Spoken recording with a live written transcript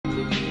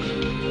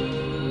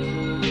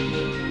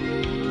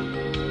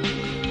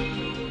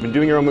Been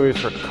doing your own movies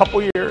for a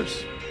couple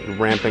years,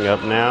 ramping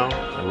up now.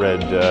 I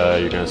read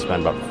you're going to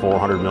spend about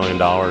 $400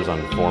 million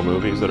on 4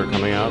 movies that are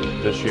coming out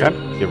this year,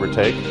 give or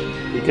take.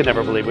 You can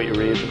never believe what you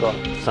read.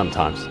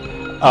 Sometimes.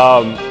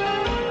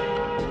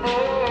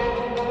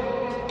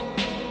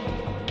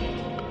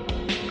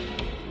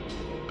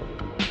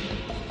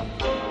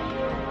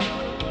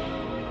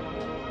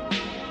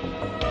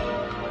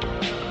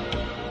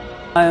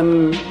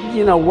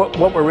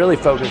 What we're really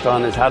focused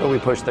on is how do we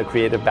push the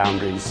creative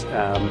boundaries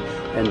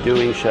and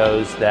doing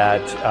shows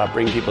that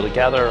bring people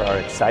together, are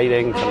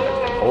exciting,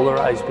 sometimes they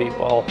polarize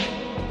people.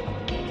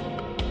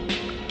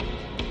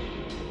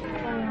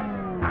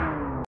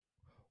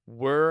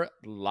 We're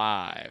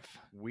live.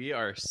 We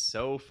are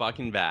so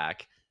fucking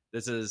back.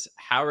 This is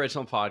How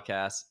Original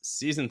Podcast,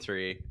 Season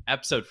 3,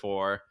 Episode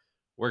 4.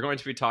 We're going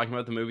to be talking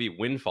about the movie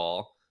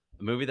Windfall,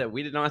 a movie that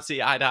we did not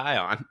see eye to eye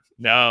on.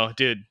 No,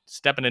 dude,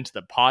 stepping into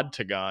the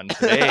podtagon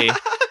today.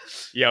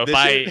 Yo,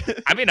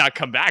 I may not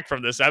come back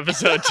from this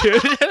episode,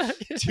 dude.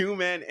 2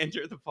 men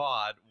enter the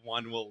pod,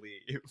 1 will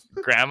leave.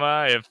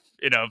 Grandma, if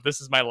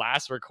this is my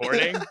last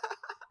recording,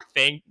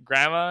 thank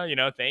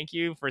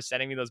you for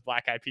sending me those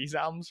Black Eyed Peas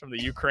albums from the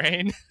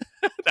Ukraine.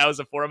 That was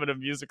a formative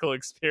musical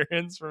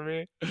experience for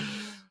me.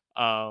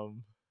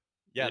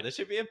 This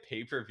should be a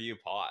pay-per-view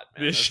pod,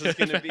 man. This is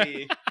going to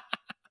be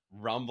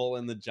Rumble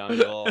in the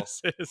Jungle,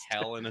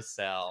 Hell in a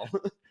Cell.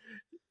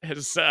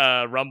 His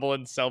Rumble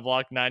in Cell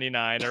Block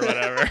 99 or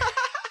whatever.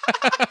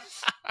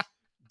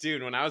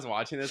 Dude, when I was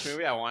watching this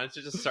movie, I wanted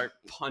to just start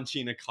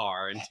punching a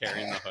car and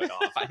tearing the hood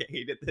off. I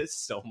hated this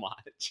so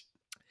much.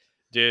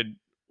 Dude,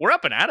 we're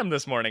up and at 'em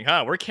this morning,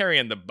 huh? We're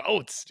carrying the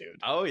boats, dude.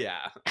 Oh,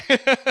 yeah.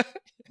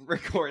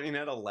 Recording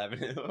at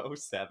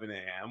 11:07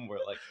 a.m. We're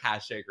like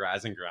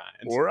 #Rise and Grind.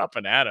 We're up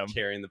and at 'em.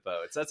 Carrying the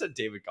boats. That's a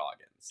David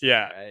Goggins.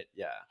 Yeah. Right?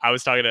 Yeah. I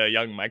was talking to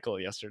young Michael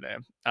yesterday.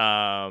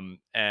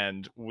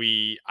 And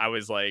we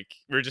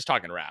were just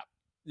talking rap.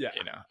 Yeah.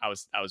 I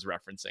was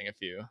referencing a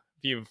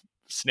few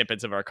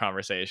snippets of our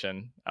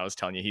conversation. I was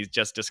telling you he's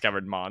just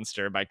discovered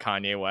Monster by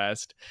Kanye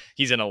West.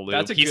 He's in a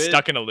loop. He's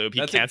stuck in a loop.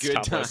 He can't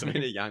stop listening.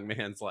 In a young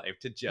man's life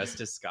to just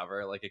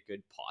discover like a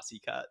good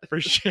posse cut. For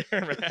sure,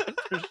 man.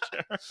 For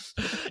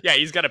sure. Yeah,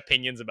 he's got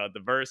opinions about the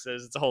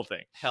verses. It's a whole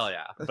thing. Hell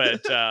yeah.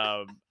 But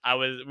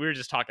we were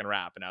just talking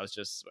rap, and I was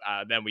just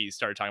then we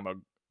started talking about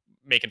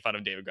making fun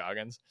of David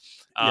Goggins.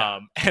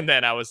 And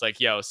then I was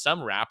like, yo,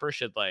 some rapper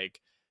should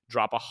like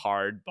drop a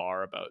hard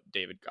bar about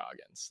David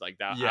Goggins like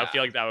that. Yeah. I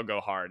feel like that would go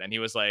hard. And he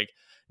was like,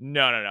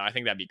 no, I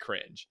think that'd be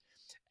cringe.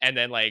 And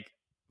then like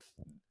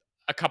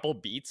a couple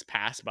beats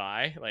pass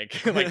by, like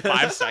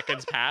 5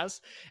 seconds pass,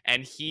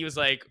 and he was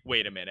like,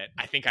 wait a minute,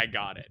 I think I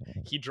got it.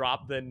 He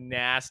dropped the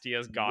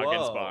nastiest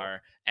Goggins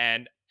bar,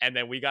 and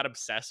then we got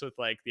obsessed with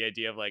like the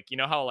idea of like,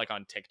 how like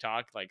on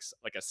TikTok like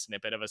a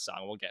snippet of a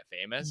song will get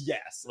famous.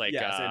 Yes,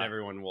 and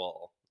everyone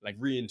will like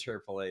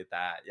reinterpolate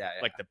that. Yeah.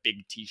 Like the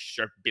big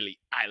T-shirt Billie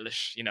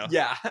Eilish,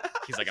 Yeah.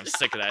 He's like, I'm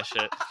sick of that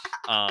shit.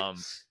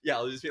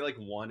 It'll just be like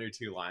 1 or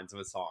 2 lines of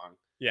a song.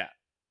 Yeah.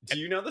 Do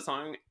you know the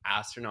song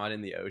Astronaut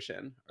in the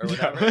Ocean or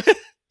whatever?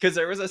 Because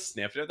there was a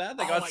snippet of that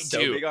got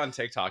big on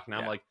TikTok, and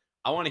I'm like,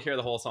 I want to hear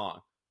the whole song.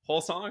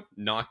 Whole song,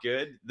 not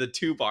good. The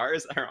 2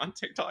 bars that are on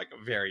TikTok,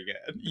 very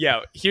good.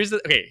 Yeah, here's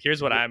what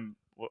what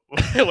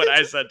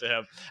I said to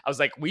him. I was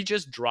like, we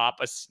just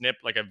drop a snip,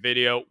 like a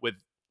video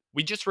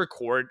we just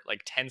record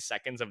like 10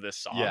 seconds of this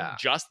song,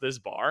 just this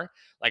bar,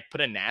 like put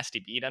a nasty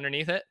beat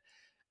underneath it.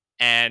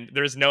 And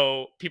there's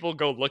no, people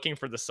go looking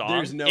for the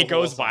song. It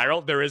goes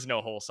viral. There is no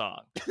whole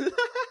song.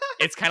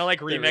 It's kind of like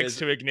remix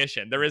to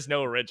Ignition. There is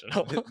no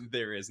original.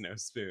 There is no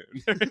spoon.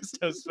 There is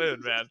no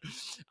spoon, man.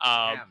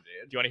 Damn,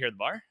 dude. Do you want to hear the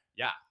bar?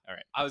 Yeah. All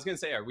right. I was going to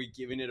say, are we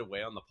giving it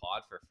away on the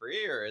pod for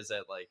free, or is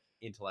it like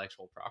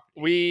intellectual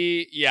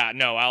property?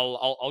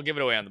 I'll give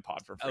it away on the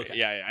pod for free. Okay.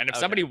 Yeah. And if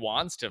somebody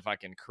wants to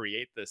fucking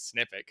create this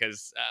snippet,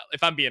 because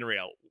if I'm being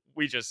real,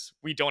 we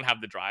don't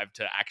have the drive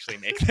to actually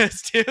make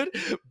this, dude.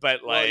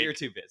 But like, you're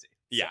too busy.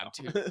 Yeah,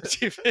 so. I'm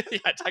too busy.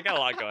 Yeah, I got a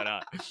lot going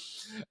on.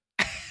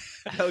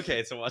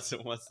 Okay, so what's the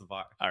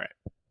bar? All right.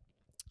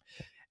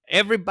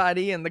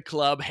 Everybody in the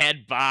club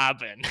head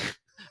bobbing.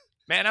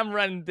 Man, I'm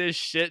running this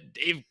shit,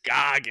 Dave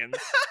Goggins.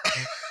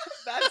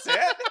 That's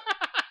it?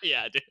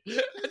 Yeah, dude.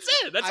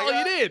 That's it. That's all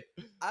you did.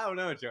 I don't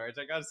know, George.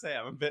 I gotta say,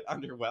 I'm a bit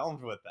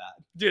underwhelmed with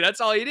that. Dude,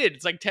 that's all you did.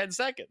 It's like 10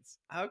 seconds.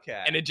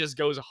 Okay. And it just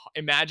goes,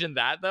 imagine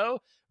that, though,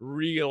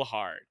 real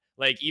hard.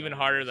 Like, even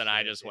harder than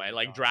I just went.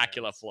 Like,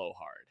 Dracula flow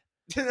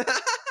hard.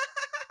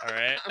 All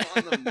right?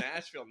 I'm on the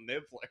Nashville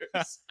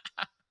Nibblers.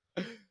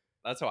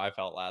 That's how I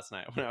felt last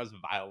night when I was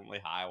violently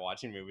high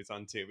watching movies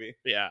on Tubi.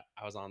 Yeah.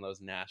 I was on those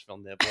Nashville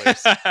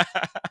Nibblers.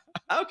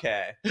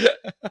 Okay.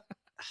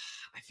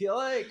 I feel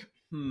like,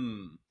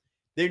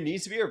 there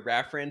needs to be a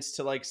reference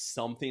to like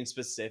something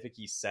specific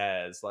he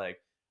says,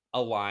 like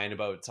a line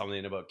about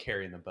something about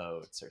carrying the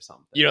boats or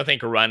something. You don't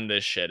think run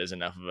this shit is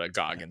enough of a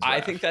Goggins I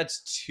ref? think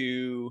that's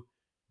too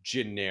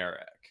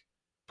generic.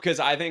 Because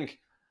I think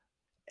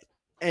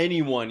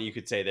anyone you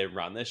could say they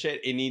run this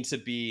shit, it needs to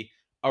be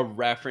a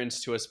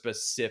reference to a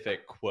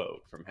specific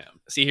quote from him.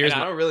 See, here's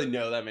I don't really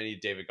know that many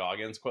David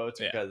Goggins quotes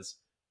Yeah. because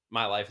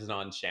my life is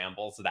not in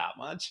shambles that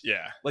much.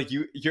 Yeah. Like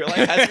your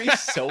life has to be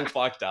so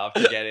fucked up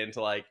to get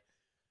into like,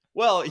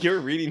 well, you're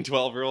reading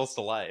 12 rules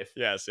to life.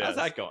 Yes. How's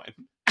that going?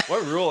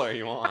 What rule are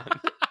you on?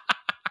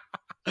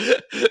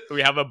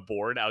 We have a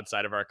board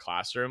outside of our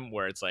classroom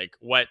where it's like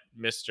what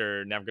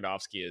Mr.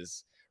 Nevgodovsky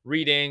is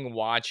reading,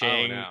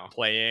 watching, no.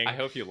 playing. I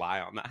hope you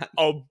lie on that.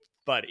 Oh,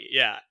 buddy,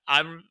 yeah.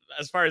 I'm,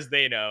 as far as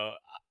they know,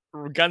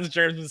 Guns,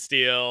 Germs, and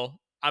Steel.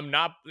 I'm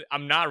not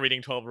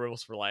reading 12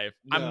 Rules for Life.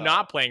 No. I'm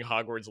not playing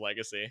Hogwarts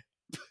Legacy.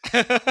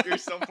 You're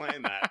still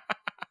playing that.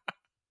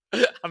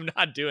 I'm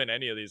not doing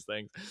any of these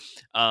things.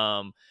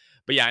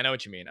 But yeah, I know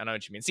what you mean.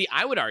 See,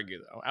 I would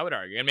argue,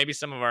 and maybe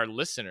some of our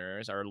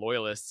listeners, our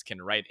loyalists,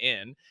 can write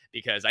in,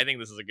 because I think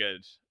this is a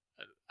good.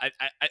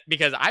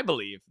 Because I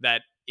believe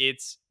that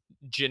it's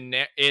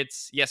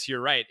yes,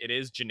 you're right. It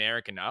is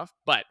generic enough,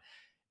 but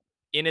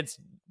in its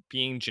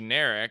being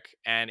generic,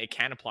 and it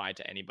can apply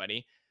to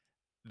anybody,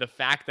 the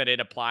fact that it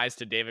applies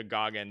to David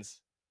Goggins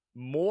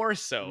more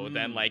so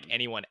than like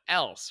anyone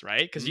else,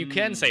 right? Because you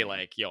can say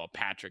like, yo,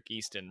 Patrick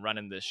Easton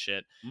running this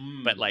shit,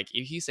 but like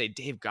if you say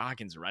Dave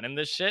Goggins running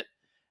this shit,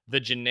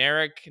 the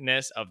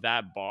genericness of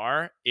that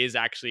bar is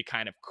actually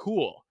kind of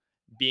cool,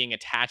 being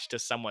attached to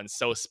someone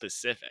so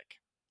specific.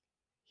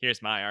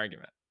 Here's my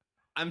argument.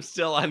 I'm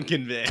still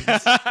unconvinced.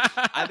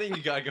 I think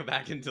you gotta go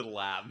back into the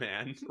lab,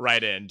 man.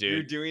 Right in, dude.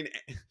 You're doing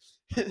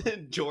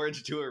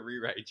George to a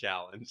rewrite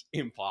challenge.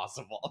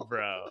 Impossible.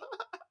 Bro.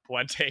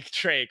 One take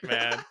Drake,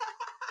 man.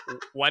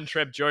 One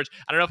trip George.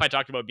 I don't know if I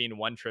talked about being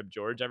one trip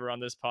George ever on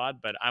this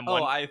pod, but I'm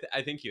I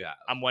think you have.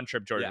 I'm one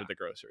trip George with the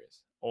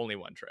groceries. Only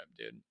one trip,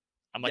 dude.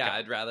 I'm like,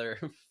 I'd rather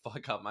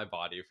fuck up my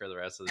body for the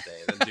rest of the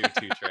day than do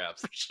 2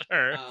 trips. For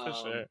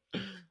sure.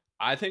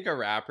 I think a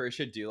rapper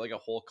should do like a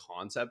whole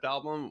concept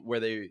album where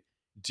they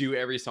do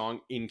every song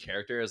in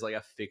character as like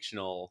a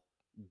fictional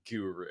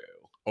guru.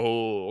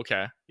 Oh,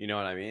 okay. You know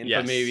what I mean?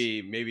 Yes. But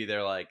maybe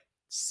they're like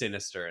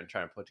sinister and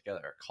trying to put together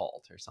a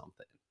cult or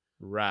something.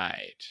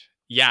 Right.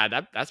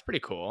 Yeah, that's pretty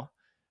cool.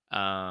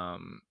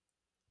 And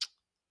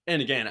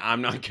again,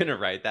 I'm not gonna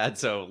write that,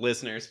 so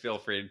listeners, feel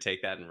free to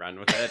take that and run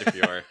with it if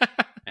you're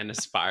an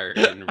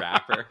aspiring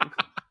rapper.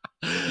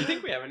 Do you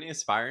think we have any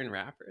aspiring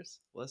rappers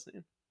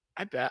listening?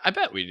 I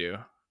bet we do.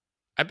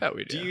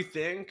 Do you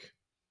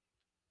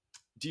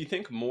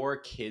think more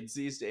kids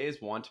these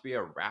days want to be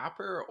a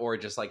rapper or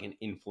just like an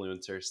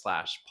influencer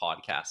 /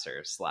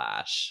 podcaster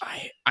 /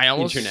 I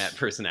almost, internet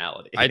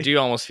personality? I do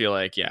almost feel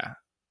like, yeah,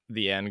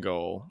 the end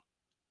goal,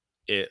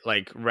 it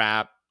like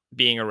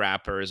being a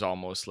rapper is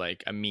almost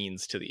like a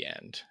means to the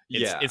end.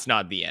 It's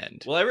not the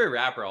end. Well, every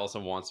rapper also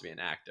wants to be an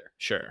actor.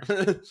 Sure.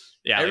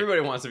 Yeah.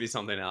 Everybody wants to be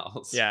something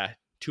else. Yeah.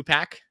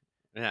 Tupac.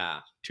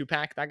 Yeah.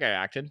 Tupac, that guy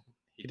acted.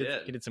 He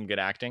did. He did some good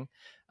acting.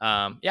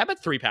 Yeah, I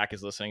bet 3PAC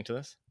is listening to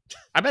this.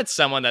 I bet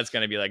someone that's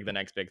going to be like the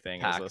next big thing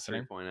Pac is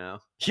listening. 3.0.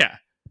 Yeah.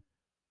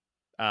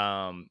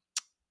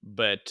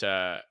 But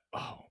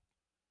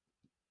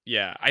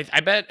yeah, I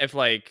bet if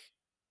like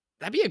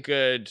that'd be a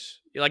good,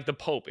 like the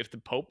Pope, if the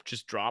Pope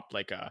just dropped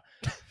like a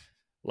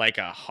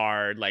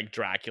hard like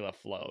Dracula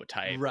flow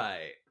type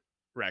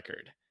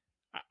record,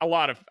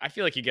 I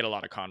feel like you get a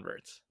lot of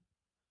converts.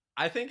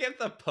 I think if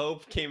the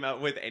Pope came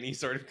out with any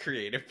sort of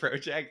creative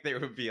project, there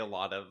would be a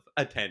lot of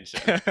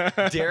attention.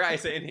 Dare I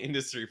say an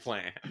industry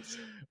plant.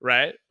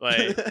 Right?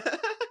 Like,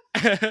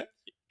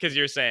 because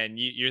you're saying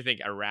you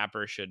think a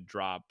rapper should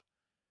drop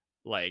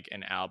like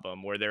an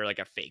album where they're like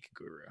a fake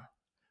guru.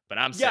 But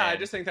I'm saying, I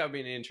just think that would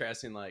be an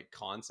interesting like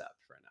concept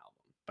for an album.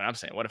 But I'm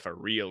saying, what if a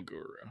real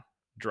guru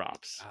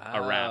drops a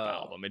rap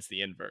album? It's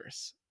the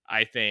inverse.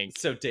 I think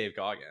so. Dave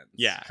Goggins,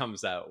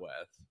 comes out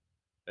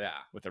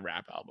with a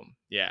rap album.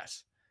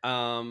 Yes.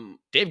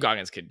 Dave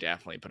Goggins could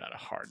definitely put out a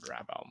hard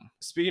rap album.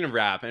 Speaking of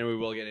rap, and we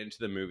will get into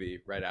the movie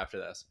right after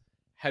this.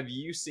 Have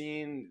you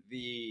seen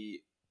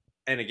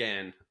and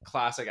again,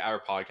 classic our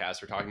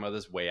podcast, we're talking about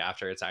this way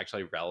after it's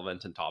actually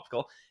relevant and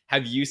topical.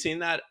 Have you seen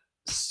that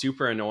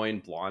super annoying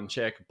blonde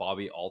chick,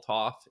 Bobby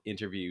Althoff,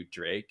 interview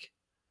Drake?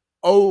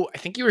 Oh, I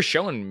think you were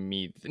showing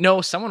me.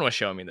 No, someone was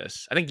showing me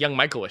this. I think Young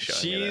Michael was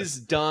showing me this. She's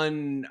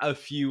done a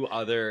few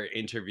other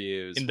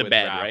interviews in the with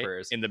bed,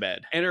 rappers. Right? In the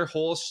bed. And her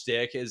whole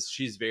shtick is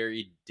she's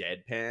very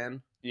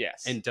deadpan.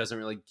 Yes. And doesn't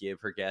really give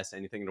her guests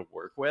anything to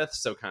work with.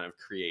 So kind of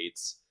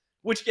creates,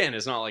 which again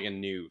is not like a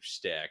new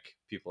shtick.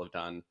 People have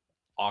done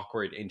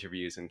awkward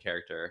interviews in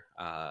character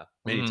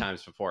many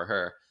times before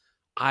her.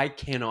 I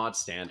cannot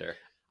stand her.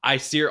 I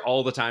see her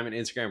all the time in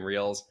Instagram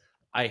Reels.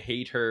 I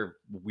hate her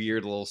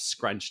weird little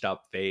scrunched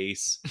up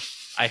face.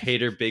 I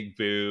hate her big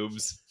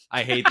boobs.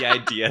 I hate the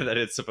idea that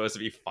it's supposed to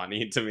be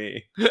funny to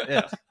me.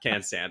 Ugh,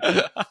 can't stand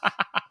it.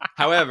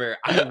 However,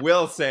 I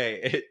will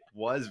say it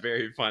was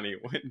very funny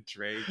when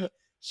Drake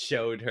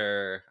showed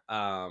her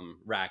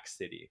Rack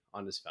City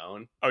on his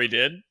phone. Oh, he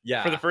did?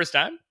 Yeah. For the first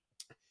time?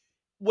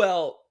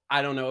 Well,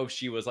 I don't know if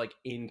she was like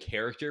in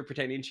character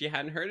pretending she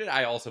hadn't heard it.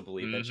 I also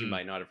believe that she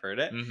might not have heard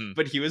it,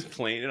 but he was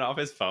playing it off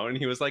his phone and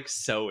he was like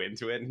so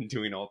into it and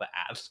doing all the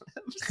ad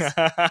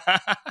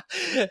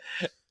libs.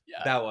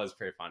 That was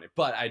pretty funny,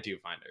 but I do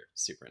find her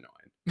super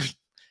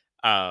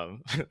annoying.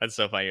 That's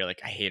so funny. You're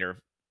like, I hate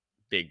her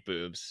big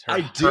boobs.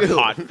 I Her do.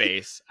 hot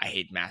face. I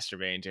hate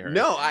masturbating to her.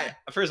 No,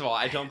 first of all,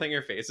 I don't think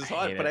her face is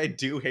hot, hate but it. I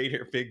do hate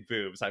her big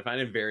boobs. I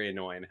find it very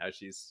annoying how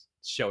she's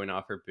showing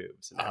off her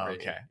boobs in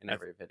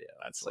every video.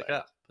 That's like,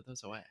 lit. put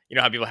those away. You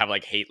know how people have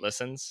like hate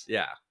listens?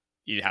 Yeah.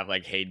 You have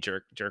like hate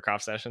jerk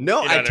off sessions?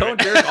 No, You know I what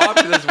don't mean? jerk off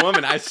to this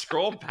woman. I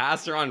scroll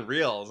past her on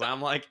Reels.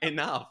 I'm like,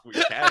 enough. We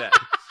get it.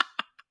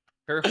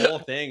 Her whole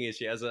thing is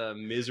she has a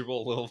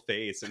miserable little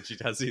face and she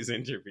does these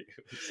interviews.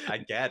 I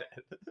get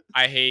it.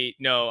 I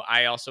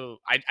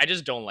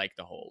just don't like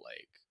the whole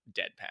like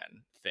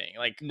deadpan thing.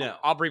 Like, no,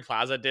 Aubrey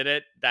Plaza did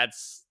it.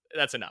 That's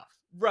enough.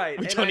 Right.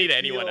 We don't need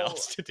anyone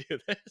else to do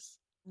this.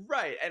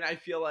 Right. And I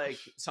feel like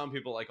some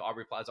people like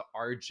Aubrey Plaza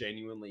are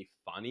genuinely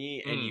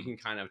funny and you can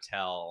kind of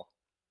tell,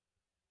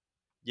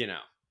 you know.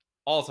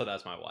 Also,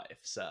 that's my wife.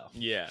 So,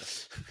 yeah.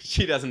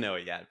 She doesn't know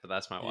it yet, but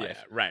that's my wife.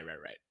 Yeah, right.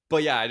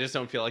 But yeah, I just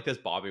don't feel like this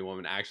Bobby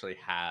woman actually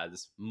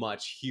has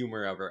much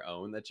humor of her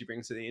own that she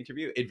brings to the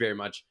interview. It very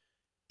much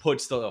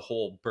puts the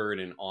whole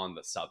burden on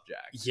the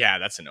subject. Yeah,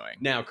 that's annoying.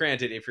 Now,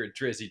 granted, if you're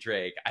Drizzy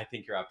Drake, I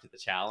think you're up to the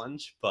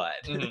challenge,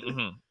 but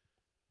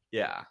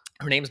yeah.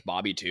 Her name's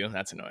Bobby too.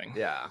 That's annoying.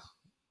 Yeah.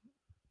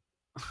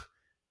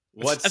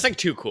 That's like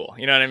too cool.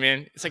 You know what I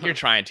mean? It's like you're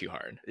trying too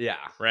hard. Yeah.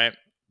 Right?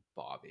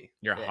 Bobby.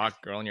 You're a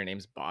hot girl and your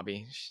name's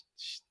Bobby.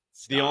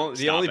 The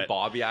only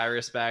Bobby I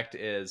respect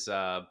is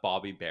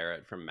Bobby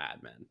Barrett from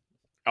Mad Men.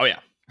 Oh yeah.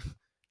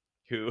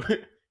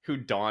 Who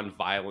Dawn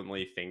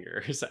violently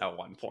fingers at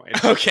one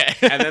point. Okay.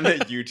 And then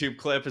the YouTube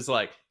clip is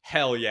like,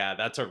 hell yeah,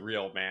 that's a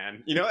real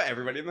man. You know,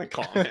 everybody in the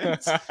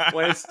comments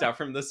when it's stuff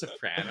from The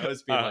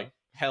Sopranos being like,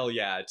 hell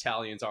yeah,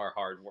 Italians are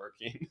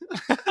hardworking.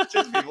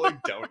 Just people who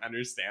don't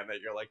understand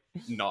that you're like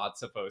not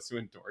supposed to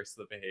endorse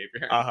the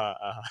behavior.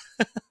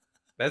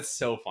 That's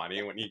so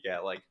funny when you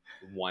get like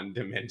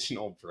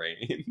one-dimensional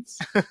brains.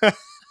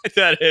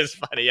 That is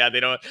funny. Yeah, they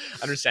don't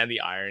understand the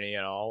irony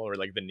at all or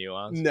like the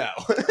nuance. No.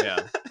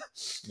 Yeah.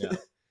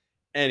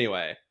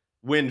 Anyway,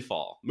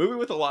 Windfall. Movie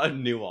with a lot of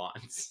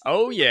nuance.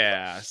 Oh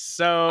yeah.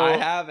 So I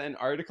have an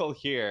article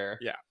here.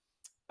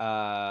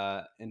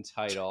 Yeah.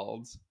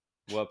 Entitled,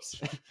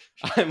 whoops.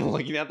 I'm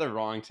looking at the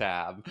wrong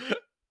tab,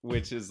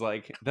 which is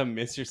like the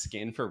Mr.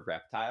 Skin for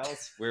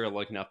reptiles. We were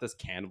looking up this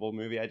cannibal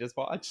movie I just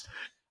watched.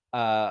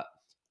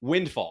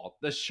 Windfall,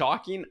 the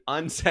shocking,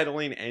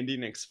 unsettling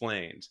ending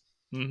explained.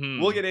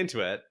 We'll get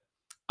into it.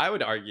 I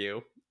would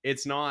argue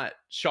it's not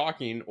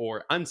shocking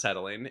or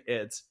unsettling.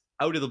 It's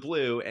out of the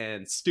blue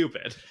and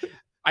stupid.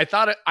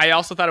 I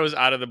also thought it was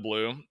out of the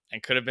blue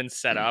and could have been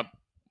set up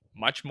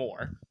much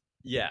more.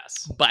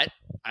 Yes. But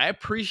I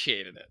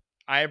appreciated it.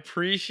 I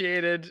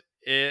appreciated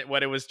it,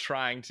 what it was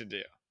trying to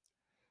do.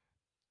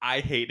 I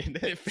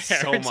hated it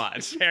so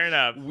much. Fair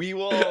enough. We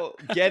will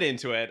get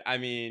into it. I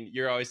mean,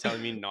 you're always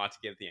telling me not to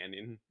give the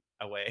ending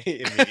away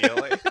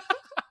immediately.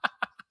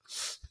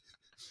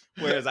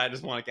 Whereas I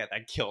just want to get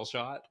that kill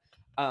shot.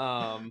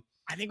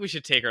 I think we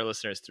should take our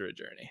listeners through a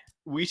journey.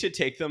 We should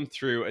take them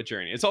through a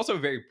journey. It's also a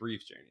very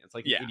brief journey. It's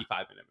like an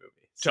 85-minute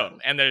movie. So.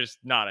 Totally. And there's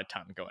not a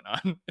ton going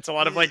on. It's a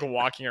lot of like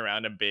walking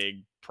around a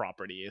big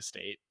property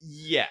estate.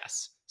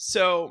 Yes.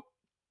 So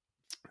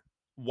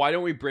why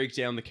don't we break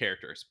down the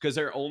characters? Because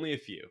there are only a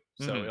few.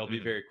 So it'll be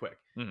very quick.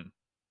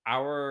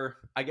 Our,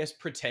 I guess,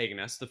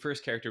 protagonist, the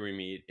first character we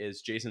meet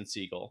is Jason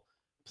Segel,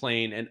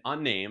 playing an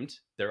unnamed.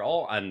 They're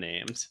all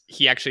unnamed.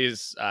 He actually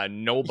is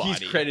nobody.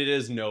 He's credited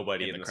as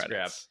nobody in the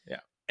credits. script. Yeah.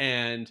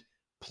 And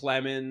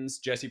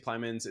Jesse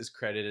Plemons is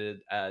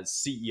credited as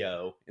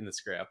CEO in the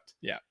script.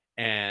 Yeah.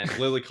 And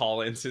Lily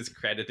Collins is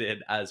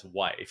credited as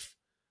wife.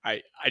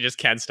 I just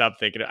can't stop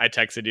thinking. I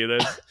texted you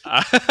this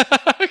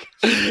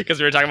because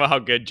we were talking about how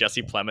good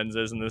Jesse Plemons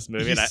is in this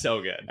movie. He's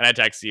so good. And I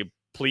texted you,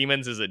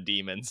 Plemons is a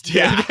demons, dude.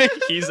 Yeah.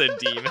 He's a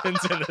demons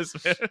in this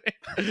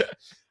movie.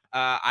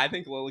 I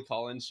think Lily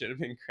Collins should have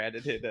been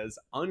credited as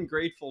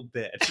ungrateful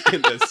bitch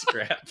in the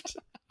script.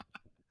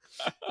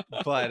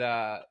 But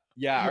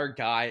our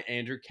guy,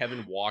 Andrew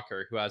Kevin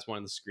Walker, who has one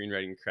of the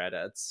screenwriting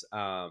credits,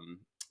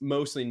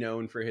 mostly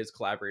known for his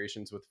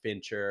collaborations with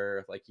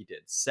Fincher, like he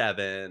did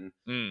Seven.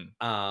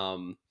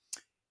 I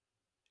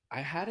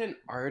had an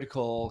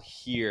article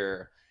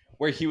here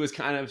where he was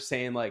kind of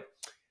saying like,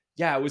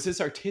 yeah, it was this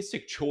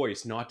artistic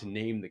choice not to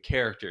name the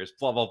characters,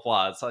 blah, blah,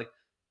 blah. It's like,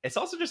 it's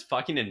also just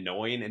fucking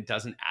annoying and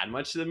doesn't add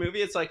much to the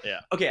movie. It's like,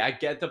 okay, I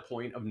get the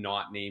point of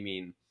not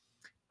naming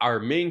our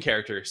main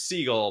character,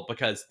 Segel,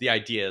 because the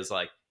idea is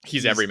like,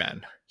 he's every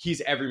man. He's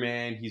every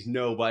man. He's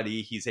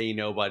nobody. He's a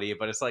nobody.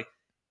 But it's like,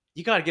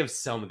 you got to give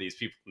some of these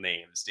people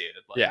names, dude.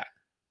 Like,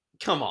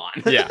 come on.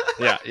 Yeah.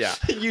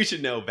 You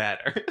should know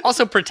better.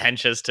 Also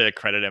pretentious to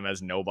credit him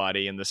as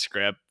nobody in the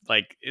script.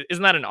 Like,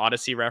 isn't that an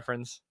Odyssey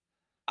reference?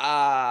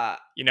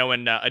 You know,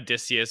 when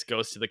Odysseus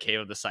goes to the cave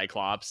of the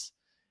Cyclops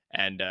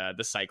and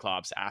the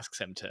Cyclops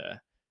asks him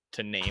to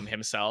to name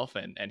himself,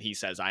 and he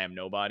says, "I am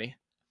nobody."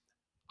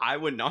 I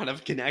would not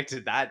have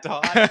connected that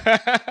dot.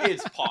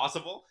 It's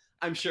possible.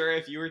 I'm sure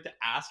if you were to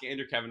ask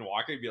Andrew Kevin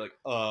Walker, he'd be like,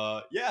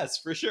 yes,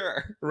 for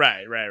sure.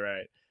 Right.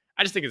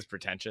 I just think it's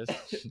pretentious.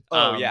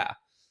 Yeah.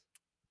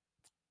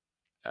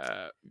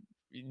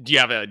 Do you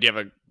have a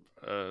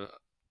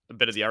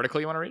bit of the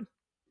article you want to read?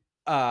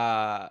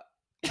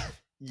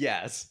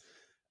 Yes.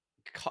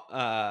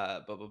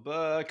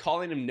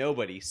 Calling him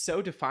nobody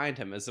so defined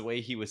him as the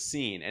way he was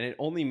seen, and it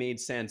only made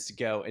sense to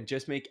go and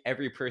just make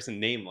every person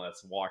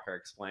nameless, Walker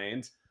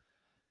explained.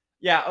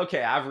 Yeah,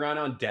 okay, I've run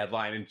on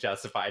deadline and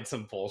justified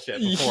some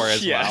bullshit before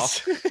as well.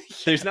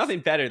 There's nothing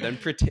better than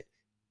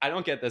I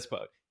don't get this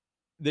quote.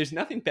 There's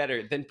nothing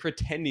better than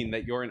pretending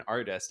that you're an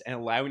artist and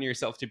allowing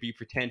yourself to be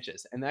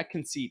pretentious, and that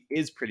conceit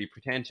is pretty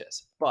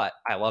pretentious, but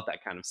I love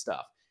that kind of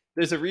stuff.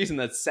 There's a reason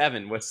that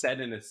 7 was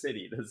set in a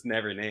city that's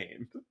never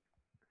named.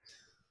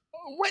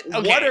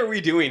 What are we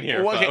doing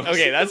here, folks?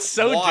 Okay, that's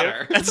so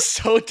that's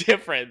so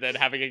different than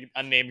having an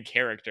unnamed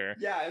character.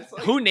 Yeah, it's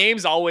like, who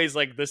names always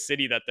like the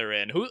city that they're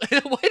in? Who?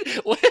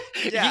 What?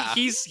 Yeah.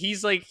 He's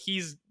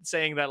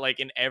saying that like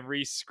in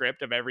every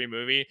script of every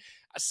movie,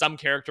 some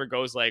character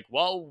goes like,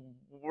 "Well,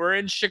 we're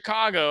in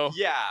Chicago."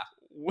 Yeah.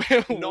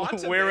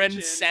 We're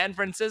in San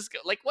Francisco.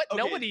 Like what?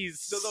 Okay, Nobody's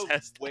so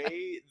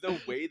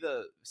the way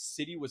the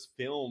city was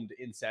filmed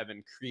in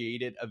 7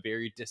 created a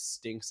very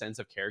distinct sense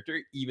of character,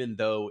 even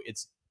though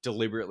it's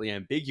deliberately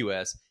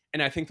ambiguous.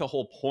 And I think the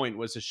whole point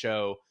was to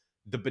show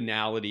the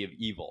banality of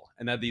evil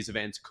and that these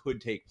events could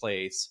take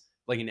place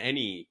like in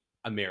any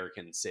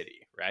American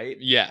city, right?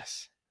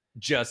 Yes.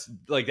 Just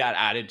like that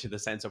added to the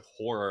sense of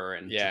horror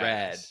and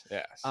dread.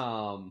 Yes.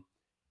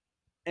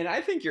 And I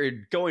think you're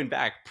going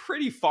back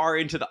pretty far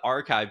into the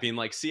archive being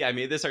like, see, I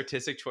made this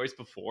artistic choice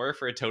before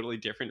for a totally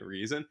different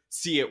reason.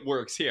 See, it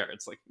works here.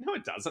 It's like, no,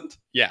 it doesn't.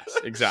 Yes,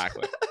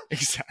 exactly.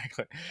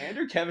 Exactly.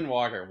 Andrew Kevin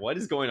Walker, what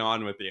is going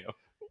on with you?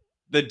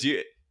 The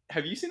dude,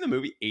 have you seen the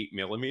movie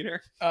 8mm?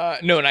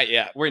 No, not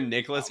yet. Where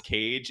Nicolas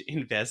Cage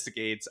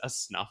investigates a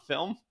snuff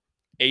film?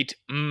 8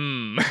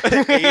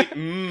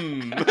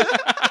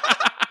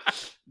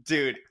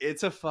 Dude,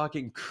 it's a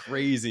fucking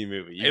crazy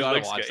movie. You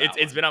gotta watch it.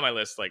 It's been on my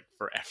list like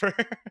forever.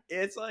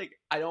 It's like,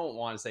 I don't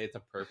want to say it's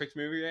a perfect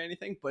movie or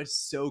anything, but it's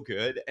so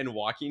good. And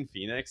Joaquin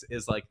Phoenix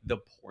is like the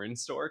porn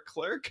store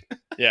clerk.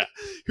 Yeah.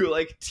 Who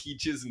like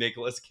teaches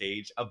Nicolas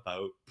Cage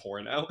about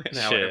porno and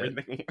how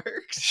everything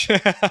works.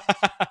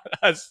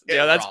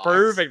 That's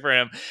perfect for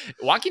him.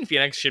 Joaquin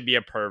Phoenix should be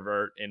a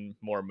pervert in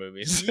more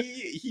movies.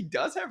 He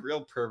does have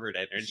real pervert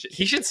energy.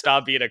 He should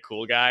stop being a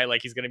cool guy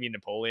like he's gonna be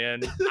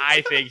Napoleon.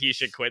 I think he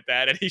should quit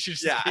that and he should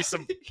just be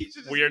some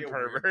weird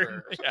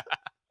pervert.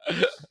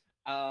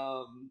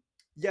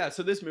 Yeah,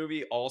 so this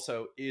movie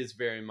also is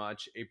very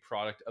much a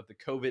product of the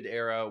COVID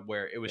era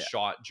where it was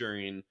shot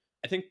during,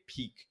 I think,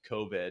 peak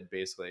COVID,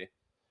 basically.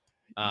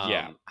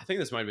 I think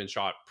this might have been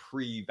shot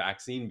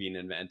pre-vaccine being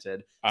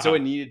invented. So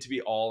it needed to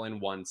be all in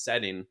one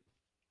setting.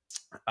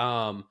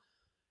 So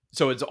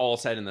it's all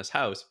set in this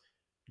house.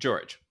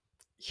 George,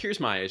 here's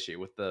my issue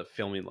with the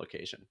filming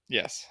location.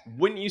 Yes.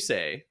 Wouldn't you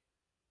say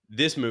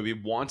this movie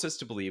wants us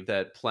to believe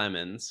that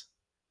Plemons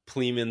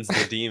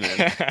the demon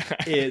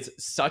is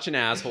such an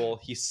asshole?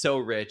 He's so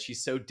rich.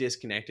 He's so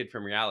disconnected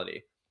from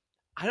reality.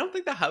 I don't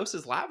think the house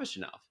is lavish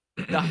enough.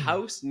 The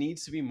house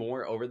needs to be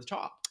more over the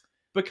top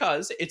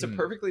because it's a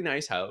perfectly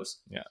nice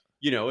house. Yeah.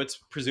 You know, it's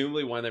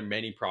presumably one of their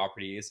many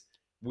properties.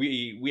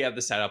 We have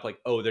the setup like,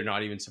 oh, they're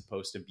not even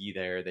supposed to be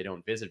there. They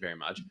don't visit very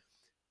much.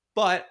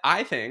 But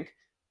I think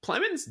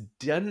Plemons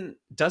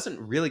doesn't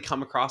really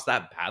come across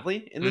that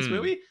badly in this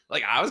movie.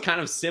 Like, I was kind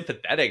of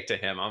sympathetic to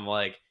him. I'm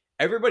like,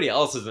 everybody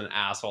else is an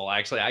asshole.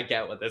 Actually, I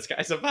get what this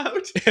guy's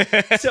about.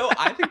 So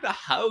I think the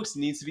house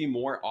needs to be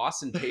more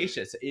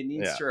ostentatious. It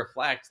needs to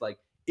reflect, like,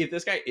 if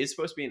this guy is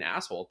supposed to be an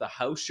asshole, the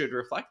house should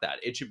reflect that.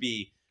 It should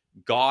be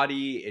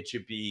gaudy. It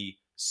should be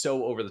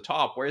so over the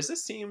top. Whereas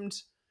this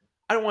seemed,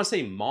 I don't want to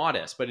say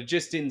modest, but it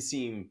just didn't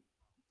seem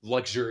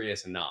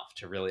luxurious enough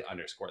to really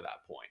underscore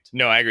that point.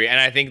 No, I agree. And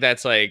I think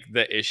that's like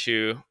the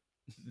issue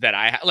that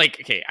I like.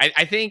 Okay,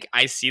 I think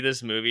I see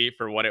this movie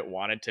for what it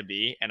wanted to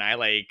be, and I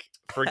like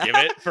forgive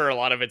it for a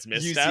lot of its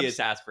missteps. You see its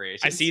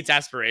aspirations. I see its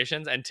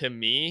aspirations, and to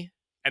me,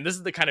 and this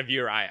is the kind of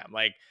viewer I am.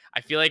 Like,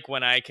 I feel like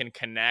when I can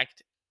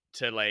connect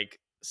to like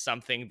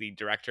something the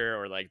director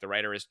or like the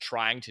writer is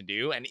trying to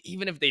do, and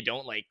even if they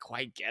don't like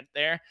quite get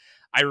there,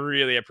 I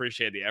really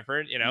appreciate the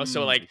effort, you know?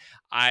 So like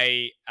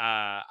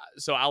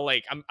so I'll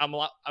like, I'm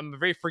a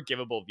very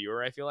forgivable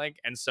viewer, I feel like.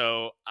 And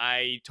so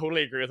I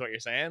totally agree with what you're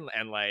saying.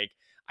 And like,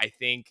 I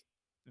think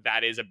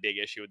that is a big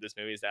issue with this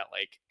movie is that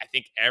like, I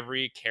think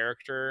every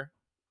character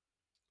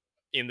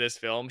in this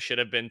film should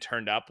have been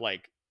turned up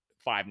like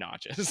 5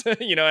 notches.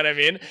 You know what I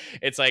mean?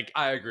 It's like,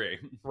 I agree,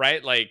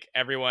 right? Like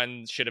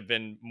everyone should have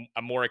been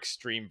a more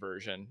extreme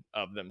version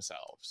of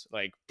themselves.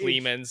 Like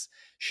Plemons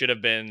should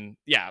have been,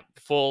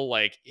 full,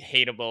 like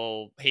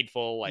hateful,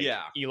 like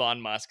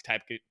Elon Musk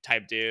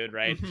type dude,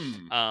 right?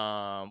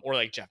 Or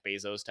like Jeff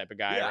Bezos type of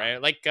guy,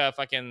 right? Like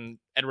fucking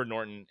Edward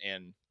Norton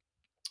in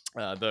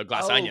the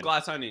Glass Onion.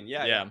 Glass Onion.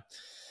 Yeah.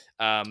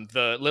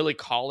 The Lily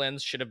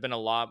Collins should have been a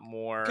lot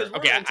more. Because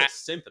we're meant to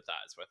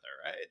sympathize with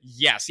her, right?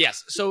 Yes.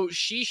 So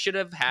she should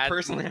have had.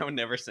 Personally, I would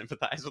never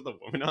sympathize with a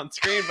woman on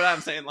screen, but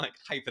I'm saying, like,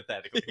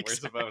 hypothetically, we're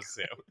supposed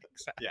to.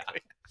 Exactly.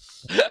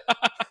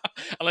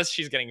 Unless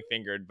she's getting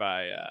fingered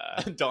by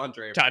Don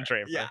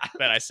Draper. Yeah.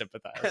 Then I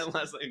sympathize.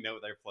 Unless they know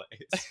their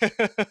place.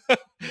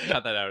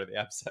 Cut that out of the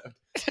episode.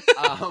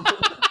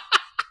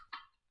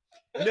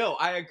 No,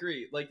 I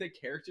agree. Like, the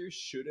characters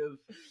should have.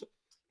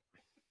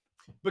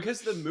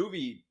 Because the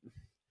movie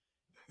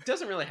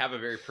doesn't really have a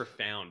very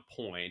profound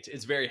point.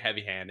 It's very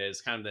heavy-handed.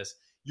 It's kind of this.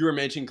 You were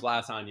mentioning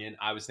Glass Onion.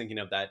 I was thinking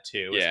of that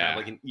too. It's kind of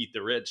like an Eat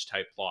the Rich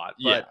type plot.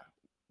 But,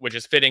 which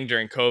is fitting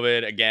during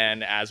COVID,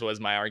 again, as was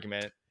my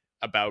argument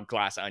about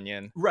Glass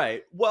Onion.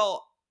 Right.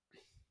 Well,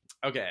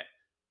 okay.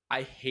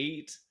 I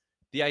hate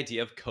the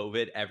idea of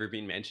COVID ever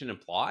being mentioned in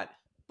plot,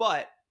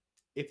 but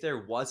if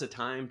there was a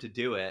time to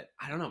do it,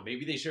 I don't know,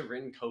 maybe they should have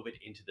written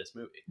COVID into this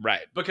movie.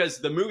 Right. Because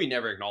the movie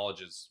never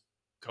acknowledges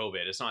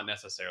COVID. It's not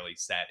necessarily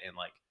set in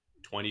like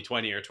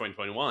 2020 or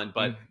 2021,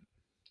 but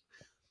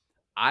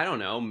I don't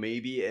know,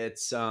 maybe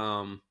it's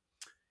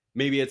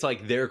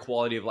like their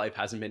quality of life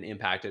hasn't been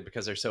impacted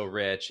because they're so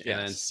rich. And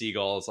then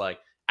Seagull's like,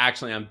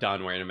 actually, I'm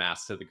done wearing a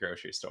mask to the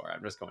grocery store.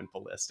 I'm just going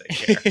ballistic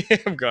here.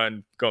 I'm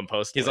going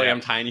post. He's like,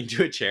 I'm tying you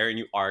to a chair and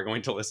you are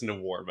going to listen to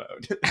War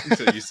Mode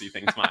until you see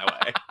things my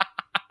way.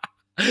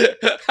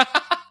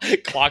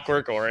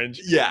 Clockwork Orange.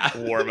 Yeah.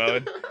 War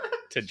Mode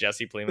to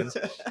Jesse Plemons.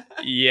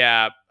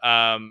 Yeah.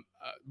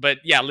 But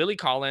yeah, Lily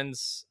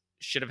Collins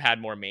should have had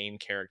more main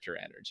character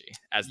energy,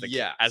 as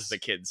the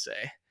kids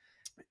say.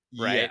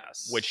 Right?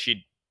 Yes. Which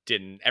she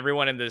didn't.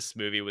 Everyone in this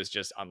movie was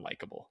just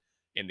unlikable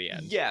in the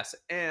end. Yes.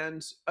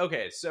 And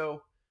okay,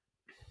 so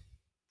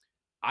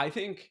I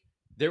think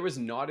there was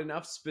not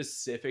enough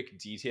specific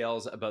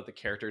details about the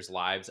characters'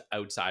 lives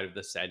outside of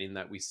the setting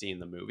that we see in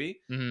the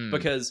movie.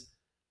 Because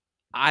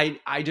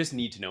I just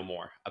need to know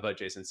more about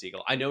Jason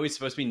Segel. I know he's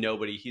supposed to be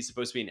nobody. He's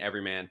supposed to be an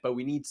everyman, but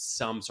we need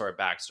some sort of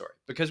backstory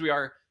because we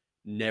are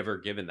never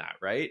given that,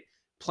 right?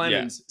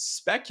 Plemons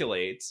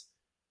speculates,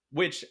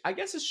 which I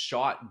guess is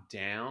shot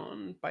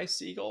down by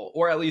Segel,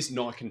 or at least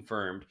not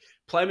confirmed.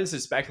 Plemons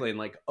is speculating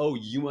like, oh,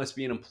 you must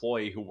be an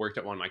employee who worked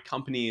at one of my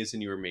companies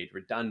and you were made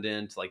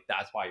redundant. Like,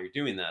 that's why you're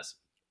doing this.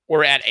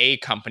 Or at a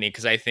company,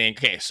 because I think,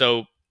 okay,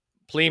 so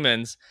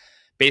Plemons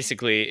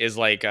basically is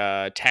like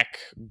a tech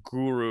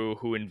guru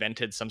who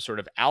invented some sort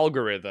of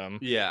algorithm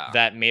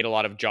that made a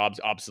lot of jobs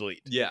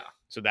obsolete. Yeah.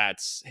 So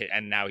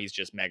and now he's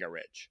just mega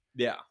rich.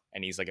 Yeah.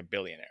 And he's like a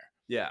billionaire.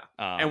 Yeah.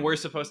 And we're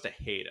supposed to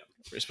hate him.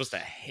 We're supposed to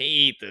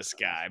hate this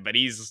guy, but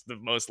he's the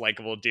most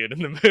likable dude in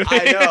the movie.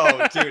 I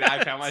know, dude.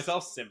 I found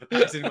myself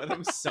sympathizing with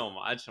him so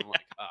much. I'm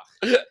like,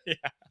 ugh. Yeah.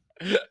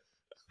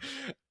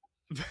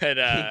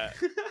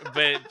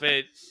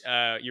 But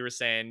you were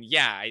saying,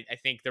 I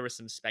think there was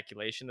some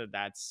speculation that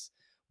that's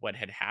what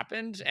had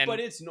happened, but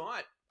it's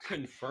not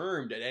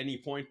confirmed at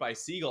any point by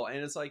Segel, and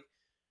it's like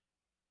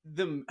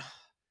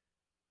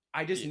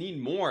I just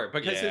need more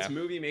because this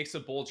movie makes a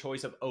bold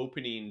choice of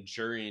opening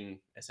during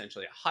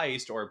essentially a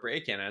heist or a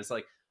break-in, and it's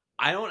like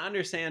I don't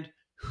understand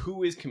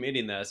who is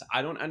committing this.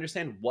 I don't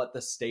understand what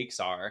the stakes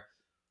are.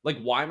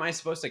 Like, why am I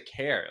supposed to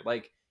care?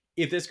 Like,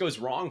 if this goes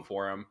wrong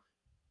for him,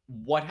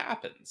 what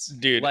happens,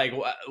 dude? Like,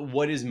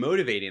 what is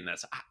motivating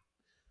this?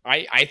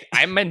 I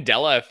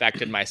Mandela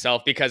affected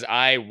myself because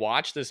I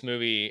watched this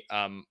movie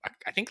I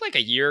think like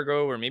a year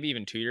ago or maybe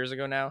even 2 years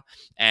ago now,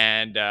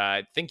 and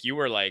I think you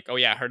were like, oh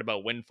yeah, I heard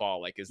about Windfall,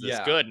 like, is this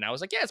good? And I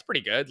was like, yeah, it's pretty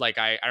good. Like,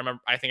 I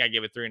remember, I think I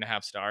gave it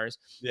 3.5 stars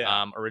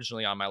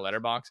originally on my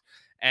Letterboxd,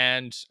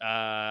 and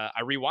I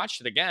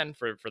rewatched it again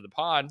for the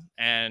pod,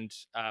 and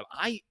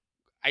I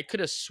could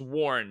have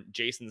sworn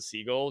Jason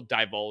Segel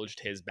divulged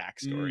his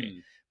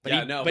backstory,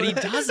 but he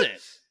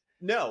doesn't.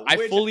 No, I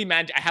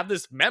have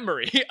this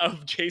memory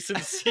of Jason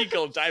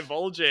Segel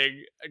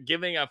divulging,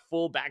 giving a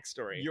full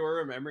backstory. You're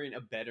remembering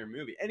a better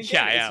movie. And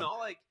again, it's not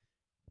like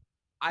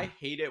I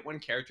hate it when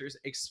characters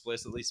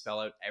explicitly spell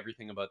out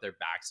everything about their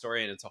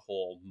backstory and it's a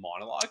whole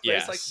monologue. But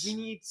it's like, we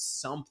need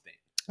something.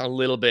 A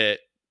little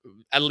bit,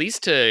 at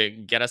least to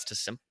get us to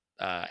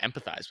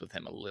empathize with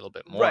him a little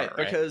bit more. Right?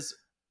 Because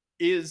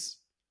is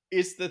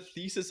the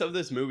thesis of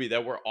this movie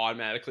that we're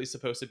automatically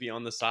supposed to be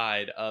on the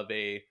side of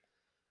a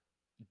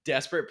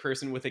desperate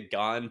person with a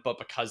gun, but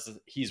because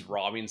he's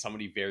robbing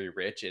somebody very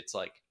rich, it's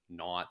like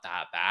not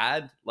that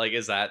bad? Like,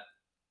 is that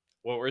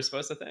what we're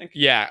supposed to think?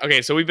 Yeah.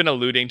 Okay. So we've been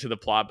alluding to the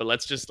plot, but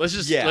let's just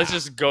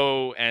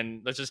go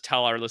and let's just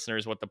tell our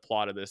listeners what the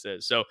plot of this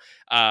is. So,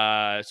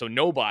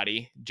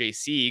 nobody, Jay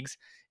Siegs,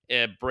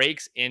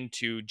 breaks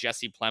into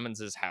Jesse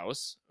Plemons'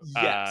 house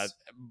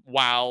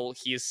while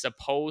he is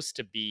supposed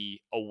to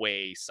be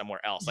away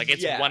somewhere else. Like,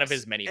 it's one of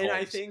his many homes.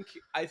 And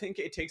I think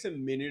it takes a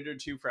minute or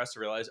two for us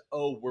to realize,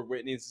 oh, we're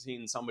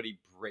witnessing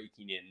somebody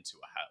breaking into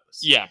a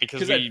house. Yeah,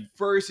 because at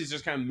first he's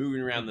just kind of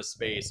moving around the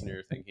space and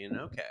you're thinking,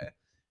 okay.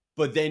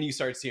 But then you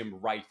start to see him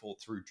rifle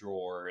through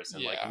drawers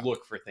and like Yeah.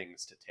 look for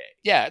things to take.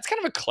 Yeah, it's kind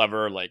of a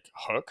clever like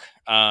hook.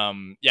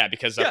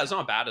 Because It's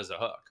not bad as a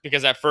hook.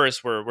 because at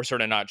first we're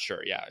sort of not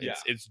sure. Yeah, Yeah.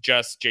 it's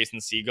just Jason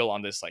Segel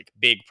on this like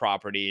big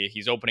property.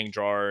 He's opening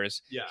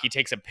drawers. Yeah. He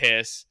takes a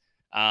piss.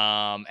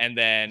 And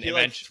then He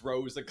eventually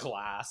throws a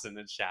glass and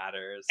it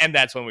shatters. and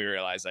that's when we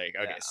realize like,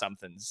 okay, Yeah.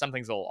 something's a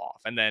little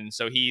off. And then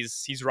so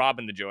he's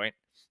robbing the joint.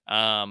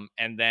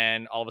 And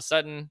then all of a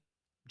sudden,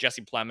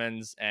 Jesse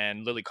Plemons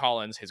and Lily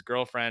Collins, his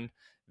girlfriend,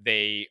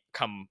 they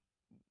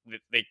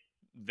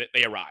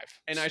arrive.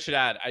 And I should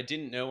add, I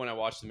didn't know when I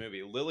watched the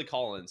movie, Lily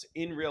Collins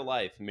in real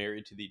life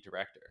married to the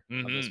director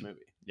of this movie.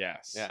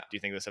 Yes. Yeah. Do you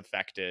think this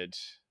affected?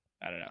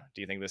 I don't know.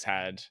 Do you think this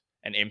had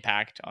an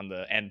impact on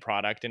the end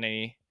product in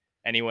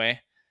any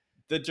way?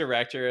 The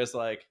director is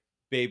like,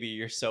 baby,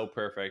 you're so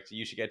perfect.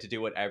 You should get to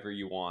do whatever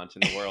you want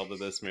in the world of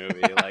this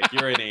movie. Like,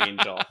 you're an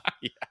angel.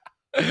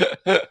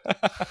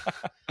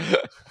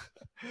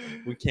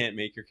 We can't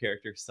make your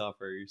character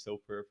suffer. You're so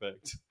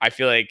perfect. I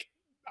feel like,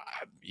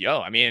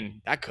 I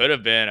mean, that could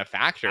have been a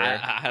factor.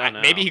 I don't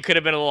know. Maybe he could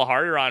have been a little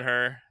harder on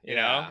her, you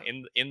Yeah.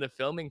 know, in the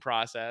filming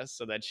process,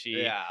 so that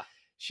Yeah.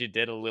 she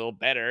did a little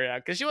better,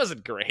 because she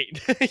wasn't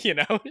great, you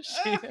know.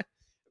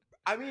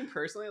 I mean,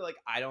 personally, like,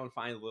 I don't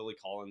find Lily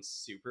Collins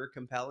super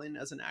compelling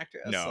as an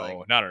actress. No,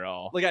 Like, not at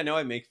all. I know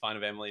I make fun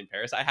of Emily in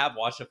Paris. I have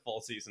watched a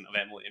full season of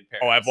Emily in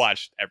Paris. Oh, I've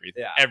watched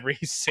everything. Yeah. Every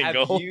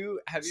single. Have you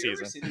ever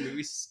season. seen the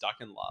movie Stuck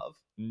in Love?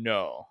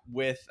 No.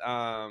 With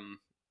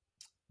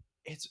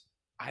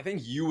I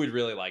think you would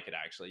really like it,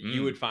 actually.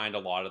 You would find a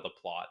lot of the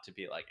plot to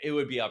be like, it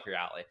would be up your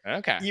alley.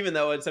 Okay. Even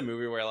though it's a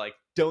movie where, like,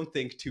 don't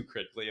think too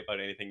critically about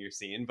anything you're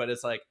seeing, but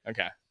it's like,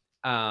 Okay.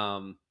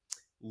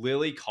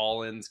 Lily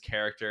Collins'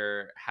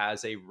 character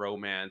has a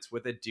romance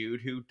with a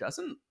dude who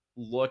doesn't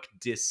look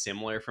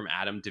dissimilar from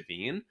Adam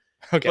Devine.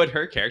 Okay. But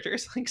her character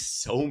is like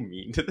so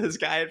mean to this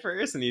guy at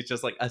first, and he's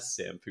just like a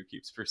simp who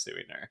keeps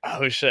pursuing her.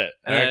 Oh shit.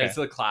 And then Okay. it's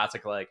the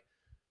classic, like,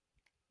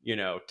 you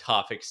know,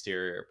 tough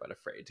exterior but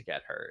afraid to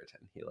get hurt,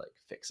 and he like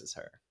fixes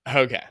her.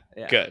 Okay.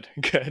 Yeah. Good.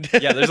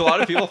 Yeah, there's a lot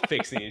of people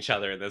fixing each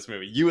other in this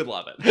movie. You would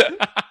love it.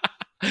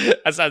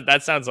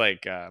 That sounds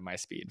like my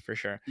speed for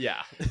sure.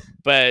 Yeah.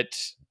 But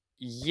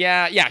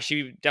yeah,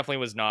 she definitely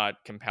was not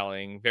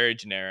compelling. Very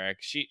generic.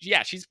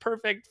 She's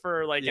perfect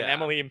for like an Yeah.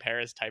 Emily in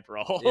Paris type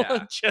role.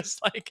 Yeah.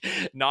 Just like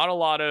not a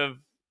lot of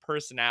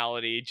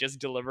personality. Just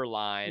deliver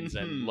lines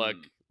and Mhm.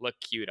 look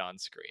cute on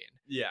screen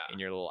Yeah. in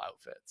your little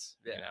outfits.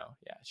 Yeah. You know,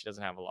 she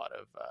doesn't have a lot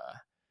of.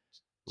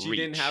 She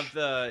didn't reach. have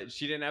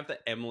the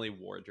Emily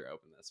wardrobe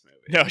in this movie.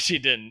 No, she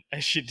didn't.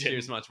 She She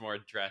was didn't. much more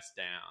dressed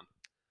down.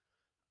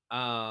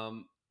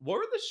 What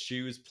were the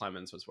shoes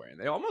Plemons was wearing?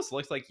 They almost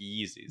looked like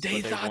Yeezys.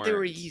 They but thought they were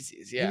weren't.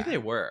 Yeezys. Yeah. Maybe they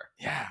were.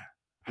 Yeah.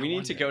 We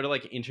need to go to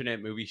like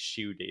Internet Movie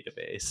Shoe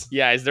Database.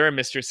 Yeah. Is there a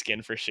Mr.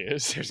 Skin for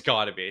shoes? There's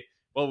got to be.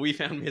 Well, we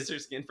found Mr.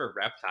 Skin for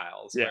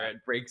reptiles, Yeah. where it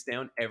breaks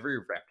down every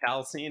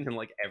reptile scene in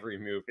like every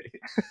movie.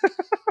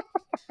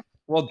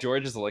 While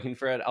George is looking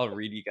for it, I'll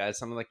read you guys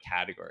some of the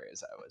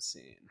categories I was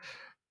seeing.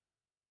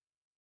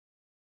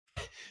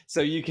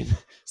 So you can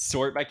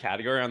sort by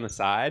category on the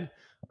side.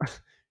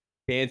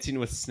 Dancing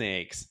with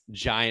snakes,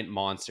 giant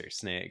monster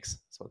snakes.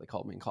 That's what they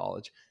called me in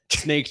college.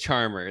 Snake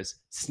charmers,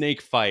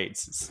 snake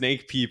fights,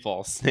 snake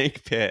people,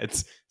 snake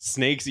pits,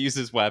 snakes used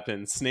as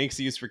weapons, snakes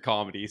used for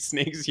comedy,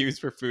 snakes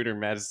used for food or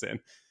medicine,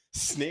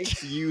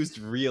 snakes used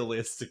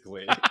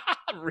realistically.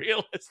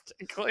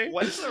 Realistically.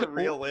 What's a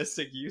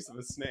realistic use of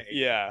a snake?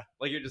 Yeah.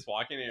 Like, you're just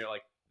walking and you're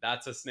like,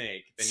 that's a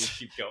snake. Then you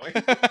keep going.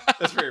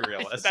 That's very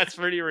realistic. That's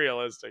pretty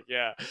realistic,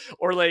 yeah.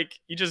 Or like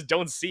you just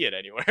don't see it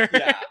anywhere.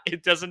 Yeah.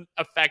 It doesn't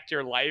affect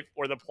your life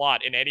or the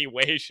plot in any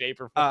way, shape,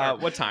 or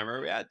form. What time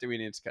are we at? Do we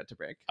need to cut to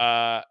break?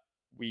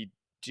 We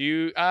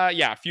do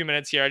a few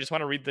minutes here. I just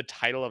want to read the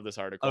title of this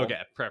article.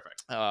 Okay,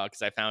 perfect.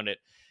 Because I found it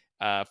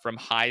from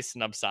High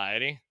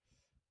Snubsiety.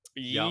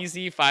 Yup.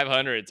 Yeezy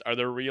 500s are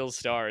the real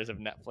stars of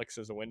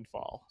Netflix's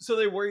Windfall. So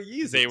they were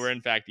Yeezys. They were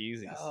in fact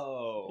Yeezys.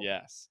 Oh.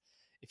 Yes.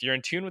 If you're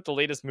in tune with the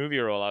latest movie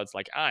rollouts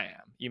like I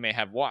am, you may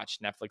have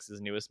watched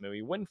Netflix's newest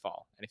movie,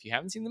 Windfall. And if you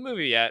haven't seen the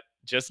movie yet,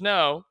 just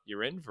know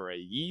you're in for a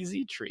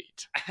Yeezy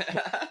treat.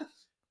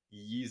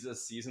 Yeezus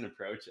season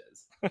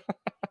approaches.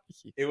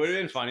 It would have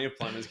been funny if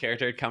Plemons'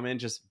 character had come in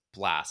just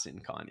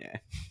blasting Kanye.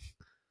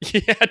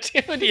 Yeah,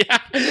 dude, yeah.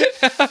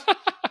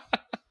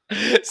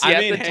 See, I at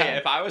mean, the hey, time-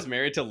 if I was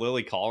married to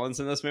Lily Collins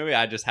in this movie,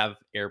 I'd just have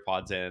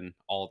AirPods in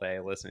all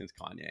day listening to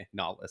Kanye,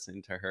 not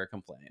listening to her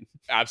complain.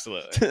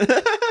 Absolutely.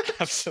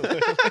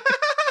 Absolutely.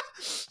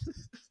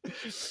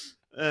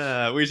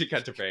 We should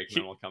cut to break and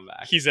then we'll come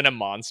back. He's in a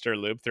monster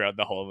loop throughout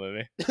the whole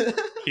movie.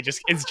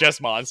 It's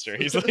just monster.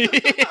 He's like,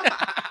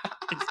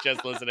 he's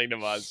just listening to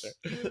monster.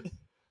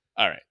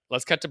 All right,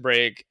 let's cut to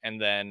break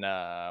and then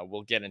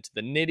we'll get into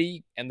the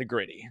nitty and the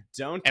gritty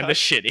Don't and the touch,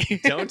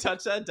 shitty. don't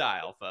touch that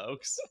dial,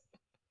 folks.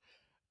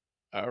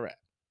 All right.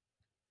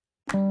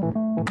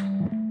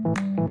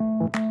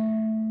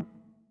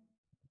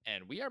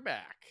 And we are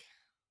back.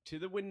 To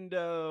the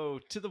window,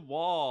 to the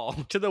wall,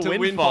 To the to windfall.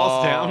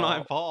 windfalls down my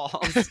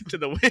balls. To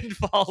the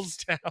windfalls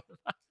down.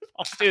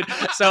 dude.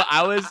 So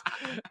I was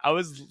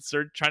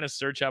trying to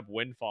search up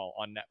Windfall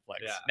on Netflix.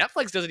 Yeah.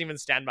 Netflix doesn't even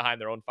stand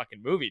behind their own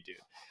fucking movie, dude.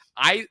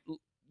 I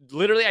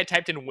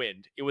typed in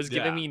Wind. It was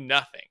giving me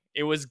nothing.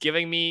 It was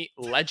giving me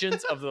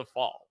Legends of the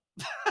Fall.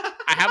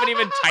 I haven't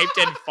even typed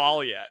in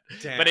Fall yet.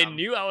 Damn. But I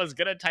knew I was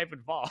gonna type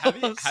in Fall.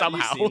 Have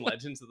somehow. you seen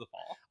Legends of the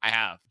Fall? I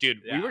have,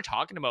 dude. Yeah. We were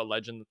talking about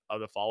Legend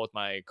of the Fall with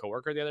my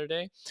coworker the other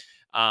day.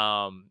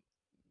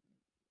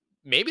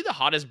 Maybe the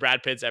hottest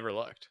Brad Pitt's ever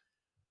looked.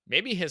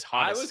 Maybe his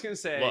hottest. I was gonna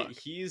say look.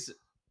 he's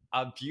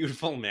a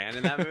beautiful man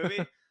in that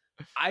movie.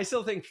 I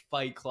still think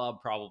Fight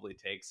Club probably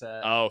takes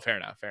it. Oh, fair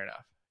enough.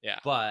 Yeah.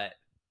 But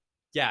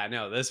yeah,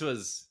 no, this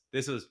was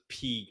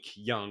peak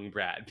young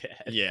Brad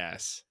Pitt.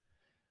 Yes.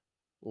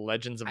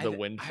 Legends of the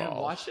Windfall.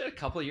 I watched it a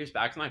couple of years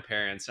back with my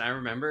parents, and I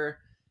remember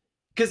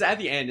because at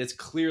the end it's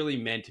clearly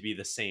meant to be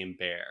the same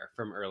bear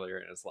from earlier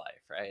in his life,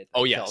 right?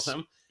 Oh, That yes. kills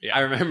him. Yeah.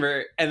 I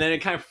remember, and then it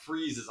kind of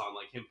freezes on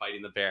like him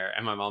fighting the bear,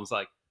 and my mom's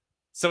like,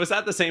 "So is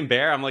that the same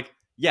bear?" I'm like,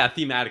 "Yeah,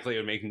 thematically it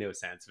would make no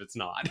sense if it's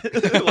not."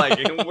 Like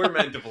we're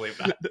meant to believe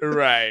that.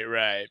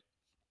 Right.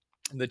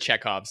 The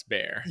Chekhov's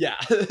bear. Yeah,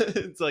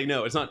 it's like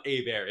no, it's not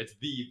a bear, it's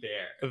the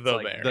bear. It's The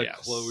like bear, the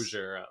yes.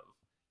 closure of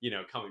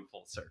coming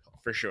full circle.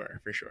 For sure.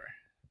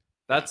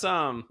 That's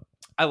I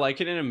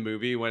like it in a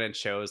movie when it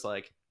shows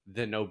like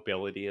the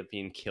nobility of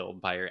being killed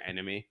by your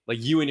enemy.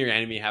 Like you and your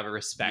enemy have a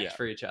respect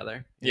for each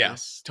other. you know?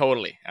 Yes,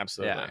 totally.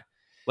 Absolutely. Yeah.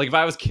 Like if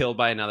I was killed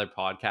by another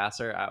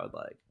podcaster, I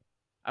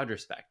would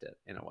respect it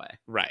in a way.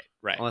 Right.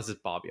 Unless it's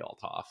Bobby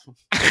Altoff.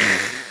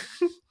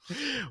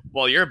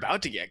 Well, you're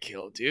about to get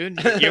killed, dude.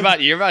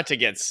 You're about to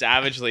get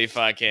savagely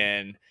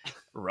fucking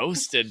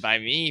roasted by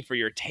me for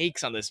your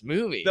takes on this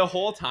movie. The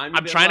whole time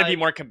I'm trying to be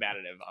more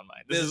combative on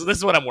mine. This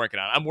is what I'm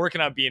working on. I'm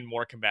working on being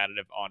more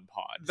combative on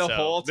pod.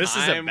 This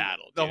is a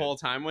battle. The dude. whole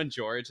time when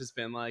George has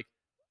been like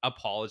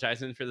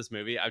apologizing for this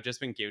movie, I've just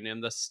been giving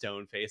him the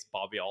stone-faced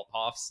Bobby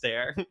Altoff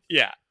stare.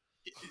 Yeah.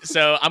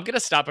 So I'm gonna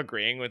stop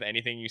agreeing with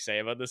anything you say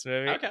about this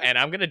movie, Okay. and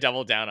I'm gonna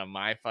double down on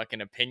my fucking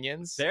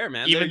opinions. There,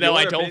 man. Even They're though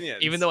your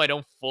I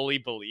don't fully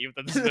believe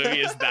that this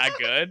movie is that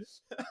good.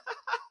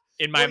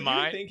 In my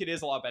mind, you think it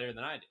is a lot better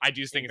than I do. I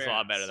do think it's a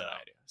lot better than I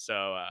do.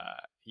 So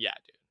yeah,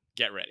 dude,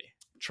 get ready.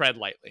 Tread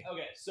lightly.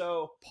 Okay,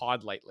 so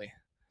Pod lightly.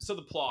 So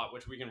the plot,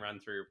 which we can run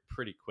through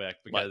pretty quick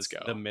because Let's go.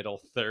 the middle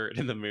third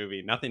in the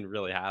movie, nothing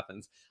really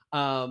happens.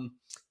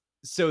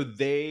 So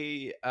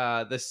they,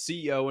 the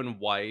CEO and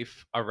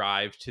wife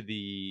arrive to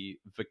the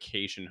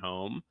vacation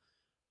home.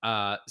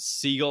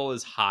 Siegel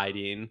is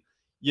hiding.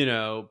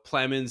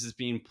 Plemons is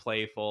being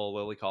playful.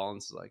 Lily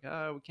Collins is like,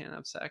 "Oh, we can't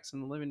have sex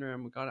in the living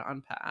room. We got to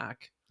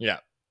unpack."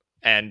 Yeah,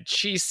 and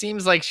she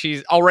seems like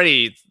she's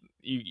already.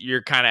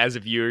 You're kind of, as a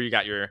viewer, you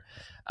got your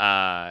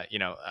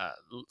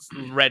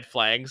red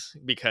flags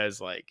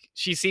because like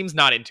she seems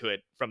not into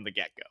it from the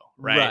get-go,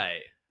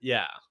 right?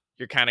 Yeah.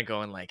 You're kind of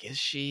going like, is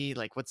she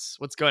like, what's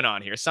going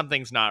on here?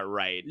 Something's not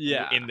right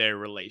in their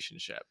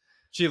relationship.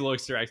 She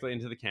looks directly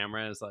into the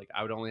camera and is like,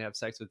 "I would only have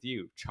sex with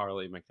you,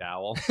 Charlie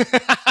McDowell."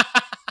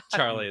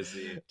 Charlie is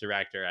the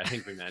director, I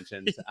think we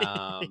mentioned.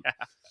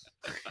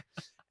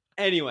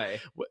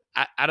 Anyway,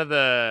 out of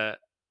the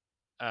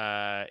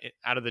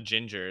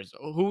gingers,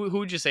 who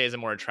would you say is a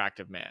more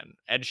attractive man,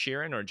 Ed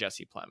Sheeran or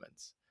Jesse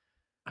Plemons?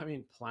 I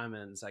mean,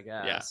 Plemons, I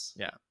guess.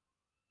 Yeah.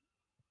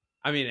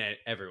 I mean,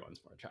 everyone's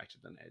more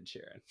attractive than Ed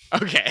Sheeran.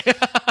 Okay.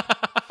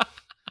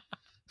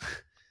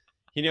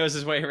 He knows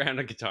his way around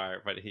a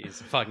guitar, but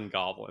he's a fucking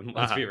goblin.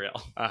 Let's be real.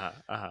 I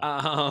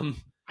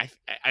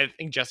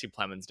think Jesse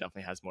Plemons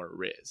definitely has more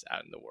riz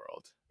out in the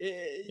world.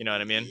 You know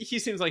what I mean? He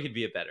seems like he'd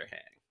be a better hang.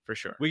 For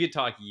sure. We could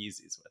talk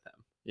Yeezys with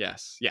him.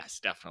 Yes,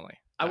 definitely.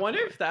 I wonder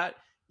if that,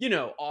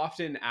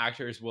 often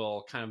actors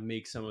will kind of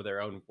make some of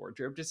their own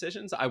wardrobe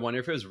decisions. I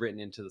wonder if it was written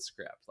into the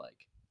script,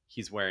 like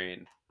he's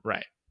wearing,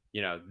 right,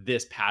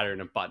 this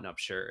pattern of button-up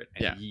shirt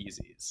and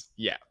Yeezys.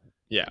 Yeah.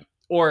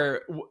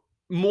 Or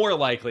more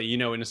likely,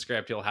 in a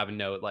script, you'll have a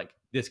note like,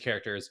 this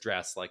character is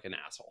dressed like an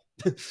asshole.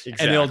 Exactly.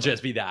 And it'll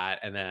just be that.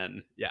 And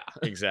then,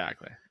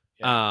 Exactly.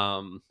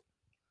 Yeah.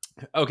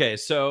 Okay,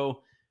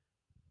 so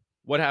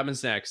what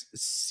happens next?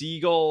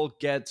 Siegel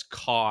gets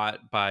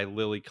caught by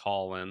Lily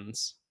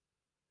Collins.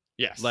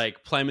 Yes.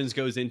 Like, Plemons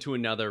goes into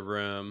another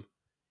room.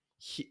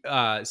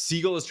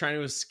 Siegel is trying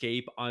to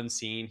escape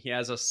unseen. He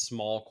has a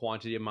small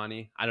quantity of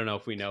money. I don't know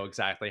if we know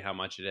exactly how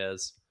much it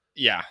is.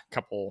 Yeah,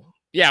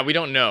 Yeah, we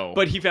don't know.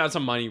 But he found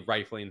some money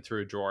rifling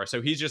through a drawer.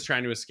 So he's just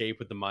trying to escape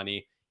with the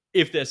money.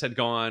 If this had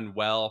gone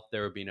well,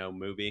 there would be no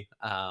movie.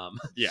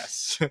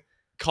 Yes.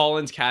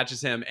 Collins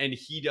catches him and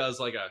he does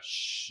like a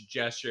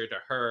gesture to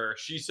her.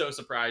 She's so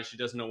surprised. She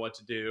doesn't know what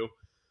to do.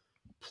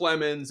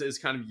 Plemons is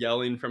kind of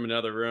yelling from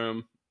another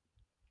room.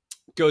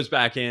 Goes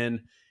back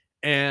in.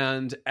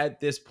 And at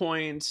this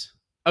point,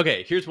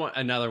 okay, here's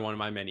another one of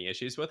my many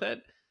issues with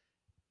it.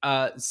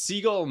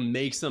 Siegel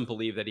makes them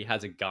believe that he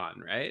has a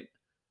gun, right?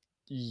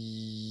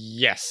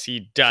 Yes,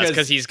 he does,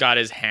 because he's got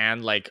his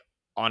hand like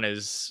on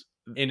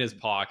in his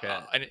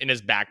pocket, in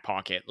his back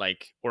pocket,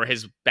 like, or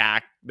the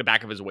back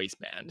of his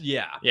waistband.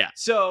 Yeah. Yeah.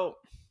 So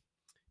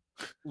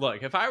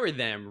look, if I were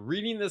them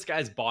reading this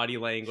guy's body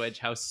language,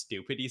 how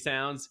stupid he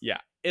sounds, Yeah.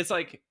 it's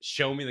like,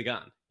 show me the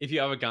gun. If you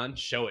have a gun,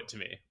 show it to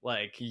me.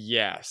 Like,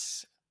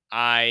 Yes.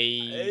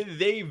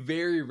 they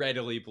very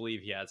readily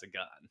believe he has a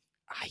gun.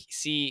 I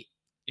see.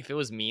 If it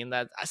was me in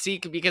that, I see,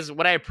 because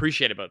what I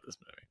appreciate about this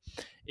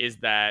movie is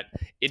that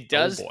it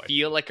does boy.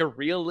 feel like a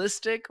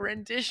realistic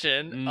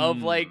rendition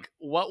of like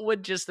what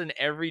would just an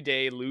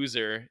everyday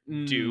loser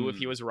do if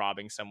he was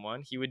robbing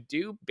someone. He would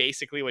do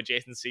basically what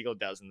Jason Segel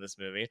does in this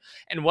movie.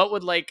 And what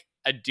would like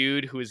a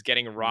dude who is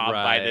getting robbed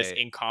by this Right.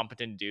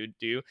 incompetent dude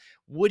do?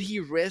 Would he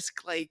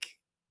risk like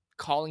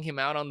calling him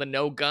out on the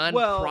no gun?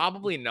 Well-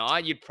 Probably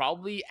not. You'd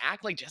probably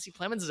act like Jesse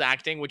Plemons is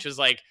acting, which is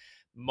like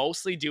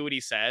mostly do what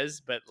he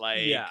says, but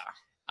like Yeah.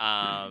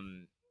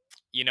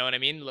 you know what I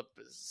mean?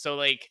 So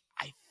like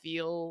I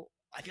feel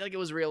like it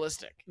was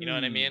realistic. You know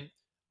what I mean?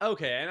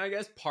 Okay, and I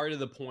guess part of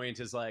the point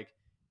is like,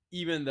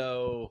 even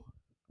though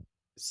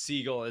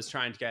Siegel is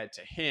trying to get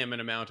to him an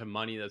amount of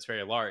money that's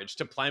very large,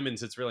 to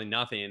Plemons it's really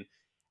nothing.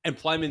 And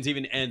Plemons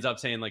even ends up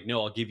saying like,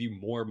 no, I'll give you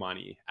more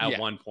money at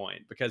one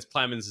point, because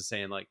Plemons is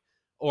saying like,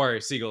 or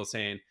Siegel is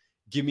saying,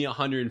 give me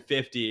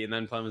 150, and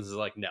then Plemons is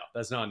like, no,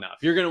 that's not enough.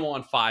 You're gonna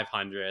want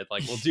 500.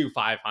 Like, we'll do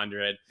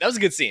 500. That was a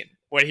good scene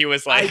when he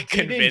was like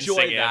convincing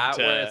him that,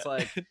 to, where it's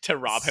like to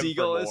rob him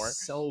Siegel for more.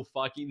 is so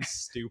fucking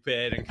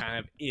stupid and kind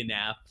of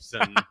inept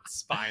and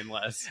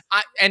spineless.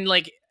 And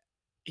like,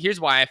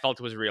 here's why I felt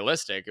it was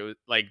realistic. It was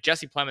like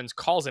Jesse Plemons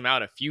calls him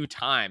out a few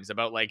times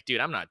about like, dude,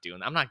 I'm not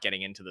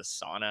getting into the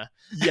sauna.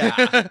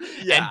 Yeah.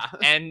 Yeah.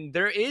 And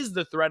there is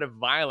the threat of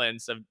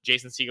violence of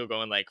Jason Segel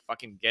going like,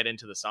 fucking get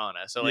into the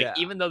sauna. So like,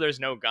 even though there's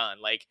no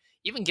gun, like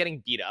even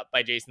getting beat up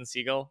by Jason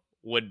Segel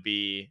would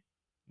be,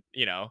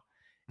 you know,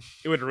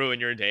 it would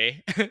ruin your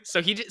day.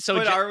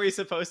 But are we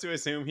supposed to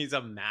assume he's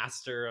a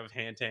master of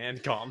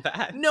hand-to-hand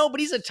combat? No, but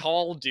he's a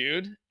tall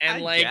dude,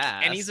 and I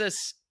guess. and he's a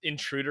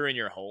intruder in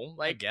your home.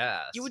 Like, I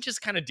guess you would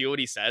just kind of do what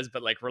he says,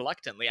 but like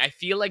reluctantly. I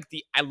feel like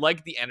I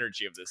like the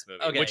energy of this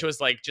movie, Okay, which was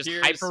like just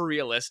hyper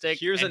realistic.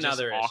 Here's and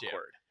another just issue.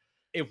 awkward.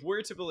 If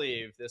we're to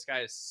believe this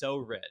guy is so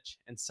rich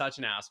and such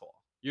an asshole,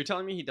 you're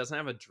telling me he doesn't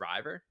have a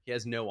driver? He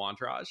has no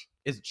entourage?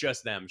 It's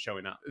just them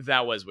showing up.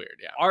 That was weird.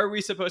 Yeah. Are we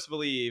supposed to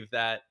believe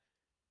that,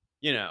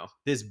 you know,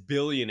 this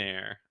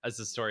billionaire, as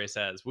the story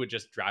says, would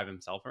just drive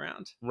himself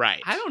around?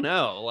 Right. I don't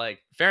know.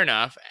 Like, Fair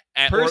enough.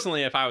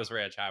 personally, if I was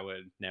rich, I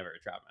would never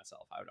drive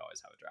myself. I would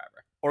always have a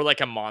driver. Or like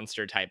a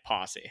monster type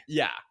posse.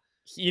 Yeah.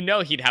 You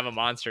know, he'd have a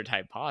monster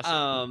type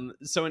posse.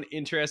 So an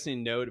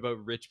interesting note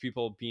about rich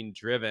people being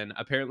driven.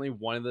 Apparently,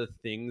 one of the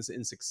things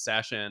in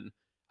Succession,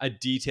 a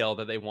detail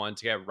that they wanted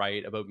to get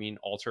right about being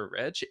ultra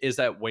rich, is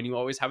that when you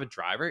always have a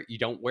driver, you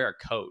don't wear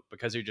a coat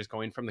because you're just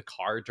going from the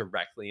car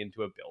directly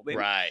into a building.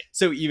 Right.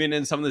 So even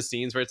in some of the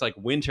scenes where it's like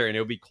winter and it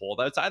would be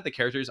cold outside, the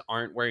characters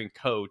aren't wearing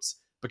coats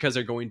because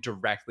they're going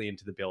directly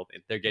into the building.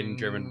 They're getting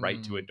driven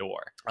right to a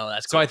door. Oh,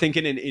 that's cool. So I think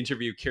in an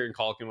interview, Kieran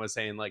Culkin was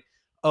saying like,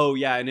 oh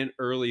yeah, in an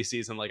early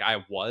season, like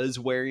I was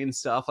wearing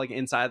stuff like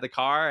inside the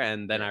car,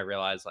 and then I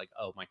realized like,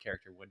 oh, my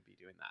character wouldn't be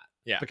doing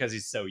that. Yeah. Because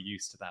he's so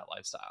used to that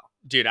lifestyle.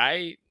 Dude,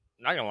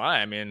 not gonna lie,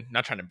 I mean,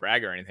 not trying to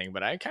brag or anything,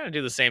 but I kind of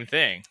do the same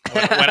thing.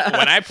 When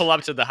I pull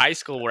up to the high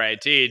school where I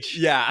teach,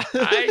 Yeah.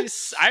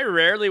 I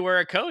rarely wear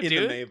a coat, In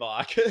dude. the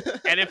Maybach.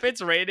 And if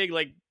it's raining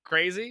like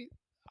crazy,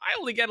 I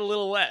only get a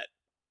little wet.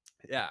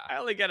 Yeah. I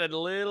only get a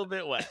little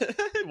bit wet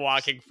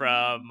walking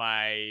from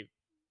my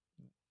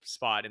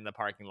spot in the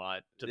parking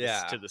lot to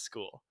the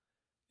school.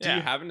 Do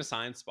you have an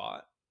assigned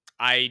spot?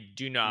 I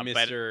do not,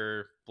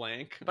 Mr.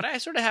 Blank. But I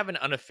sort of have an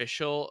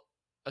unofficial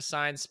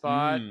assigned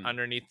spot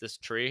underneath this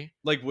tree.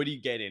 Like, would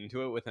you get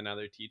into it with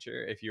another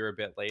teacher if you were a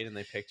bit late and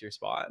they picked your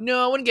spot?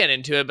 No, I wouldn't get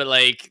into it, but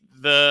like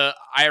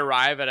I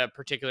arrive at a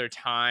particular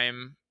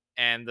time,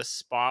 and the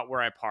spot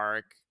where I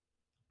park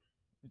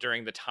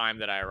during the time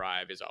that I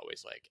arrive is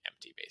always like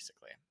empty,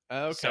 basically.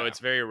 Okay. So it's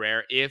very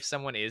rare. If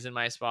someone is in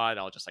my spot,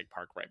 I'll just like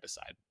park right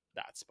beside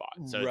that spot.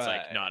 So it's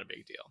like not a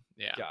big deal.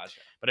 Yeah. Gotcha.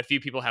 But a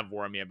few people have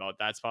warned me about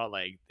that spot.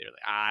 Like they're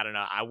like, I don't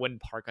know, I wouldn't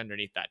park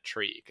underneath that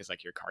tree because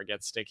like your car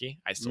gets sticky.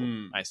 I still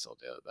do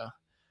it though.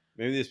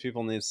 Maybe these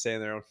people need to stay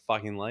in their own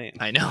fucking lane.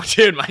 I know,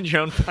 dude. Mind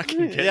your own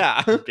fucking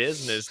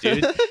business,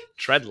 dude.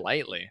 Tread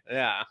lightly.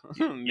 Yeah.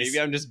 Maybe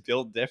I'm just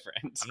built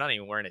different. I'm not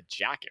even wearing a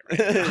jacket right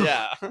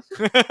now.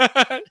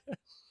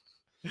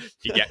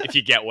 Yeah. If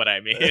you get what I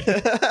mean.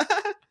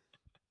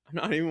 I'm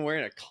not even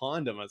wearing a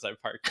condom as I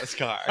park this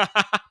car.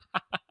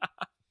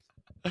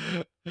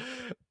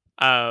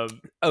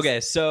 Okay,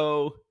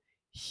 so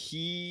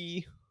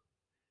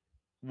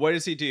what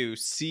does he do?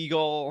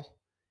 Siegel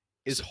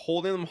is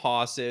holding them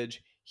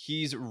hostage.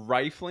 He's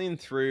rifling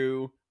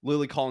through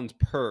Lily Collins'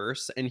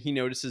 purse, and he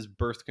notices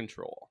birth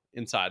control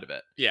inside of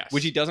it. Yes.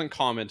 Which he doesn't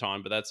comment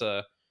on, but that's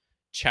a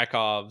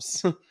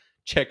Chekhov's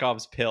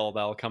pill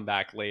that'll come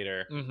back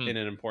later in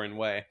an important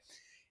way.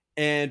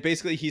 And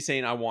basically he's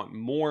saying, I want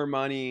more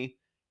money.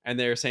 And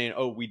they're saying,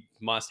 oh, we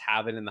must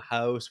have it in the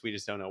house. We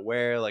just don't know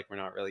where. Like, we're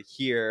not really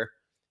here.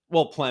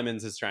 Well,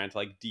 Plemons is trying to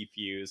like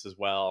defuse as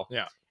well.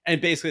 Yeah.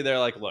 And basically they're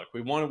like, look,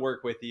 we want to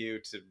work with you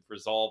to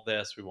resolve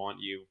this. We want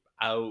you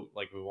out.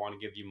 Like, we want to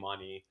give you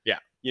money. Yeah.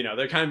 You know,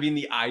 they're kind of being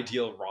the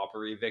ideal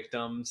robbery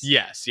victims.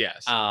 Yes.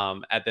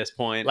 At this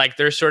point. Like,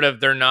 they're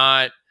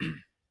not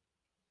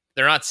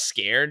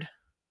scared.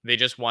 They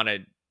just want to,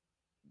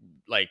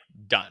 like,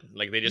 done.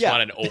 Like, they just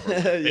want it over.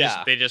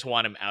 They just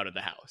want him out of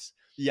the house.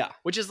 Yeah.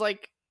 Which is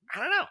like, I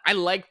don't know.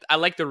 I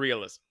like the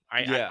realism.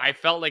 I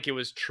felt like it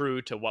was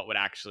true to what would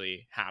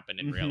actually happen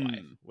in real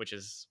life, which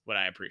is what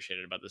I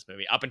appreciated about this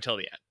movie up until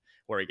the end,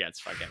 where he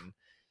gets fucking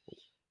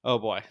oh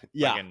boy,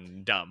 yeah,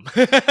 fucking dumb,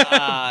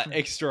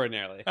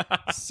 extraordinarily.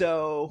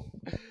 So,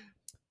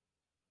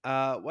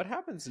 what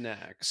happens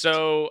next?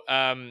 So,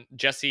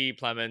 Jesse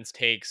Plemons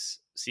takes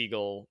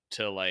Siegel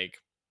to like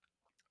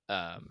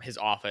his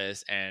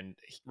office, and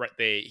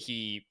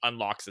he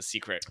unlocks a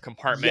secret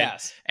compartment.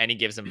 Yes. And he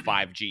gives him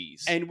 5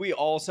 Gs. And we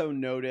also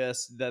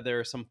notice that there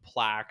are some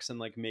plaques and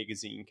like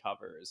magazine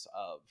covers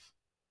of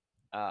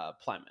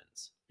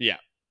Plemons. Yeah.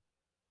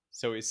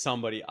 So he's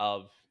somebody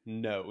of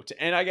note.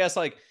 And I guess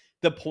like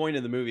the point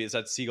of the movie is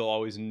that Siegel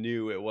always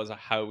knew it was a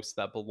house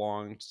that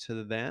belonged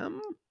to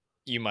them.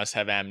 You must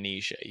have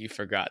amnesia. You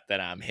forgot that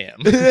I'm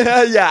him.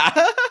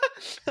 Yeah.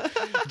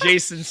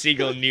 Jason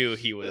Siegel knew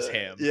he was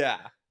him. Yeah.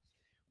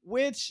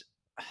 Which,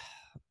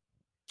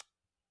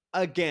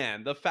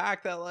 again, the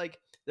fact that like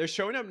they're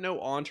showing up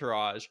no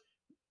entourage,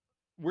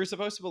 we're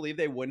supposed to believe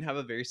they wouldn't have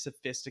a very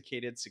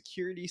sophisticated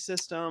security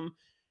system,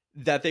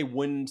 that they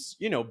wouldn't,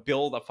 you know,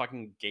 build a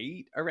fucking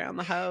gate around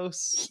the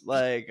house.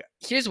 Like,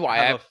 here's why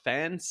have a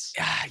fence.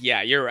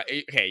 Yeah, you're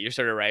right. Okay, you're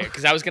sort of right.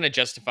 Because I was gonna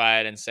justify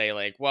it and say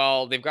like,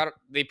 well, they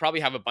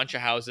probably have a bunch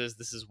of houses.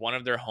 This is one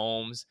of their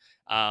homes.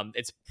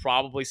 It's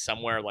probably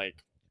somewhere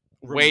like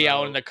way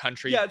out in the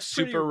country, yeah, it's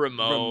super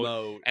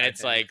remote, and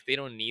it's like they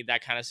don't need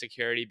that kind of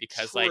security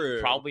because like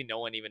probably no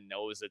one even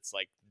knows it's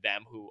like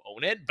them who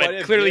own it,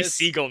 but clearly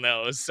Siegel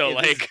knows. So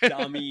like, this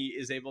dummy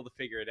is able to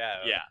figure it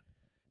out. Yeah.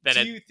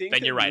 Then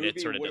you're right.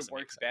 It sort of would doesn't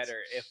work make sense. better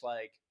if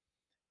like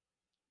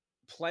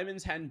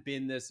Plemons hadn't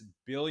been this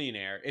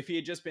billionaire. If he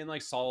had just been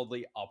like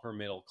solidly upper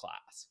middle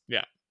class.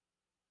 Yeah.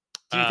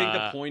 Do you think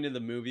the point of the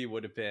movie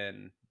would have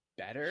been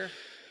better?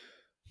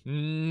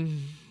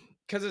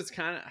 Because it's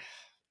kind of.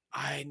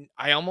 I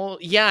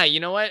almost, yeah, you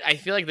know what? I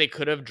feel like they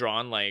could have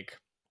found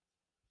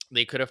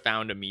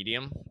a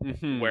medium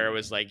where it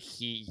was like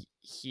he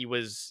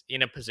was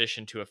in a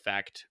position to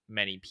affect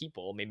many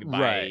people, maybe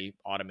by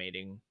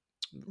automating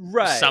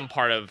some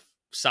part of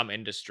some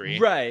industry.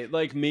 Right.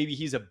 Like maybe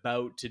he's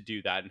about to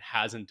do that and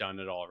hasn't done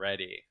it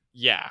already.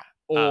 Yeah.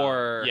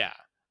 Or I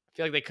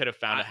feel like they could have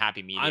found a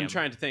happy medium. I'm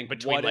trying to think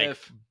between what like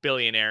if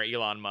billionaire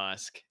Elon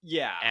Musk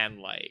and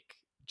like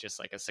just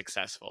like a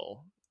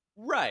successful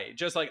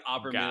just like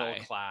upper middle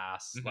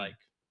class, like,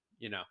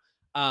 you know,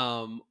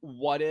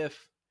 what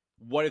if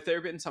there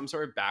had been some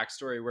sort of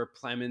backstory where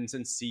Plemons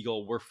and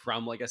Siegel were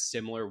from like a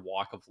similar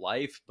walk of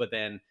life, but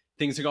then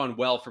things had gone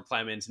well for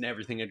Plemons and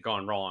everything had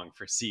gone wrong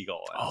for Siegel.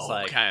 And it's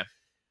like, okay.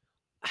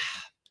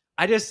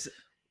 I just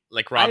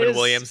like Robin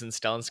Williams and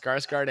Stellan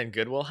Skarsgård and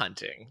Good Will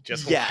Hunting.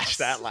 Just watched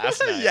that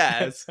last night.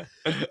 Yes.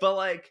 But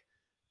like,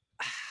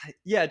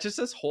 yeah, just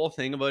this whole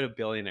thing about a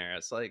billionaire.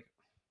 It's like,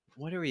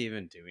 what are we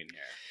even doing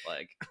here?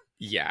 Like,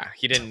 yeah,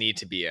 he didn't need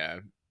to be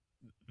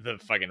the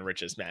fucking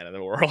richest man in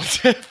the world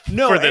for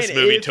this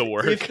movie to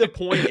work. If the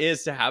point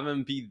is to have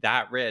him be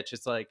that rich,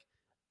 it's like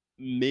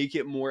make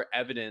it more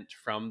evident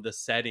from the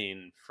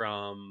setting,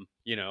 from,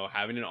 you know,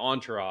 having an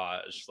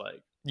entourage,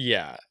 like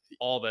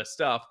all this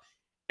stuff.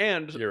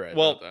 And you're right.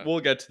 Well, we'll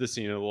get to the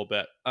scene in a little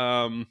bit.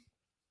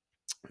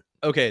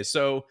 Okay,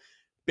 so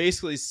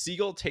basically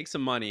Siegel takes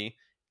some money,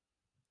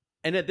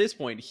 and at this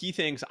point he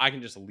thinks I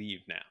can just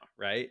leave now,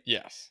 right?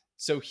 Yes.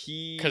 So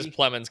because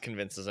Plemons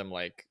convinces him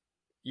like,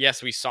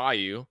 yes, we saw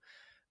you,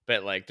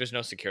 but like there's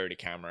no security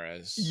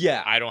cameras.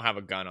 Yeah. I don't have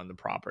a gun on the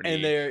property.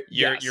 And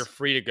you're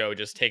free to go.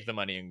 Just take the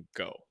money and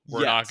go.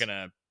 We're not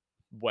gonna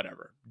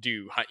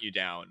hunt you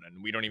down,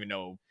 and we don't even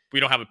know, we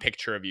don't have a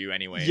picture of you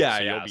anyway.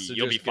 So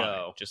you'll be fine.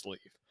 Go. Just leave.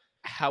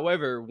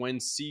 However, when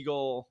does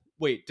Siegel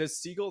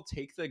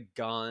take the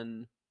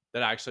gun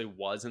that actually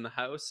was in the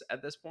house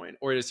at this point,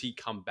 or does he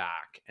come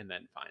back and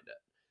then find it?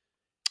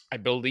 I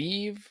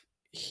believe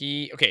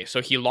he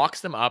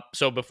locks them up.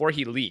 So before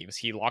he leaves,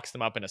 he locks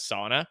them up in a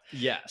sauna.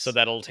 Yes. So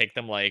that'll take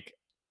them like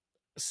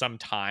some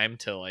time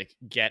to like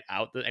get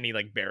out, and he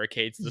like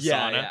barricades the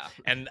sauna. Yeah.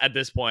 And at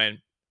this point,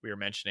 we were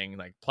mentioning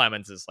like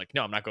Plemons is like,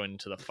 no, I'm not going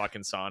into the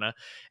fucking sauna,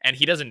 and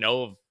he doesn't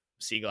know if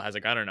Siegel has a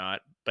gun or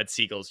not, but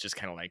Siegel's just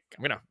kind of like,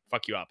 I'm gonna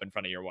fuck you up in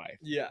front of your wife.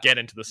 Yeah. Get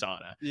into the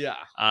sauna. Yeah.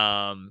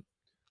 I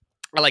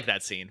like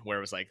that scene where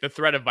it was like the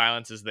threat of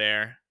violence is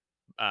there,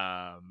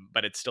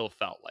 but it still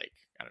felt like,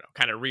 I don't know,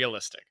 kind of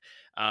realistic.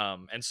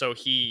 And so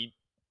he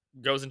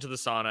goes into the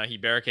sauna, he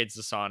barricades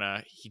the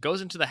sauna, he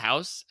goes into the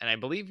house, and I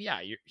believe,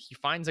 he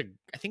finds a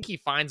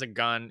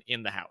gun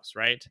in the house,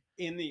 right?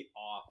 In the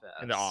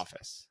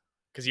office.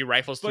 Because he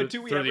rifles through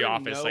the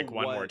office like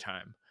one more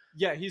time.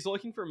 Yeah, he's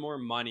looking for more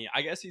money.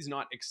 I guess he's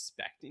not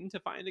expecting to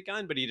find a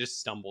gun, but he just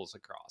stumbles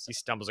across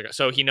it.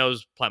 So he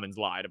knows Plemons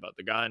lied about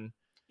the gun.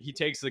 He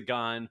takes the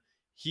gun.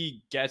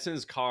 he gets in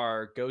his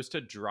car, goes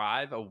to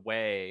drive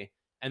away,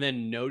 and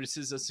then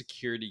notices a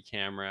security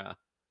camera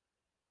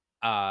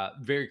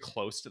very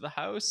close to the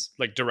house,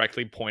 like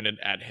directly pointed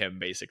at him,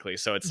 basically.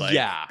 So it's like,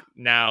 yeah,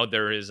 now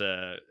there is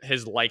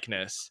his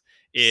likeness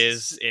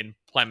is in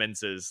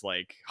Plemons's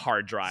like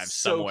hard drive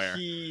somewhere. So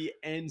he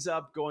ends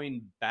up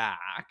going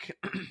back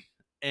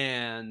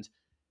and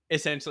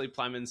essentially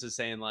Plemons is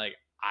saying like,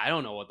 I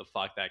don't know what the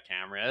fuck that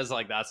camera is,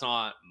 like that's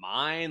not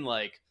mine,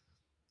 like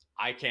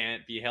I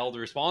can't be held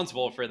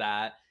responsible for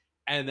that.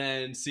 And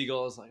then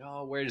Siegel is like,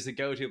 oh, where does it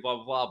go to? Blah,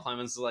 blah, blah.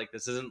 Plemons is like,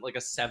 this isn't like a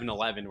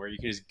 7-Eleven where you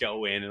can just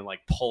go in and like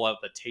pull out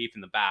the tape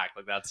in the back.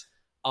 Like that's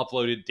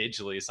uploaded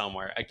digitally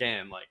somewhere.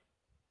 Again, like,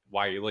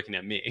 why are you looking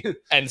at me?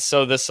 And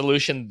so the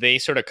solution they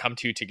sort of come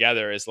to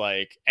together is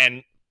like,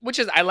 and which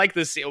is, I like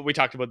this. We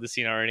talked about the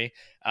scene already.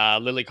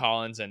 Lily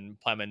Collins and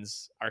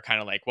Plemons are kind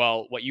of like,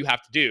 well, what you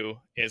have to do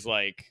is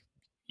like,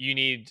 you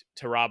need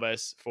to rob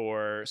us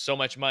for so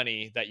much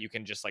money that you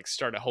can just like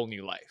start a whole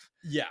new life.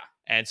 Yeah.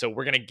 And so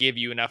we're going to give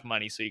you enough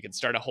money so you can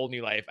start a whole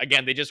new life.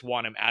 Again, they just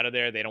want him out of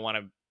there. They don't want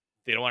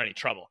any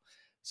trouble.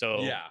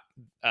 So yeah,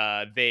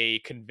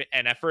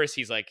 and at first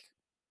he's like,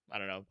 I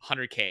don't know,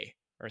 100K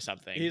or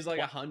something. He's like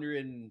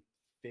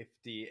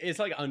 150. It's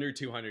like under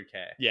 200K.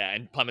 Yeah.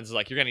 And Plemons is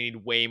like, you're going to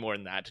need way more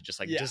than that to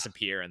just like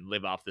disappear and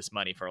live off this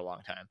money for a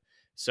long time.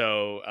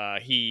 So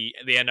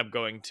they end up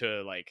going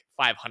to like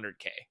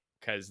 500K.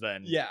 Because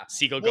then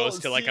Siegel goes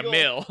to like a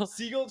mill.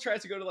 Siegel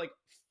tries to go to like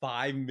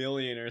 5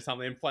 million or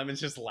something, and Plemons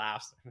just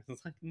laughs.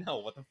 It's like,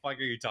 no, what the fuck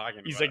are you talking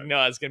about? He's like,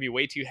 no, it's gonna be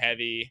way too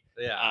heavy.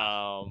 Yeah.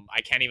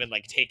 I can't even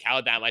like take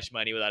out that much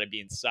money without it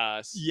being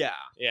sus. Yeah.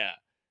 Yeah.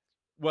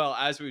 Well,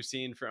 as we've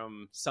seen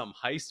from some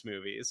heist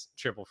movies,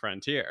 Triple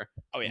Frontier,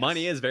 yes.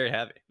 Money is very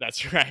heavy.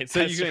 That's right.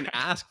 So you can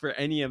ask for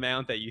any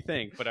amount that you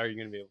think, but are you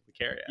going to be able to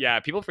carry it? Yeah.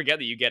 People forget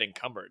that you get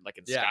encumbered, like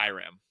in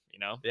Skyrim. You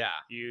know. Yeah.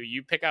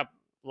 You pick up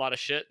a lot of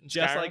shit in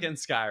just Skyrim, like in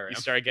Skyrim. You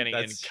start getting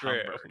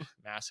encumbered,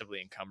 massively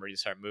encumbered. You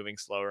start moving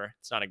slower.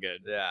 It's not a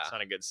good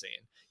scene.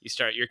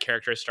 Your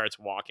character starts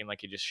walking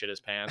like he just shit his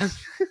pants.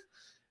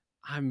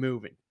 I'm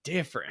moving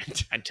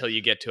different until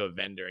you get to a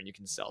vendor and you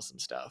can sell some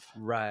stuff.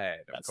 Right.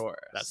 Of course.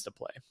 That's the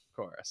play. Of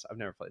course. I've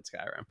never played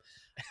Skyrim.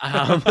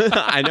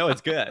 I know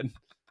it's good.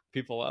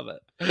 People love it.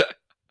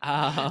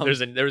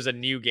 There's a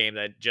new game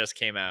that just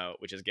came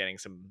out, which is getting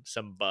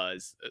some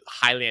buzz. A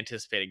highly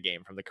anticipated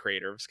game from the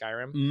creator of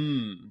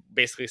Skyrim.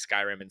 Basically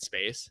Skyrim in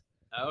space.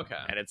 Okay.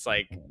 And it's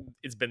like,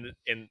 it's been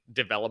in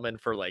development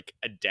for like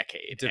a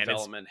decade.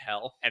 Development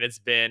hell. And it's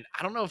been,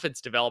 I don't know if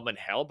it's development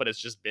hell, but it's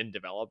just been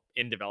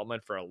in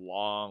development for a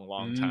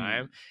long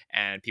time.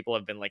 And people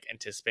have been like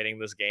anticipating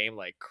this game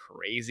like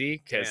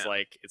crazy because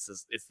like it's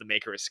the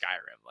maker of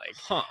Skyrim.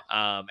 Like,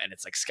 and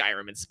it's like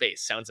Skyrim in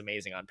space. Sounds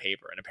amazing on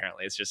paper. And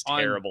apparently it's just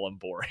terrible and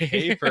boring.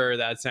 Paper,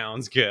 that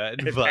sounds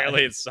good.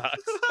 Apparently it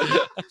sucks.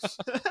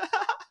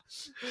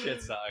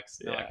 Shit sucks.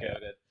 Not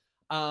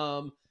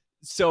good.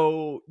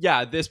 So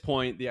at this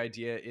point, the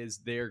idea is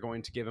they're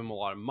going to give him a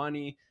lot of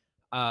money.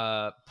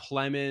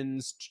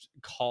 Plemons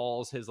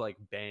calls his like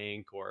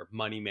bank or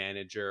money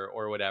manager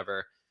or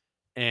whatever.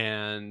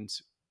 And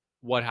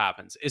what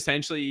happens?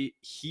 Essentially,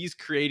 he's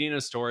creating a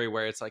story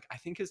where it's like, I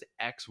think his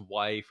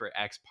ex-wife or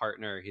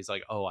ex-partner, he's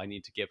like, oh, I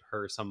need to give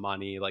her some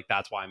money. Like,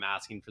 that's why I'm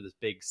asking for this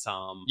big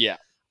sum. Yeah.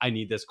 I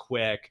need this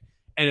quick.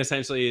 And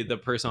essentially the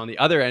person on the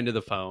other end of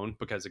the phone,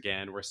 because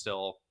again, we're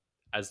still,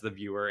 as the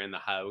viewer in the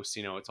house,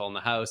 you know, it's all in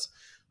the house.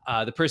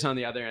 The person on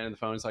the other end of the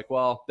phone is like,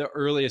 well, the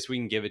earliest we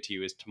can give it to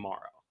you is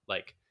tomorrow.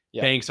 Like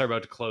banks are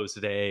about to close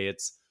today.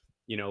 It's,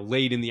 you know,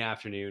 late in the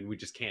afternoon. We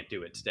just can't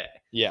do it today.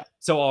 Yeah.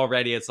 So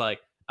already it's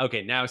like,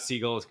 okay, now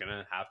Siegel is going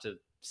to have to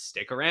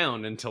stick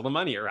around until the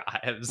money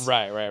arrives.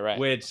 Right.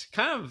 Which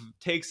kind of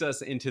takes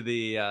us into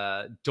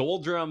the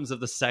doldrums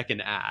of the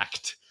second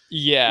act.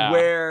 Yeah.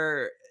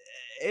 Where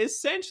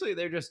essentially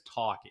they're just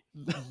talking.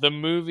 The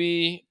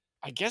movie,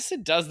 I guess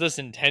it does this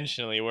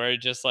intentionally where it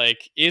just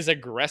like is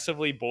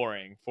aggressively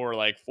boring for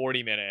like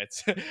 40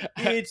 minutes.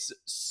 It's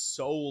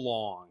so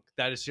long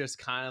that it's just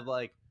kind of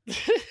like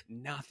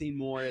nothing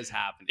more is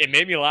happening. It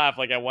made me laugh.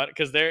 Like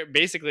because they're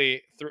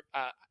basically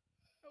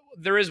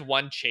there is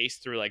one chase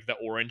through like the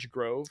orange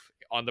grove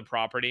on the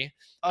property.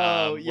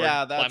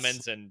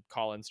 Plemons and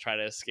Collins try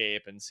to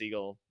escape and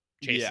Siegel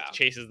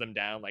chases them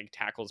down, like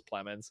tackles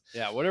Plemons.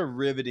 Yeah, what a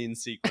riveting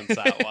sequence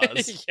that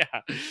was.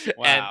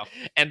 Wow.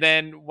 And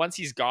then once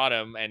he's got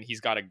him and he's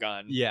got a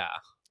gun,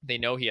 they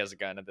know he has a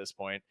gun at this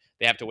point.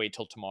 They have to wait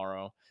till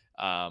tomorrow.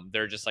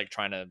 They're just like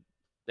trying to,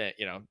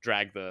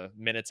 drag the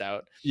minutes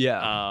out.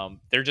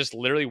 They're just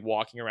literally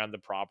walking around the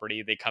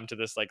property. They come to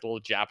this like little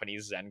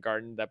Japanese Zen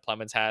garden that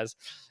Plemons has,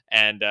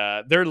 and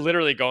they're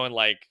literally going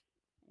like,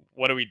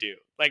 "What do we do?"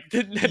 Like,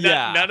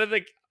 none of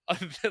the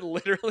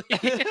literally.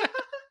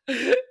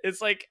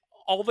 It's like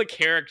all the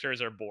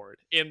characters are bored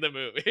in the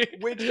movie,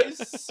 which is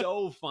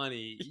so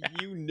funny.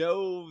 You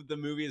know the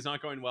movie is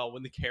not going well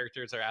when the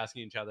characters are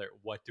asking each other,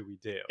 "What do we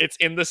do?" It's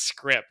in the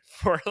script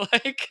for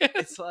like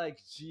it's like,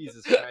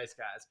 Jesus Christ,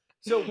 guys.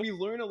 So we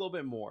learn a little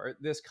bit more.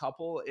 This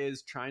couple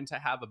is trying to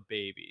have a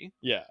baby.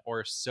 Yeah.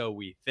 Or so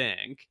we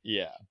think.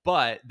 Yeah.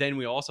 But then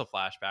we also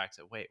flash back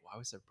to, wait, why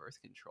was there birth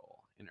control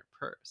in her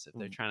purse if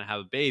they're trying to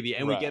have a baby?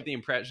 And we get the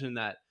impression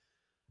that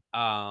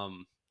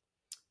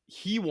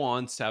he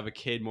wants to have a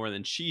kid more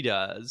than she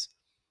does.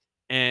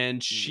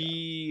 And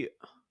she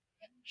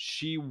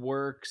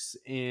works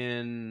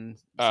in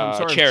some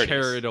sort of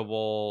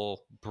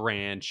charitable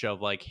branch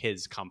of like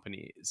his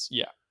companies.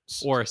 Yeah.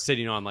 Or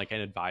sitting on like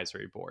an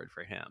advisory board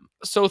for him.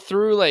 So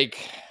through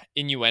like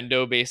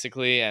innuendo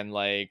basically and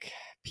like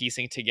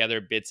piecing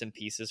together bits and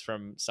pieces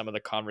from some of the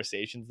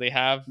conversations they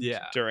have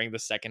during the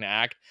second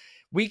act,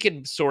 we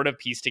can sort of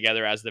piece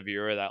together as the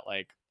viewer that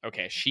like,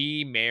 okay,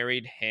 she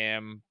married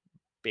him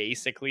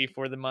basically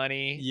for the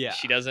money. Yeah.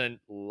 She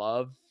doesn't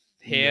love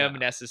him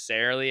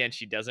necessarily, and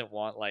she doesn't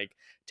want like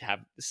to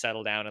have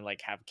settle down and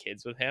like have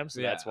kids with him, so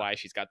that's why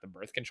she's got the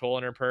birth control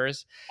in her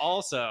purse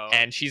also,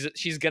 and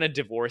she's gonna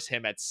divorce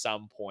him at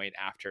some point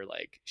after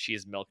like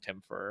she's milked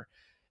him for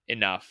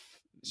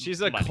enough.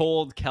 She's a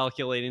cold,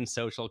 calculating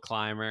social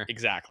climber.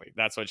 Exactly,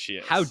 that's what she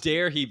is. How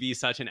dare he be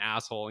such an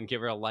asshole and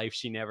give her a life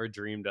she never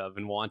dreamed of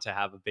and want to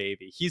have a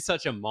baby? He's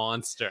such a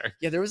monster.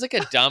 Yeah, there was like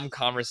a dumb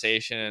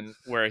conversation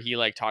where he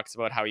like talks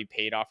about how he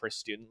paid off her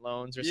student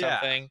loans or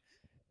something.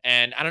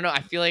 And I don't know,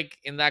 I feel like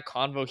in that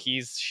convo,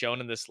 he's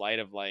shown in this light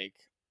of like,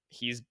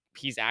 he's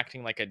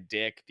acting like a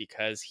dick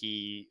because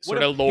he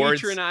sort of lords...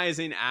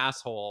 patronizing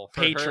asshole.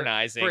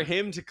 For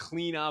him to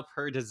clean up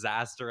her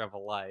disaster of a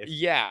life.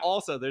 Yeah.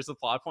 Also, there's a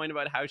plot point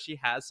about how she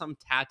has some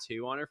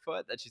tattoo on her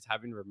foot that she's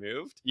having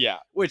removed. Yeah.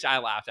 Which I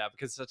laughed at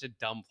because it's such a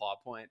dumb plot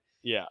point.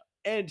 Yeah.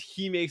 And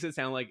he makes it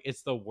sound like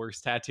it's the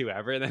worst tattoo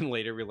ever. And then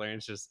later we learn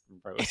it's just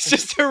rose. It's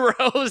just a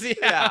rose,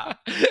 yeah.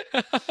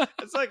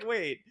 It's like,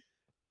 wait...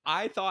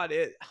 I thought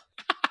it,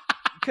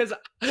 because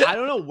I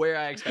don't know where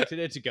I expected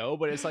it to go,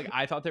 but it's like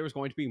I thought there was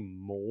going to be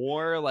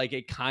more. Like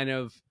it kind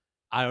of,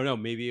 I don't know,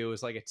 maybe it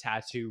was like a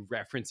tattoo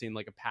referencing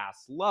like a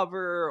past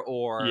lover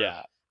or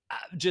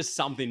just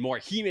something more.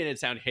 He made it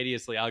sound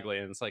hideously ugly,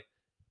 and it's like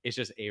it's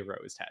just a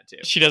rose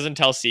tattoo. She doesn't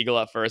tell Siegel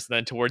at first, and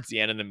then towards the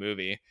end of the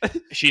movie,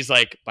 she's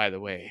like, "By the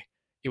way,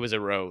 it was a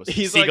rose."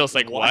 Siegel's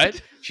like,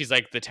 what? She's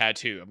like, the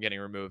tattoo I'm getting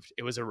removed.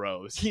 It was a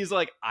rose. He's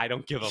like, I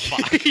don't give a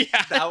fuck.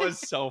 That was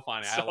so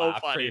funny. I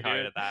laughed pretty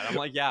hard at that. I'm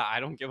like, yeah, I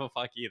don't give a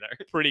fuck either.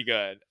 Pretty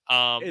good.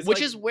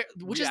 Which is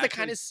the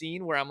kind of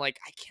scene where I'm like,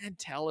 I can't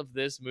tell if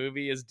this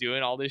movie is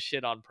doing all this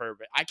shit on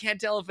purpose. I can't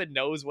tell if it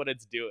knows what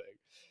it's doing.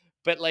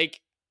 But like,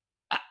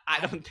 I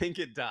don't think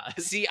it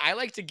does. See, I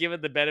like to give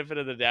it the benefit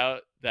of the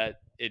doubt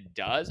that it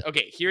does.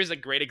 Okay, here's a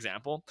great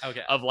example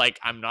of like,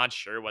 I'm not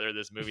sure whether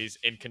this movie's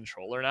in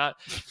control or not.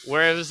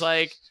 Where it was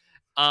like,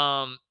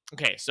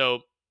 okay, so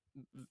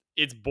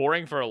it's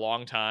boring for a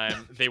long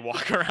time. They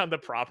walk around the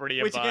property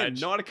a bunch. Again,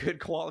 not a good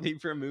quality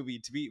for a movie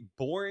to be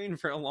boring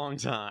for a long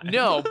time.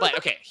 No, but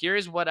okay,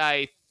 here's what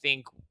I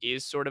think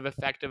is sort of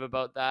effective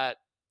about that.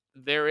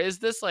 There is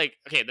this like,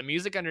 okay, the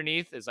music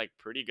underneath is like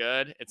pretty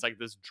good. It's like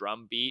this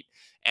drum beat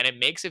and it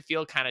makes it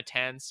feel kind of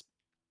tense.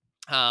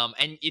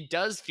 And it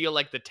does feel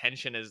like the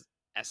tension is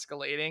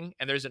escalating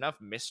and there's enough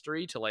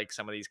mystery to like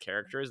some of these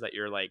characters that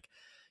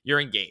you're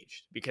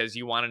engaged because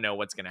you want to know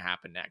what's going to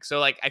happen next. So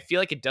like, I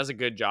feel like it does a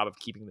good job of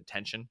keeping the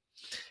tension.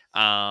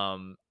 At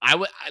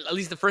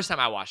least the first time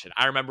I watched it,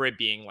 I remember it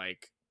being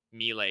like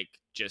me, like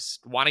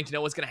just wanting to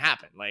know what's going to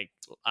happen. Like,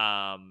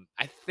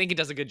 I think it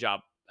does a good job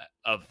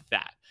of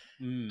that.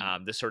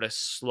 The sort of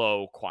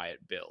slow, quiet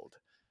build.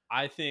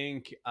 I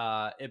think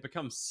it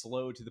becomes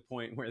slow to the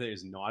point where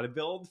there's not a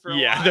build for a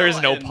while.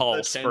 There's no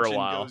pulse for a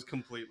while. Goes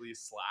completely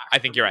slack. I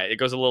think you're right. It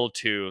goes a little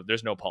too.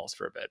 There's no pulse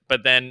for a bit,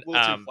 but then a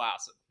little too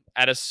flaccid.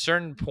 At a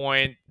certain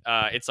point,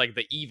 it's like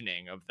the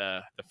evening of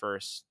the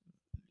first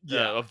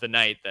of the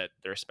night that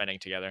they're spending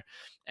together,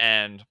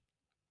 and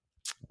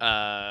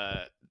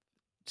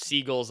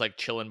Siegel's like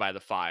chilling by the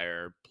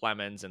fire.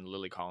 Plemons and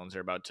Lily Collins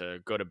are about to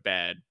go to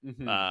bed.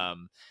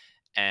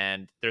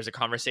 And there's a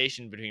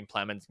conversation between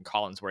Plemons and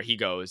Collins where he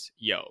goes,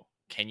 yo,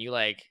 can you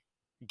like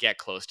get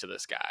close to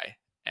this guy?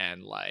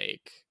 And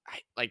like,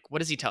 what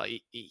does he tell you?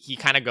 He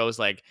kind of goes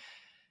like,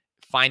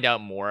 find out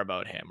more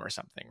about him or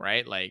something,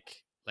 right?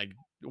 Like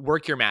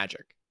work your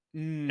magic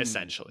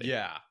essentially.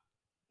 Yeah.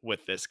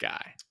 With this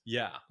guy.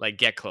 Yeah. Like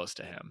get close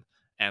to him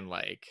and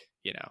like,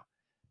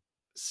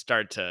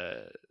 start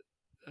to,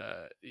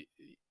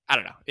 I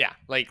don't know. Yeah.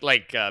 Like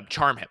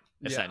charm him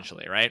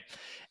essentially. Right.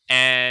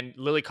 And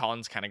Lily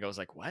Collins kind of goes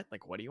like, what?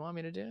 Like, what do you want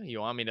me to do?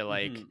 You want me to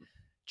like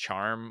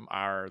charm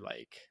our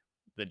like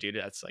the dude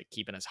that's like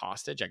keeping us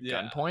hostage at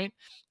gunpoint?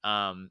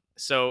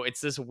 So it's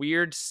this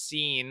weird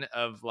scene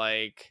of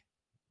like,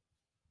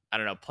 I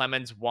don't know,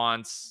 Plemons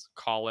wants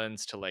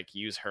Collins to like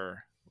use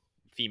her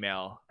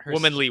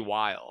womanly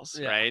wiles,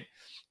 right?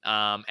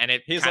 And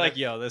he's like,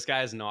 yo, this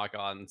guy's not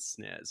gotten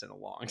sniz in a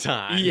long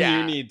time. Yeah.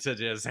 You need to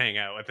just hang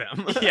out with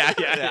him.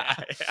 Yeah.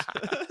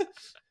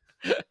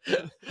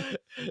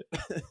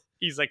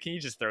 He's like, can you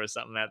just throw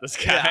something at this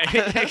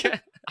guy?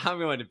 I'm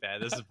going to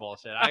bed. This is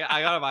bullshit.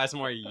 I gotta buy some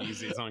more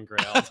Yeezys on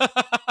Grailed.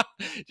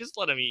 Just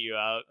let him eat you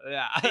out.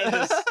 Yeah.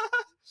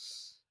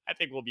 I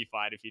think we'll be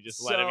fine if you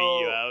just let him eat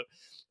you out.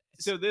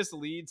 So this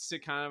leads to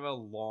kind of a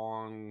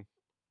long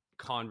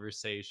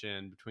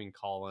conversation between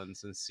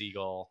Collins and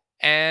Siegel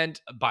And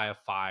by a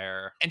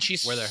fire, and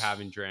she's where they're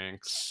having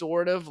drinks.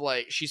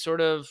 she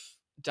sort of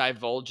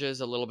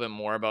divulges a little bit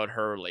more about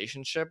her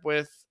relationship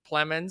with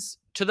Plemons,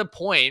 to the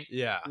point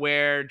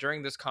where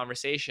during this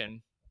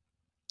conversation,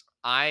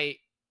 I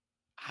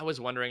was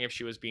wondering if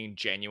she was being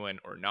genuine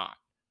or not.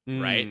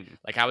 Right?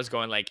 Like, I was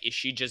going like, is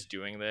she just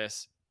doing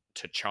this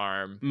to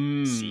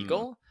charm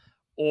Siegel,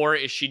 or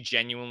is she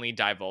genuinely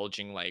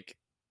divulging like,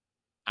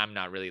 I'm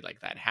not really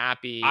like that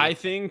happy? I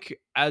think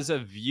as a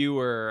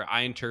viewer,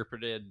 I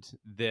interpreted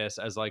this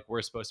as like,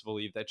 we're supposed to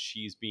believe that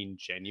she's being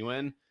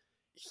genuine,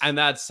 and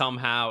that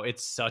somehow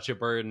it's such a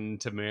burden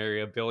to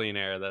marry a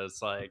billionaire that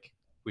it's like,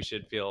 we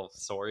should feel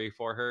sorry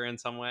for her in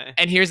some way.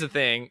 And here's the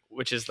thing,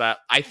 which is that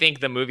I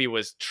think the movie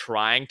was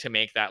trying to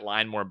make that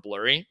line more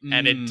blurry,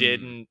 and it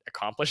didn't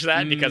accomplish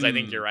that, because I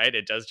think you're right.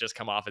 It does just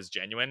come off as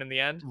genuine in the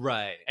end.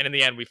 Right. And in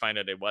the end, we find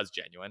out it was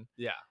genuine.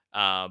 Yeah.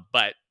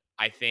 But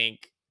I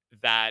think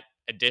that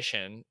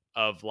addition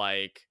of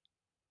like,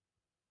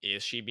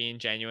 is she being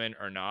genuine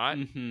or not,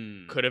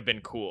 could have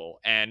been cool.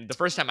 And the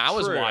first time I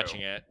was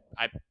watching it,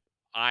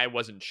 I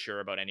wasn't sure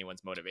about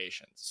anyone's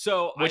motivations,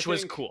 which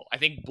was cool. I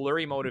think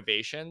blurry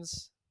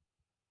motivations,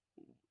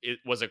 it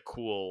was a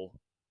cool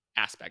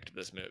aspect of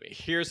this movie.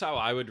 Here's how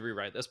I would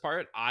rewrite this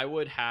part. I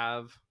would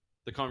have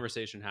the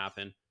conversation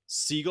happen.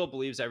 Siegel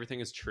believes everything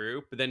is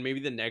true, but then maybe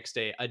the next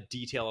day a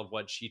detail of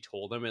what she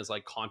told him is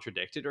like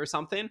contradicted or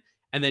something.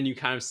 And then you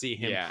kind of see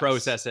him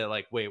process it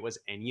like, wait, was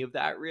any of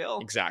that real?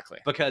 Exactly.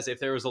 Because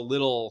if there was a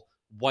little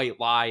white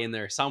lie in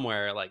there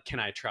somewhere, like, can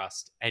I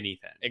trust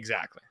anything?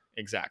 Exactly.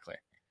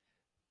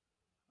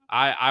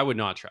 I would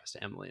not trust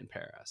Emily in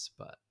Paris,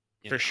 but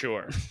for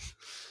sure.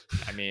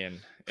 I mean,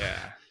 yeah.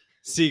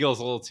 Siegel's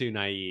a little too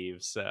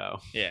naive, so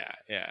yeah.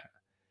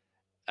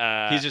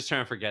 He's just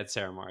trying to forget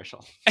Sarah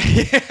Marshall.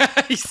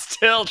 He's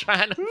still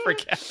trying to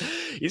forget.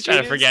 He's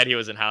trying to forget he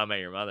was in How I Met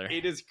Your Mother.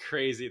 It is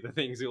crazy the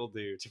things he'll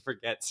do to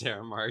forget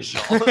Sarah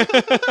Marshall.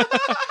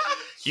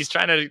 He's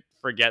trying to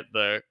forget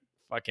the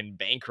fucking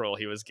bankroll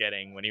he was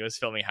getting when he was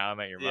filming How I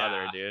Met Your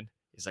Mother, dude.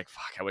 He's like,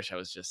 fuck, I wish I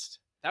was just...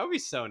 That would be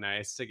so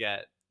nice to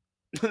get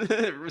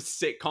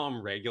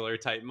sitcom regular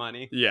type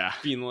money. Yeah.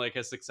 Being like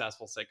a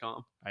successful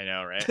sitcom. I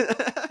know, right?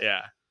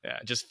 Yeah.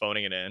 Just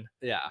phoning it in.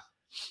 Yeah.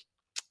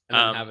 And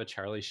then have a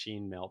Charlie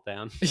Sheen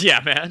meltdown. Yeah,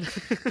 man.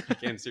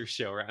 Against your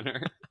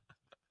showrunner.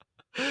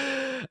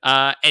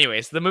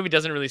 Anyways, the movie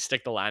doesn't really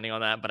stick the landing on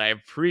that, but I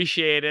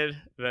appreciated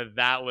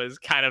that was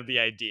kind of the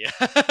idea.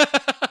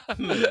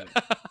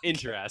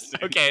 Interesting.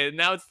 Okay,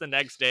 now it's the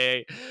next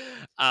day.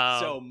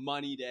 So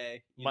money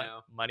day,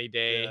 money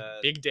day,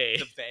 big day.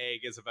 The bag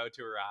is about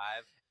to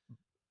arrive.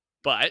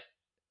 But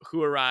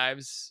who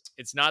arrives?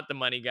 It's not the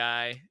money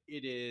guy.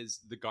 It is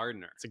the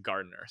gardener. It's a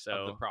gardener. So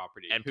of the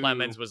property. And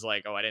Plemons was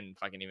like, "Oh, I didn't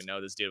fucking even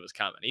know this dude was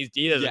coming.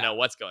 He doesn't know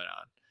what's going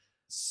on."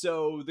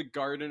 So the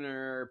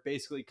gardener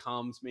basically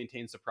comes,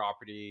 maintains the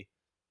property.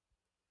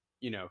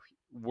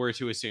 We're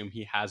to assume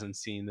he hasn't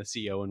seen the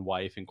CEO and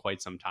wife in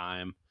quite some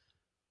time,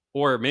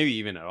 or maybe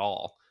even at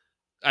all.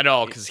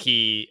 Because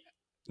he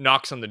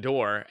knocks on the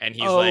door and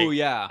he's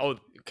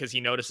because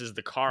he notices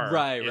the car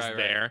is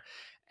there.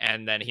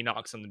 And then he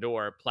knocks on the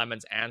door.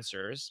 Plemons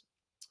answers.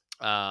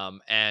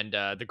 And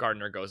the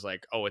gardener goes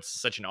like, "Oh, it's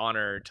such an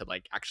honor to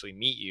like actually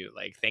meet you.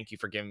 Like, thank you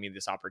for giving me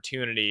this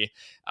opportunity."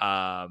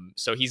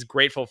 So he's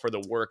grateful for the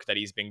work that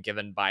he's been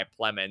given by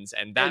Plemons,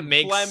 and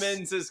makes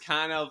Plemons is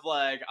kind of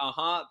like,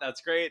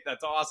 that's great,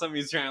 that's awesome.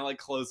 He's trying to like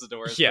close the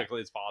door as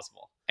quickly as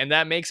possible, and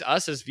that makes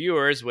us as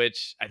viewers,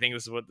 which I think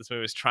this is what this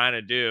movie is trying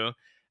to do,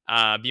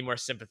 be more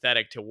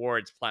sympathetic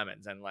towards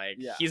Plemons, and like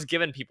he's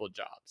given people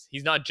jobs.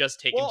 He's not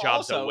just taking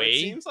jobs away. It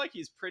seems like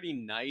he's pretty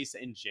nice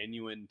and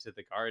genuine to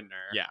the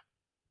gardener. Yeah.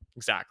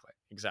 Exactly.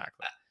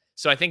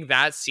 So I think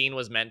that scene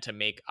was meant to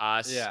make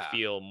us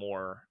feel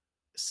more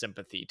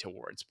sympathy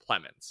towards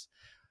Plemons.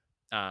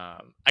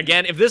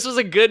 Again, if this was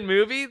a good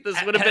movie,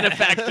 this would have been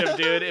effective,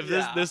 dude. If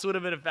this would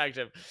have been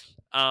effective.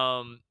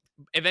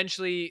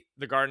 Eventually,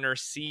 the gardener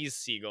sees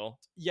Siegel.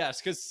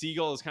 Yes, because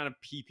Siegel is kind of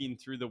peeping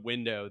through the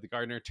window. The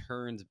gardener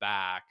turns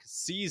back,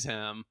 sees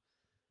him,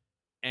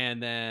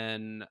 and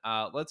then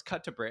let's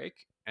cut to break,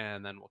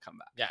 and then we'll come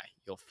back. Yeah,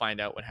 you'll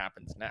find out what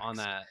happens next. On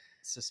that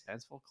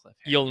suspenseful cliffhanger.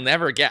 You'll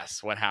never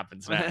guess what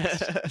happens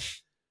next. I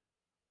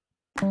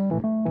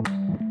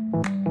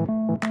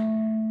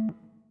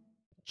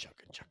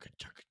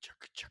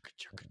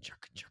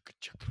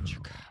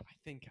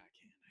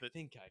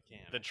think I can.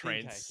 The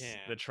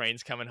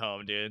train's coming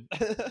home, dude.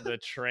 The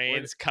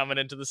train's coming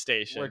into the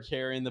station. We're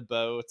carrying the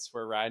boats.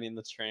 We're riding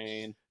the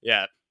train.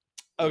 Yeah.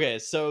 Okay,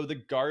 so the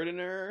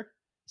gardener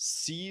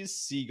sees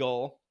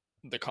Siegel.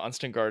 The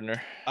constant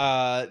gardener.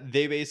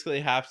 They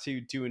basically have to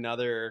do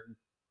another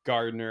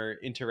gardener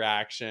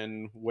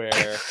interaction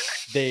where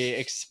they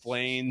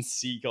explain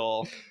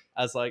Siegel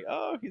as like,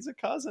 oh, he's a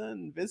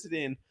cousin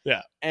visiting.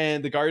 Yeah.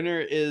 And the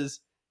gardener is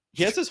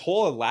he has this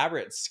whole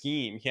elaborate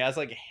scheme. He has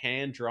like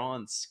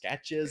hand-drawn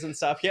sketches and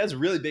stuff. He has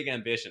really big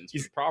ambitions for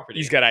the property.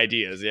 He's got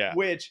ideas, yeah.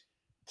 Which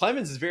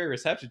Plemons is very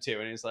receptive to,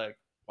 and he's like,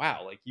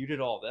 wow, like you did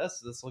all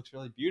this. This looks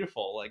really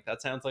beautiful. Like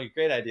that sounds like a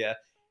great idea.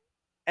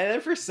 And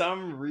then for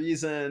some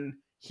reason,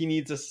 he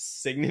needs a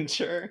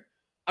signature.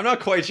 I'm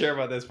not quite sure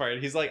about this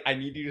part. He's like, I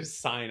need you to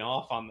sign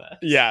off on this.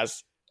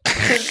 Yes.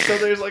 So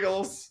there's like a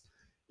little,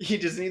 he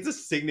just needs a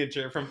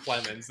signature from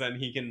Plemons, then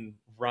he can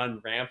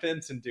run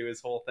rampant and do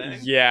his whole thing.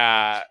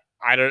 Yeah.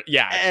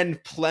 Yeah.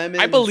 And Plemons,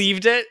 I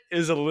believed it. It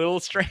was a little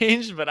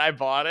strange, but I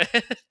bought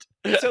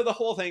it. So the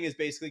whole thing is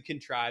basically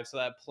contrived so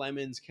that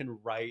Plemons can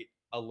write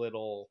a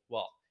little,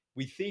 well,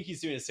 we think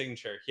he's doing a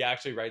signature. He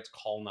actually writes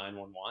call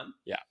 911.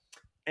 Yeah.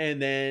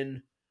 And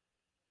then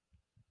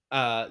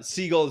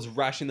Siegel is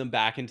rushing them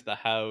back into the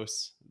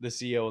house, the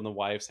CEO and the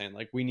wife saying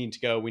like, we need to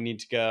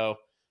go.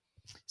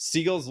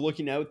 Siegel's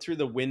looking out through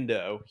the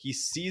window. He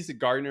sees the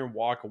gardener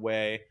walk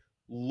away,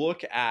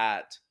 look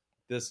at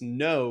this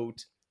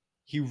note.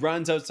 He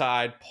runs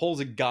outside, pulls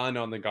a gun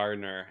on the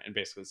gardener, and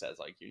basically says,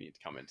 like, you need to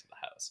come into the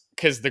house.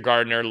 Because the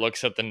gardener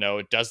looks at the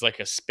note, does like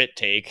a spit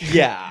take.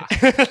 Yeah.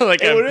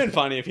 Like it would have been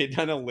funny if he'd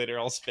done a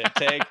literal spit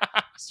take,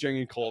 just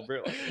drinking cold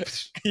brew. Like,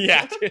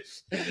 yeah.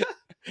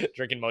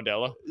 Drinking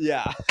Modelo.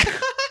 Yeah.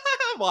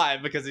 Why?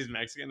 Because he's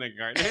Mexican and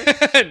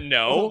gardener?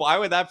 No. Why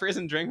would that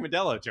person drink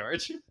Modelo,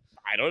 George?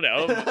 I don't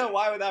know.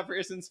 Why would that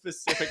person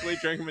specifically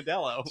drink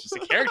Modelo? It's just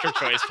a character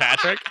choice,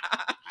 Patrick.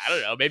 I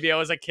don't know. Maybe I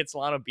was at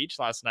Kitsilano Beach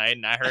last night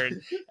and I heard,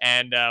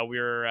 and we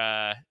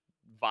were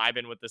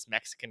vibing with this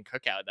Mexican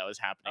cookout that was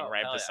happening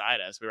right beside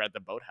us. We were at the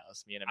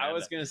boathouse, me and Amanda. I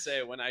was going to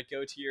say, when I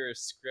go to your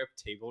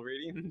script table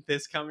reading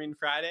this coming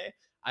Friday,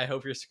 I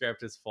hope your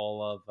script is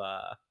full of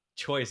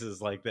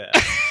choices like this.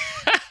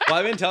 Well,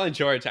 I've been telling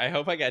George, I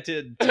hope I get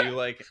to do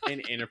like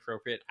an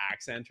inappropriate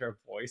accent or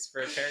voice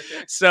for a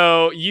character.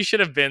 So you should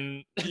have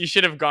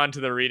gone to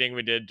the reading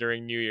we did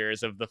during New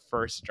Year's of the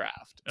first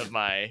draft of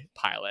my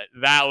pilot.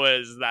 That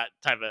was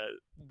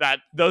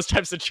those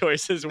types of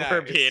choices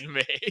were being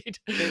made.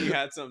 Then you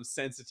had some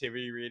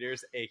sensitivity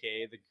readers,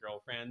 aka the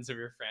girlfriends of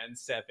your friends,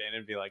 step in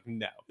and be like,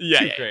 no.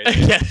 Yeah.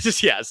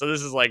 Yeah. So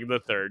this is like the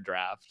third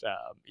draft.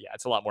 Yeah,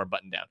 it's a lot more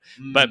buttoned down.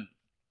 But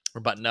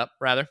or button up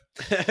rather.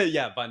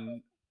 Yeah,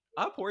 button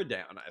up or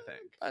down, I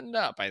think. Buttoned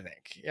up, I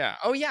think. Yeah.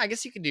 Oh, yeah. I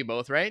guess you can do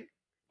both, right?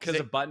 Because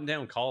a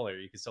button-down collar,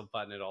 you can still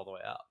button it all the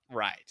way up.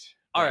 Right.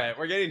 All right.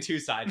 We're getting too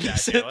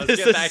sidetracked here.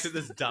 Let's get back to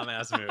this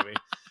dumbass movie.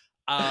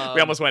 We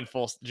almost went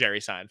full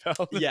Jerry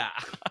Seinfeld. Yeah.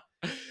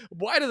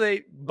 Why do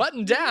they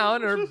button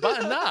down or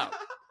button up?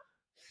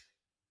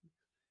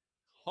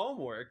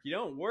 Homework. You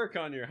don't work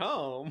on your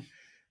home.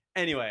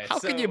 Anyway. How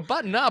can you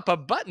button up a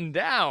button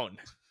down?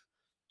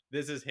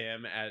 This is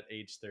him at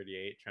age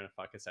 38 trying to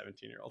fuck a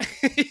 17-year-old.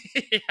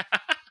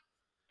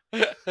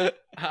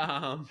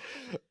 Yeah.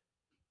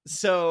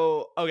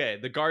 So, okay,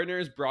 the gardener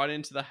is brought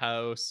into the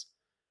house.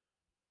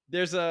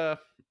 There's fuck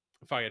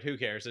it, who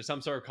cares? There's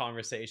some sort of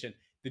conversation.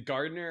 The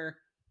gardener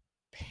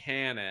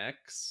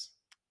panics.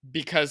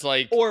 Because,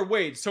 like... Or,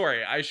 wait,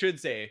 sorry, I should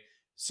say.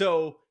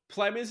 So,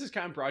 Plemons is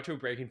kind of brought to a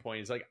breaking point.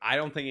 He's like, I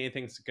don't think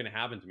anything's going to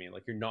happen to me.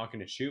 Like, you're not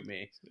going to shoot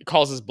me. It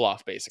calls his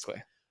bluff,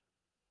 basically.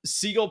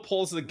 Siegel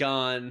pulls the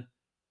gun,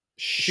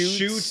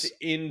 shoots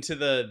into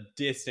the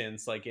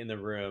distance, like in the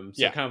room.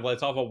 So it kind of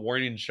lets off a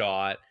warning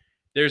shot.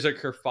 There's a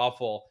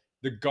kerfuffle.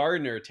 The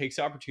gardener takes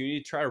the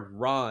opportunity to try to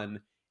run.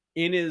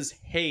 In his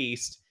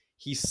haste,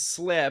 he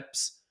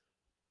slips,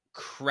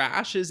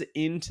 crashes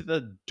into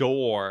the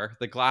door,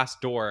 the glass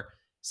door,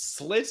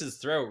 slits his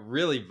throat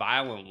really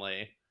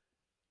violently.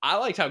 I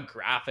liked how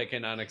graphic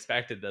and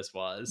unexpected this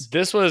was.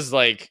 This was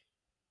like...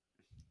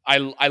 I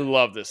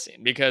love this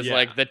scene because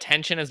like the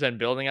tension has been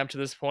building up to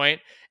this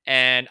point,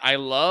 and I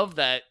love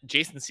that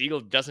Jason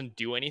Segel doesn't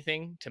do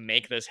anything to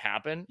make this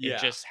happen. It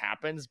just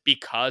happens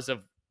because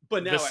of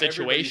the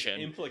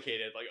situation.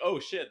 Implicated, like, oh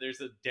shit,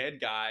 there's a dead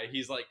guy.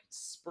 He's like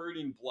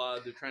spurting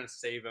blood. They're trying to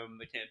save him.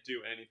 They can't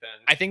do anything.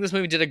 I think this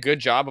movie did a good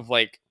job of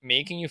like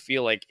making you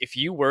feel like if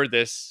you were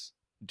this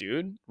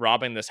dude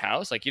robbing this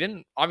house, like you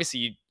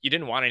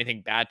didn't want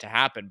anything bad to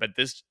happen, but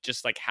this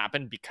just like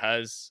happened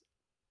because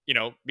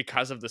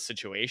of the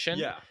situation.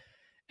 Yeah.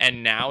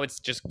 And now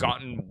it's just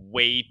gotten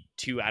way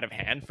too out of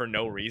hand for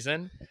no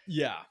reason.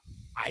 Yeah.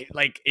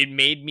 It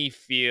made me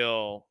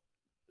feel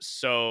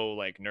so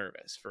like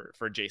nervous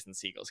for Jason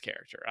Segel's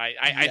character.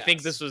 I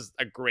think this was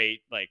a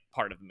great like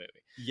part of the movie.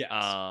 Yes.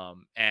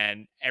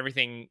 And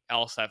everything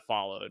else that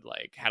followed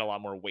like had a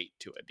lot more weight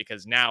to it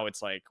because now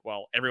it's like,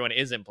 well, everyone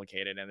is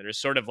implicated and there's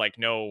sort of like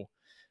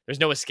there's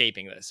no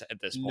escaping this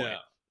at this point.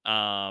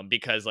 No.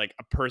 Because like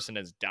a person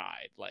has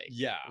died.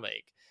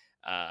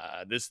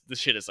 This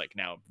shit is like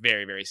now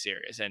very, very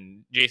serious,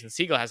 and Jason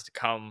Segel has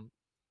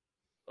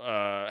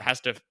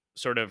to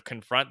sort of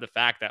confront the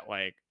fact that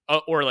like,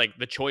 or like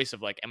the choice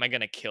of like, am I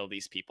gonna kill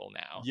these people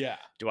now? Yeah.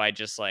 Do I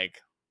just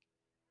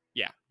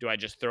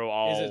throw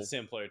all? Is it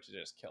simpler to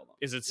just kill them?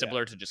 Is it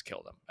simpler to just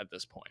kill them at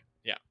this point?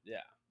 Yeah.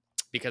 Yeah.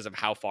 Because of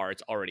how far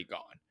it's already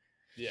gone.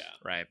 Yeah.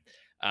 Right.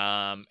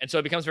 And so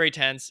it becomes very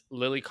tense.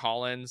 Lily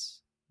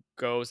Collins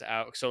goes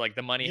out. So like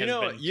the money has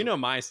been. You know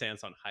my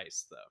stance on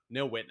heists though.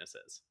 No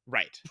witnesses.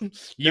 Right.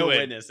 No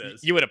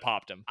witnesses. You would have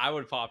popped him. I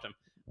would have popped him.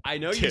 I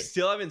know you Dude.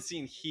 still haven't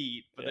seen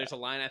Heat, but Yeah. there's a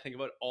line I think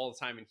about all the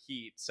time in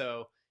Heat.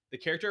 So the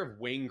character of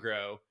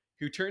Wingro,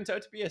 who turns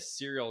out to be a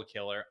serial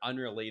killer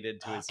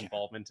unrelated to his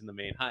involvement in the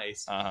main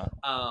heist.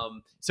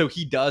 So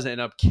he does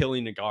end up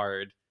killing a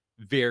guard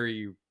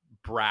very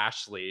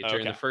brashly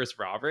during the first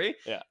robbery.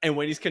 Yeah. And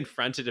when he's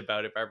confronted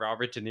about it by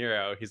Robert De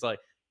Niro, he's like,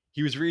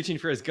 he was reaching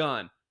for his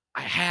gun.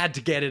 I had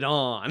to get it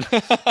on.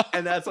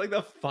 And that's like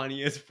the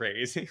funniest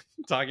phrase.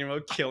 Talking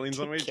about killing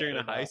somebody during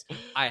a heist.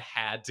 I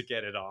had to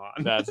get it on.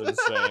 That's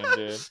insane,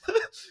 dude.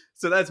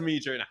 So that's me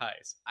during a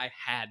heist. I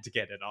had to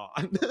get it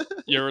on.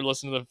 You ever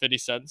listen to the 50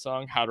 Cent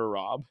song, How to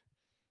Rob?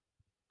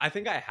 I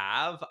think I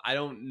have. I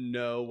don't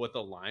know what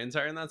the lines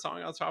are in that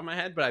song off the top of my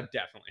head, but I've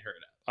definitely heard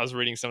it. I was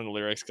reading some of the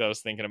lyrics because I was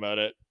thinking about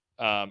it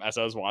as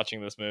I was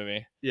watching this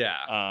movie.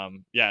 Yeah.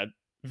 Yeah,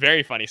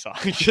 very funny song.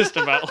 Just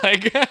about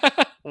like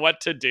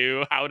what to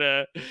do, how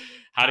to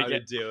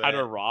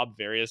rob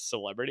various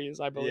celebrities,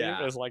 I believe,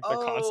 is like the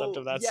concept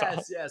of that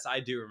song. Yes, I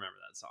do remember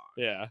that song.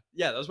 Yeah.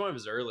 Yeah, that was one of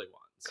his early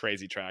ones.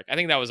 Crazy track. I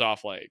think that was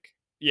off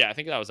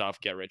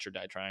Get Rich or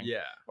Die Trying.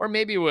 Yeah. Or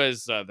maybe it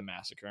was The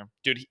Massacre.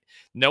 Dude,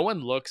 no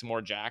one looks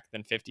more jacked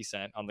than 50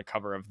 Cent on the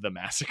cover of The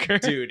Massacre.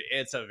 Dude,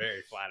 it's a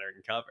very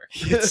flattering cover.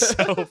 It's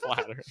so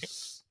flattering.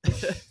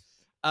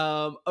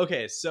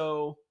 Okay,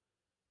 so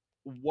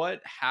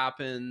what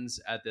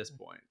happens at this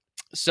point?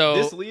 So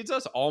this leads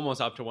us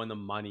almost up to when the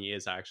money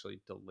is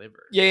actually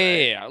delivered.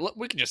 Yeah.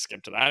 We can just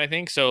skip to that, I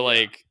think. So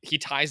like he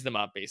ties them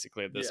up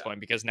basically at this point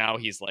because now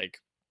he's like,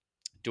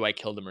 do I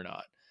kill them or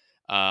not?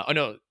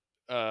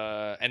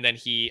 And then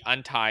he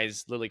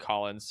unties Lily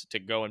Collins to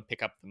go and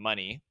pick up the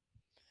money.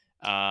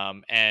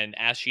 And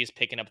as she's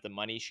picking up the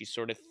money, she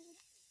sort of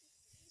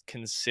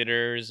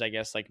considers, I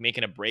guess, like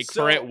making a break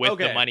for it with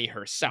the money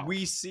herself.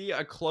 We see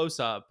a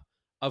close-up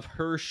of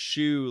her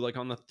shoe like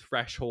on the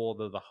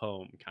threshold of the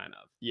home, kind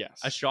of.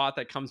 Yes. A shot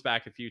that comes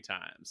back a few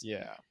times.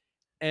 Yeah.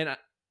 And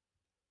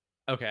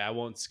I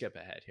won't skip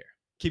ahead here.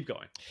 Keep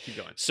going.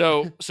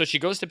 So she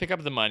goes to pick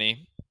up the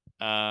money,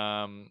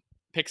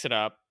 picks it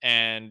up,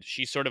 and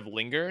she sort of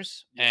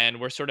lingers, and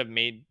we're sort of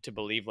made to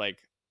believe like,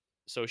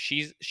 so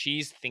she's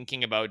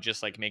thinking about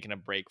just like making a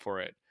break for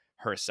it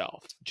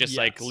herself, just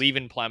like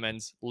leaving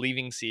Plemons,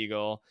 leaving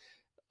Siegel,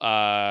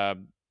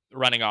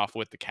 running off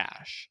with the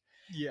cash.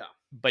 Yeah.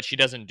 But she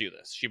doesn't do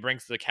this. She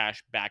brings the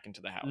cash back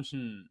into the house.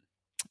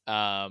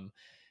 Mm-hmm.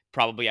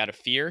 Probably out of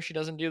fear, she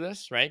doesn't do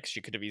this, right? Because she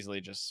could have easily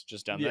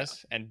just done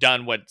this and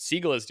done what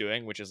Siegel is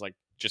doing, which is like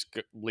just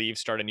leave,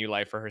 start a new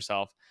life for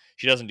herself.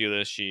 She doesn't do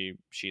this.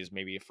 She's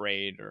maybe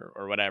afraid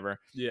or whatever.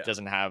 Yeah.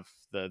 Doesn't have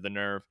the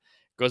nerve.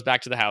 Goes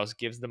back to the house,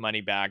 gives the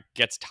money back,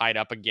 gets tied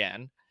up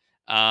again.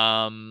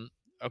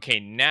 Okay,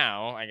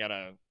 now I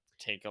gotta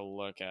take a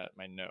look at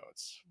my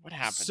notes. What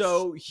happens?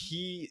 So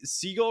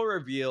Siegel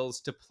reveals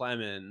to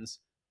Plemons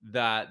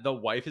that the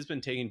wife has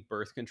been taking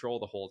birth control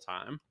the whole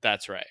time.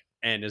 That's right.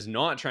 And is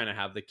not trying to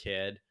have the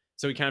kid.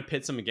 So he kind of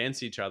pits them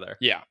against each other.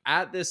 Yeah.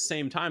 At this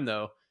same time,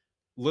 though,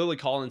 Lily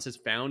Collins has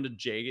found a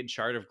jagged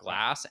shard of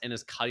glass and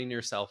is cutting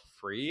herself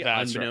free,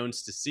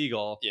 unbeknownst to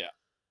Siegel. Yeah.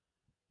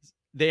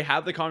 They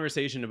have the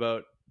conversation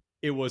about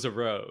it was a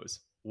rose.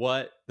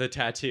 What? The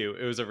tattoo.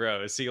 It was a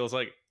rose. Siegel's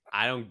like,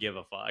 I don't give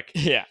a fuck.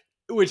 Yeah.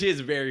 Which is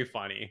very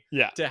funny.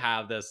 Yeah. To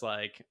have this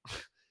like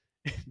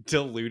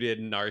deluded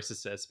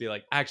narcissist be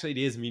like, actually it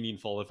is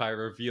meaningful if I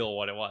reveal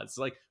what it was.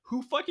 Like,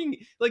 who fucking,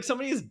 like,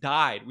 somebody has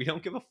died. We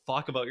don't give a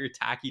fuck about your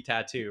tacky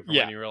tattoo from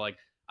when you were like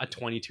a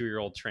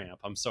 22-year-old tramp.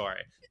 I'm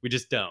sorry, we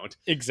just don't.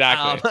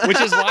 Exactly. Which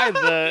is why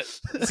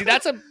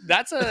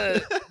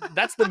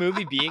that's the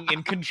movie being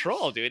in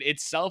control, dude.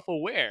 It's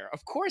self-aware.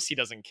 Of course he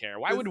doesn't care.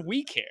 Why would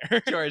we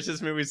care? George,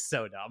 this movie's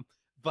so dumb,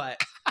 but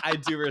I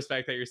do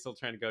respect that you're still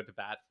trying to go to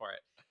bat for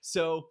it.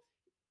 So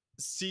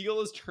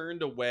Siegel is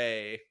turned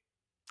away.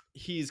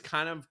 He's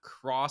kind of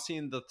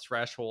crossing the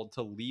threshold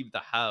to leave the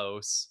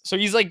house. So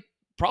he's like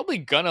probably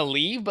gonna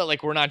leave, but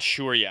like we're not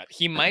sure yet.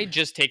 He might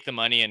just take the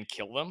money and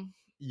kill them.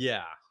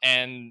 Yeah.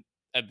 And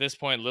at this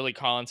point, Lily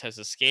Collins has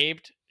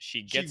escaped.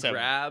 She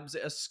grabs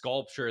a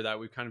sculpture that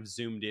we've kind of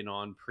zoomed in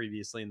on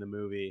previously in the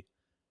movie,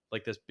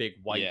 like this big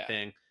white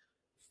thing.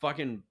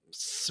 Fucking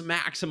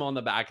smacks him on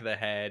the back of the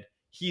head.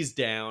 He's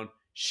down.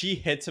 She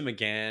hits him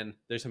again.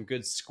 There's some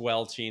good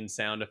squelching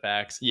sound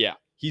effects. Yeah.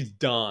 He's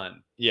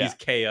done. Yeah. He's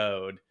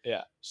KO'd.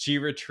 Yeah. She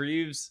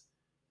retrieves,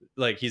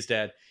 like, he's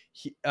dead.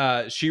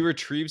 She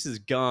retrieves his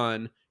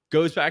gun,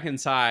 goes back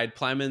inside.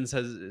 Plemons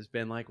has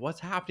been like,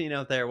 what's happening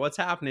out there? What's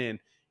happening?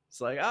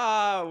 It's like,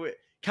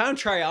 kind of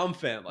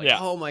triumphant. Like,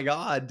 oh my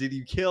God, did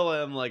you kill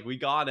him? Like, we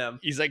got him.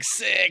 He's like,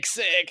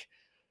 sick.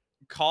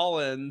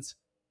 Collins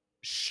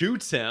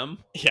shoots him.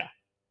 Yeah.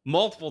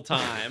 Multiple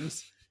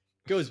times.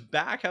 Goes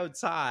back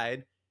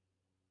outside.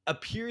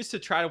 Appears to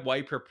try to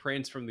wipe her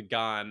prints from the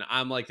gun.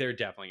 I'm like, there are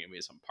definitely gonna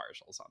be some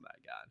partials on that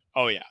gun.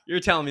 Oh yeah. You're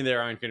telling me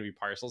there aren't gonna be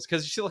partials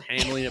because she's still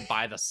handling it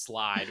by the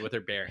slide with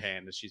her bare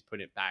hand as she's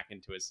putting it back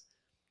into his.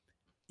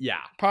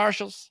 Yeah.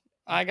 Partials.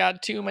 I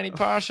got too many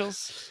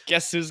partials.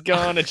 Guess who's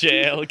going to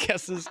jail?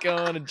 Guess who's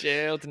going to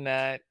jail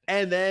tonight?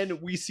 And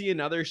then we see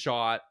another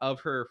shot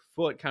of her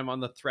foot kind of on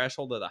the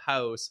threshold of the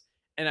house.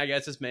 And I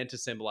guess it's meant to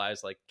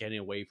symbolize like getting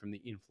away from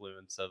the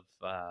influence of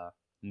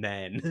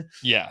men.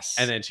 Yes.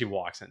 And then she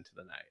walks into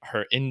the night.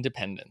 Her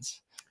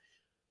independence.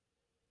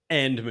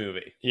 End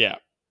movie. Yeah.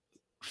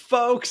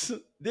 Folks,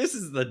 this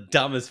is the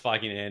dumbest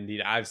fucking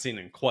ending I've seen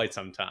in quite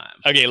some time.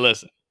 Okay,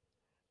 listen.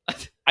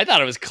 I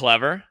thought it was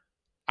clever.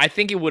 I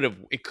think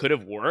it could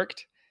have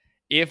worked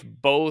if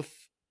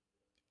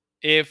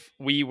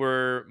we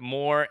were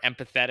more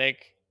empathetic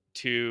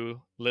to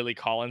Lily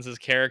Collins'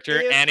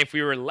 character and if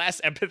we were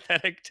less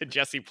empathetic to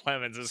Jesse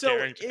Plemons'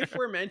 character. If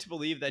we're meant to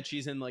believe that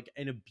she's in like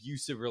an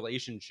abusive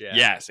relationship.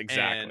 Yes,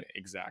 exactly.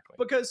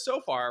 Because so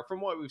far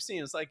from what we've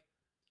seen, it's like,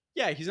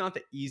 yeah, he's not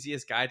the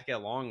easiest guy to get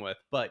along with,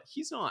 but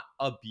he's not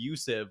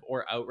abusive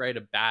or outright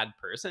a bad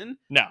person.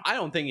 No. I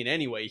don't think in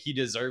any way he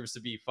deserves to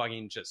be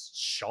fucking just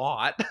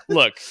shot.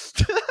 Look,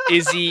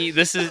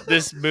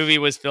 this movie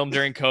was filmed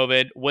during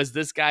COVID. Was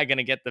this guy going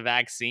to get the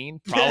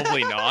vaccine?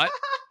 Probably not.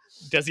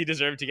 Does he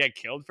deserve to get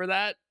killed for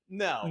that?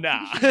 No.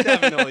 Nah.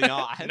 Definitely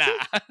not.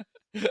 Nah.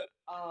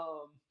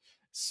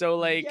 So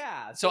like,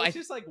 yeah. So it's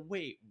just like,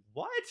 wait,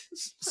 what?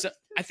 So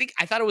I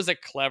thought it was a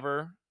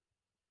clever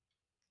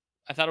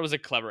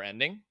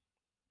ending.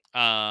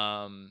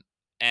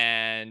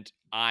 And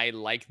I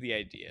like the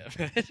idea of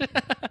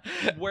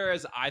it.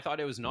 Whereas I thought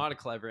it was not a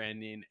clever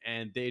ending,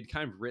 and they'd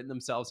kind of written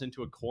themselves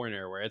into a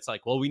corner where it's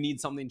like, well, we need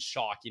something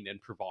shocking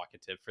and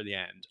provocative for the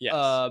end.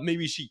 Yes.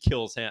 Maybe she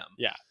kills him.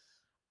 Yeah.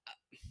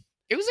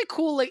 It was a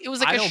cool, like, it was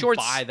like I a don't short.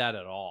 buy that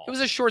at all. It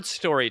was a short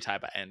story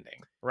type of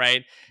ending,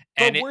 right?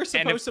 But we're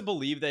supposed to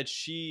believe that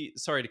she.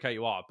 Sorry to cut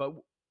you off, but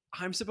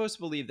I'm supposed to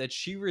believe that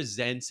she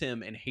resents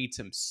him and hates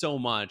him so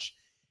much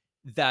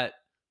that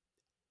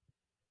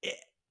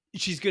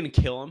she's going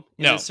to kill him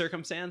in this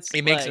circumstance.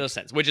 It makes no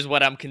sense, which is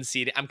what I'm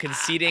conceding. I'm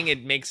conceding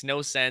it makes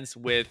no sense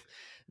with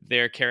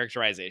their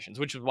characterizations,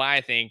 which is why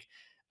I think,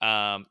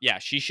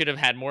 she should have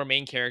had more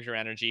main character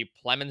energy.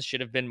 Plemons should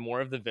have been more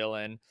of the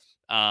villain.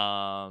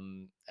 I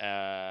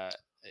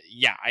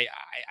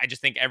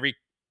just think every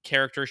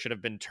character should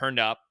have been turned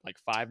up like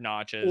 5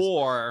 notches.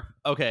 Or,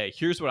 okay,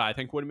 here's what I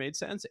think would have made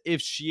sense.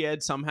 If she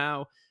had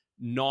somehow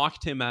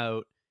knocked him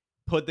out,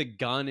 put the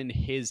gun in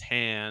his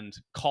hand,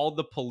 called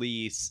the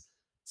police,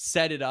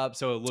 set it up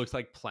so it looks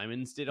like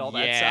Plemons did all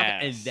that stuff,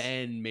 and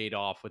then made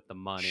off with the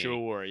money.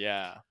 Sure,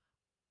 yeah.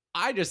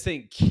 I just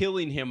think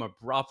killing him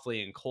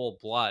abruptly in cold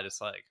blood is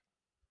like,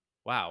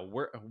 wow,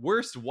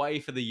 worst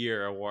wife of the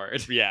year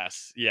award.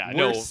 Yes, yeah.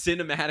 Worst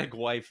cinematic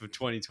wife of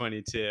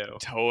 2022.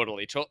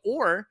 Totally.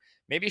 Or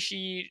maybe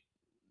she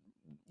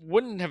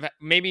wouldn't have,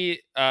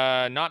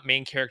 not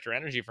main character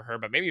energy for her,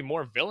 but maybe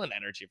more villain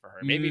energy for her.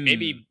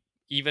 Maybe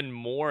even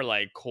more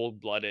like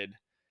cold-blooded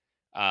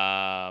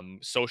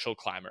social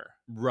climber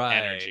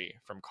energy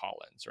from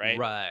Collins, right?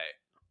 Right.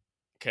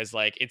 Because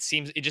like it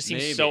just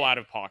seems so out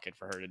of pocket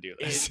for her to do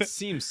this. It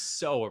seems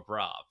so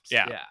abrupt.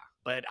 Yeah.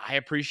 But I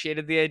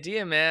appreciated the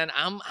idea, man.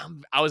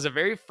 I was a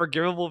very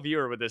forgivable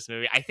viewer with this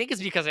movie. I think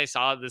it's because I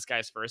saw this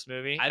guy's first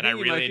movie and I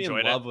really enjoyed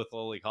it. I might be in love with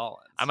Lily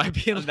Collins. I might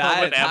be in love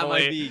with Emily. That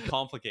might be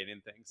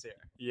complicating things here.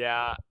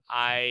 Yeah,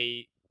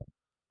 I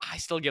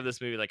still give this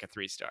movie like a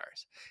 3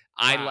 stars.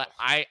 Wow.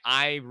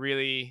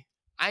 I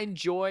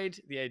enjoyed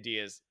the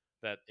ideas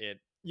that it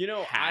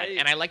had,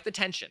 and I like the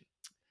tension.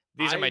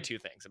 These are my 2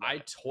 things about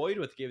it. I toyed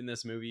with giving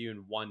this movie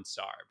even 1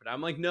 star, but I'm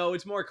like, no,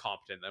 it's more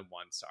competent than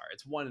 1 star.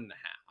 It's 1.5.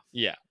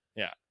 Yeah.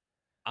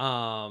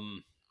 I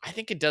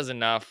think it does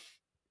enough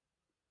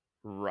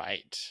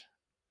right.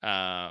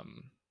 I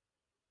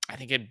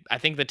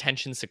think the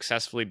tension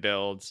successfully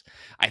builds.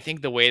 I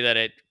think the way that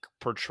it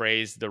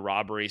portrays the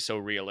robbery so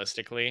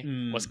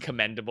realistically was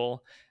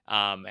commendable,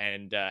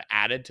 and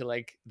added to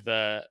like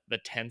the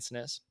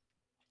tenseness.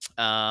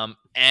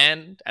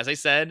 And as I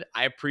said,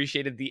 I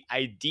appreciated the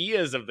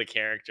ideas of the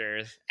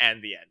characters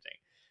and the ending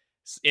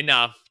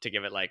enough to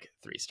give it like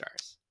 3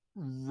 stars.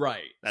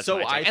 Right. That's so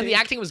and the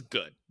acting was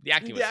good. The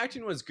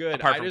acting was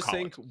good. I just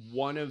think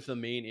one of the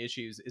main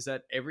issues is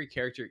that every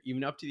character,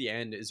 even up to the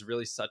end, is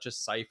really such a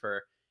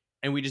cipher,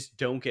 and we just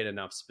don't get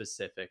enough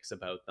specifics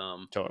about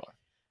them. Totally.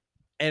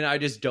 And I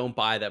just don't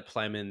buy that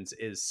Plemons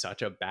is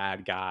such a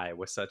bad guy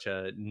with such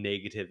a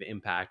negative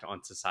impact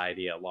on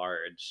society at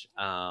large.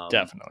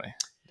 Definitely.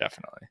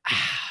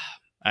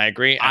 I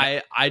agree.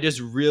 I just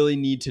really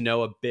need to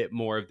know a bit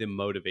more of the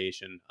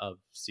motivation of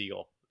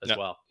Siegel as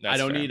well. I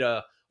don't need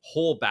a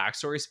whole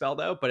backstory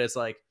spelled out, but it's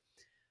like,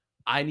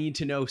 I need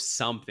to know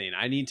something.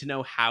 I need to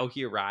know how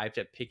he arrived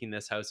at picking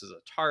this house as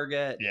a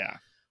target. Yeah.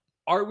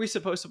 Are we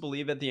supposed to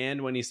believe at the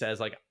end when he says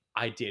like,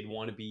 I did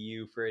want to be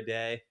you for a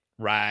day?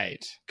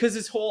 Right. Because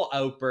his whole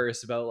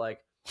outburst about like,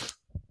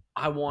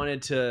 I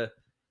wanted to,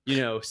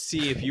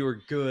 see if you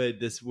were good,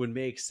 this would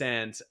make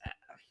sense.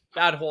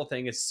 That whole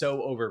thing is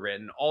so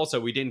overwritten. Also,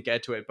 we didn't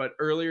get to it, but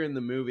earlier in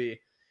the movie,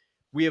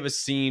 we have a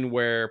scene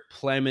where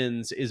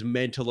Plemons is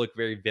meant to look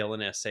very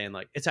villainous, saying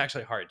like, it's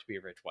actually hard to be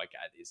a rich white guy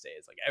these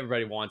days. Like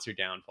everybody wants your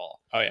downfall.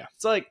 Oh yeah.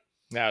 It's like,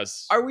 That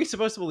was. Are we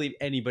supposed to believe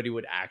anybody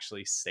would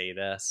actually say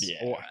this?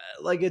 Yeah. Or,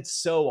 like, it's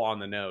so on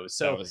the nose.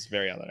 So that was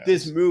very on the nose.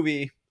 this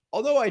movie,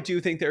 although I do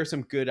think there are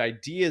some good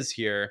ideas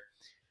here,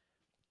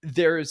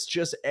 there's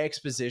just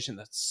exposition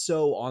that's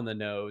so on the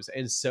nose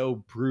and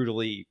so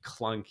brutally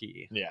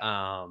clunky.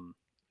 Yeah.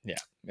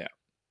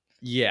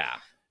 Yeah.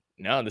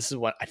 No, this is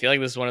what I feel like.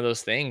 This is one of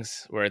those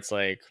things where it's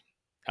like,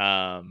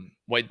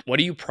 what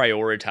do you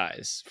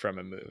prioritize from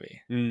a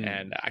movie?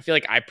 And I feel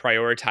like I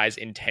prioritize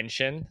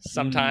intention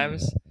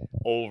sometimes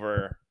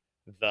over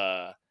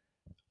the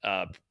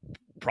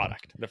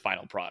product, the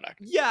final product.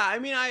 Yeah, I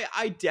mean,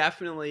 I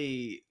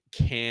definitely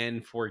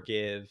can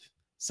forgive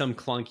some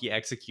clunky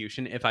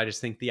execution if I just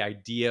think the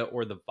idea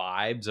or the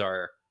vibes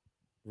are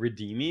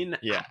redeeming.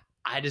 Yeah.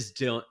 I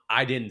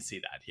didn't see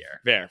that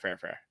here.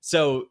 Fair.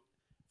 So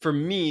for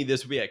me,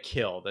 this would be a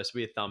kill. This would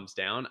be a thumbs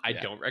down. I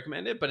Yeah. don't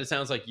recommend it, but it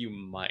sounds like you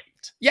might.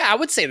 Yeah, I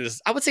would say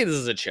this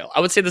is a chill.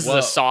 I would say this is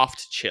a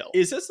soft chill.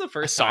 Is this the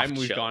first soft time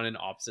we've chill. gone in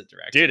opposite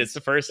directions? Dude, it's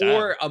the first time.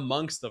 Or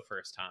amongst the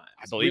first times.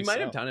 I believe we might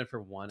so. have done it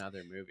for one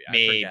other movie.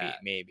 Maybe. I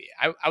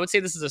forget. I would say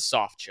this is a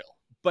soft chill.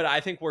 But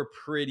I think we're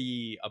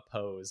pretty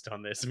opposed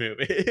on this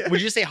movie.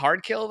 Would you say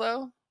hard kill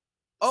though?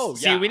 Oh,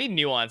 See, yeah. we need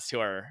nuance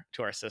to our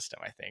system,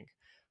 I think.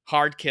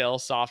 Hard kill,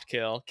 soft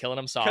kill, killing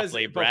them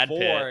softly, Brad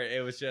before, Pitt.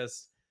 it was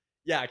just,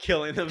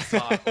 killing them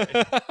softly.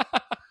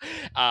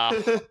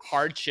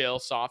 Hard chill,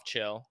 soft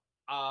chill.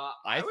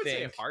 I would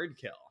say hard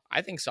kill.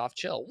 I think soft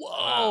chill.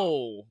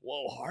 Wow.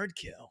 Whoa, hard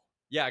kill.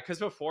 Yeah, because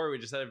before we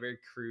just had a very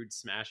crude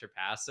smash or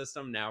pass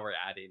system. Now we're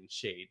adding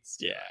shades.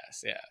 To it.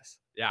 Yes.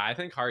 Yeah, I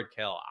think hard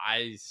kill.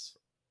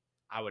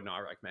 I would not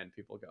recommend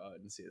people go out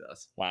and see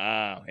this.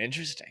 Wow,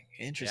 interesting.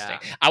 Yeah.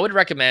 I would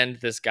recommend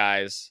this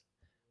guy's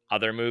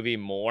other movie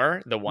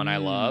more. The One I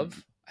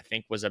Love, I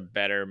think, was a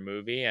better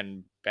movie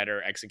and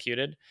better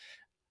executed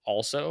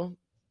also.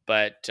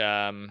 But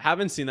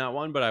Haven't seen that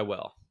one, but I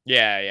will.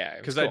 Yeah,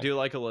 because I do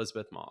like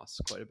Elizabeth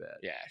Moss quite a bit.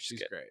 Yeah,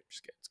 she's great.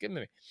 She's good. It's a good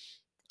movie.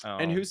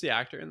 And who's the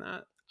actor in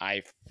that?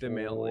 The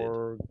male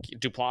lead.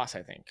 Duplass,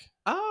 I think.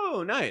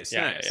 Oh, nice.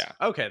 Yeah, nice. yeah.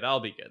 Okay, that'll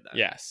be good then.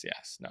 Yes.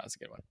 No, it's a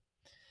good one.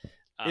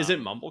 Is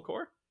it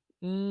Mumblecore?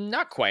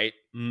 Not quite,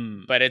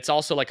 but it's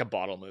also like a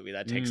bottle movie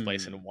that takes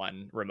place in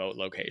one remote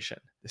location.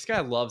 This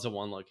guy loves a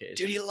one location.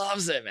 Dude, he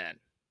loves it, man.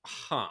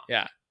 Huh.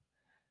 Yeah.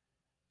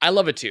 I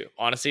love it too.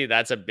 Honestly,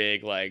 that's a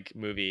big like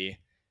movie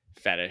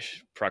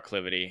fetish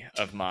proclivity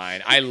of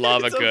mine. I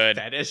love a good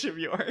fetish of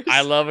yours.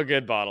 I love a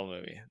good bottle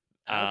movie.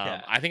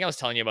 Okay. I think I was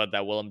telling you about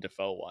that Willem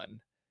Dafoe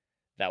one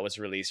that was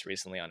released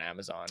recently on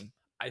Amazon.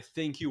 I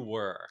think you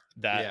were.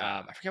 That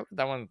I forget what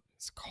that one's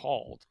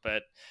called,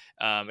 but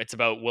it's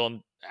about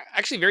Willem.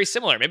 Actually, very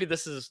similar. Maybe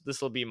this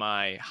will be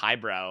my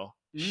highbrow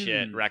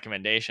shit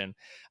recommendation.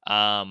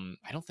 I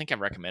don't think I've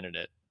recommended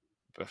it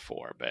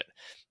before, but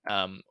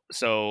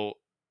so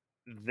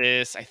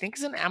this I think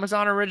is an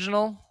Amazon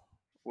original,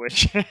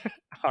 which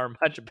are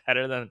much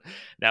better than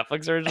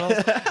Netflix originals.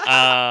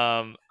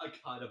 A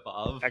cut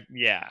above.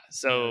 Yeah.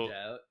 So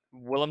No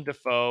Willem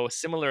Dafoe,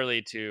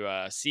 similarly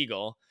to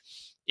Siegel,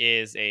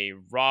 is a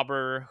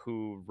robber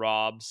who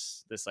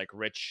robs this like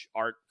rich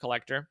art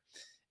collector,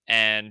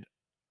 and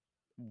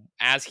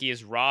as he's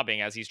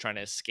trying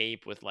to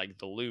escape with like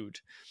the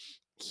loot,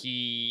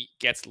 he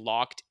gets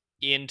locked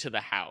into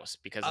the house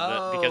because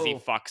he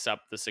fucks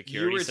up the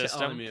security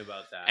system. Telling me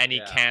about that, and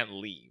he can't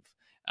leave.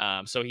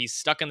 So he's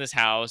stuck in this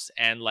house,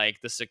 and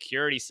like the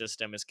security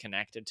system is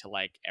connected to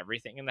like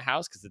everything in the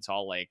house because it's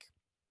all like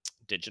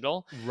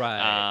digital,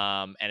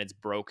 right? And it's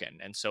broken,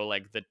 and so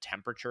like the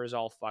temperature is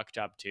all fucked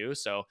up too.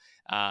 So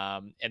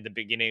in the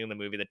beginning of the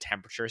movie, the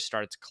temperature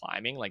starts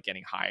climbing, like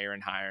getting higher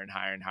and higher and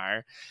higher and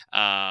higher,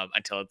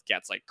 until it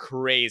gets like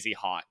crazy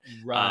hot,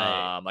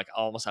 right? Like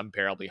almost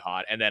unbearably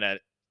hot, and then at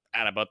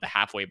about the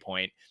halfway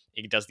point,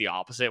 it does the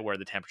opposite, where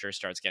the temperature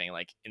starts getting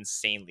like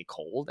insanely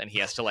cold, and he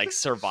has to like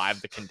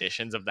survive the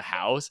conditions of the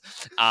house.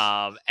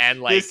 And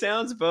like this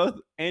sounds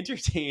both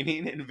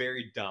entertaining and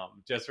very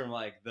dumb, just from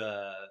like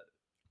the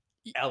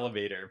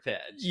elevator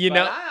pitch.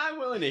 I'm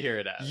willing to hear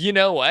it out. You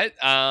know what?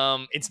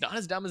 It's not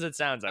as dumb as it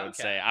sounds. I would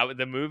say.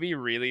 The movie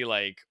really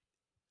like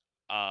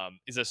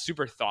is a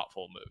super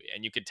thoughtful movie,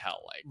 and you could tell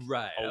like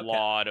a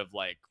lot of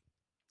like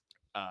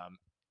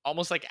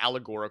almost like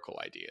allegorical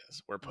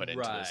ideas were put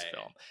into this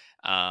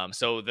film.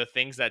 So the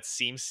things that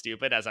seem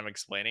stupid as I'm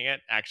explaining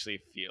it actually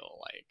feel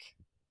like,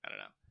 I don't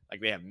know,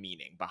 like they have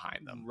meaning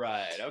behind them.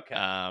 Right. Okay.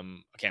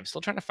 Okay. I'm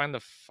still trying to find the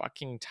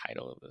fucking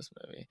title of this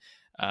movie.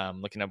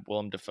 Looking up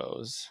Willem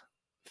Dafoe's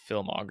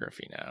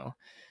filmography now.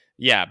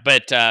 Yeah,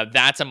 but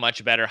that's a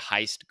much better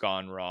heist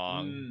gone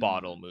wrong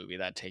bottle movie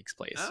that takes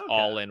place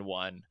all in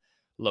one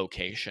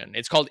location.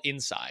 It's called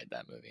Inside,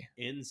 that movie.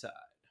 Inside.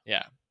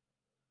 Yeah.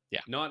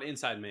 Not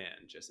Inside Man,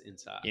 just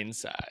Inside.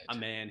 Inside. A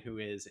man who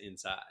is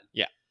inside.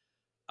 Yeah.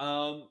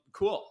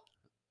 Cool.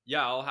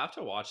 Yeah, I'll have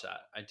to watch that.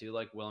 I do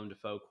like Willem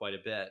Dafoe quite a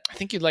bit. I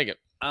think you'd like it.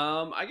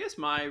 I guess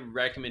my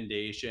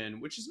recommendation,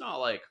 which is not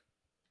like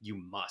you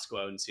must go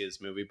out and see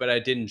this movie, but I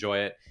did enjoy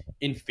it,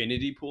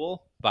 Infinity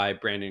Pool by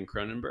Brandon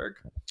Cronenberg.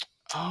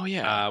 Oh,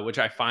 yeah. Which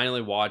I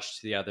finally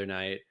watched the other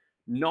night.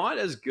 not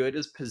as good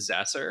as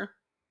Possessor.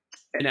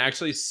 And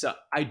actually, so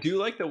I do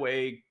like the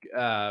way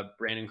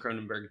Brandon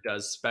Cronenberg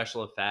does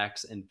special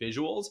effects and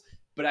visuals,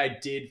 but I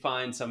did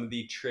find some of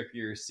the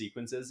trippier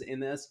sequences in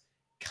this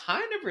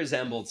kind of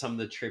resembled some of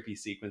the trippy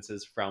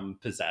sequences from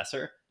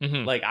Possessor.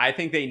 Mhm. Like, I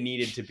think they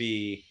needed to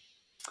be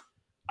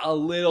a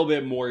little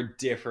bit more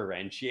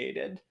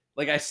differentiated.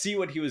 Like, I see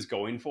what he was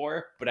going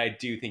for, but I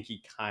do think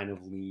he kind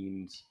of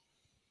leaned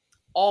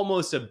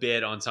almost a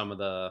bit on some of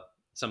the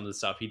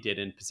stuff he did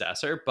in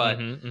Possessor, but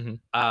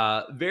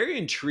very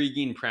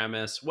intriguing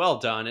premise. Well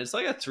done. It's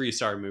like a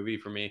 3-star movie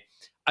for me.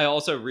 I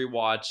also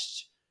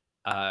rewatched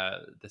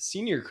the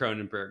senior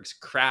Cronenberg's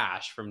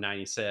Crash from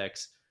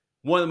 '96.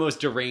 One of the most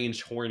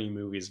deranged, horny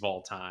movies of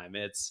all time.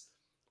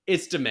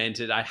 It's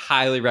demented. I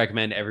highly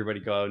recommend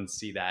everybody go out and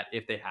see that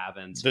if they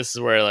haven't. This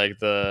is where like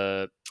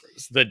the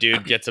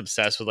dude gets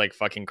obsessed with like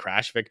fucking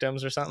crash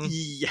victims or something.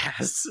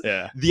 Yes.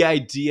 Yeah. The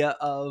idea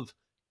of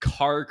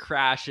car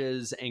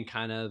crashes and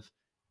kind of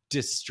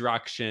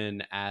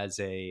destruction as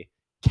a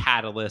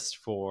catalyst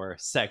for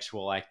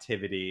sexual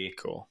activity.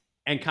 Cool.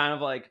 And kind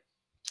of like,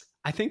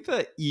 I think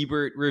the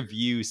Ebert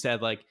review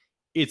said like,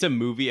 it's a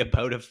movie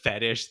about a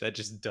fetish that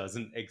just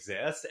doesn't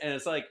exist. And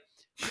it's like,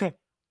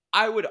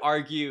 I would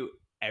argue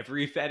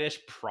every fetish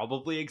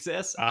probably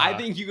exists. I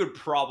think you could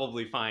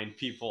probably find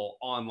people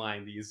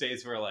online these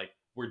days who are like,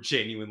 we're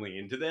genuinely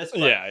into this.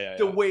 But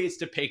the way it's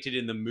depicted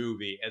in the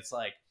movie, it's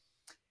like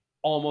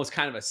almost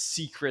kind of a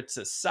secret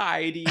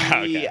society.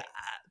 Okay.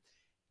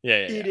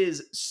 It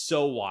is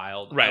so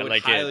wild. Right, I would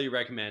like highly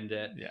recommend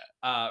it.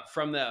 Yeah.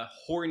 From the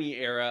horny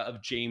era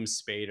of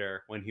James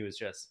Spader, when he was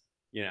just,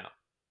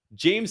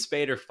 James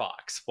Spader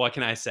Fox. What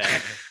can I say?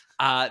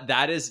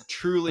 That is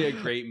truly a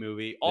great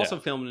movie. Also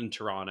filmed in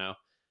Toronto.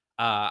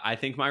 I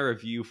think my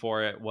review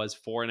for it was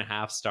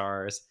 4.5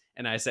 stars,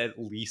 and I said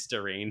least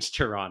deranged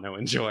Toronto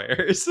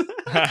enjoyers.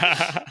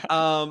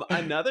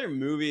 Another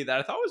movie that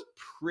I thought was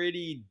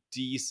pretty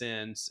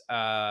decent,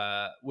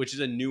 which is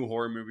a new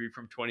horror movie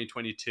from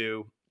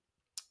 2022.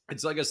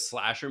 It's like a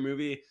slasher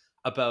movie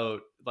about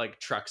like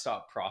truck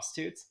stop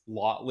prostitutes,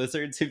 lot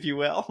lizards, if you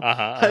will.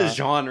 A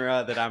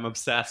genre that I'm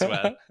obsessed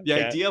with. The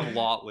idea of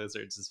lot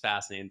lizards is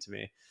fascinating to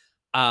me.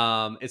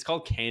 It's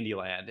called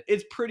Candyland.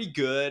 It's pretty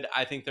good.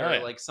 I think there are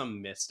like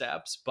some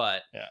missteps,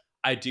 but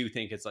I do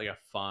think it's like a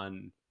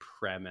fun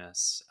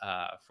premise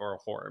for a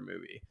horror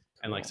movie.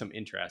 And like some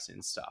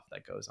interesting stuff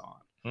that goes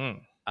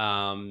on.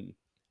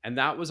 And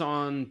that was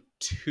on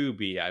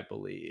Tubi, I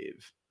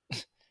believe.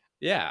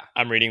 Yeah.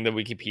 I'm reading the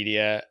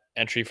Wikipedia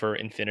entry for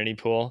Infinity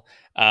Pool.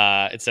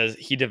 It says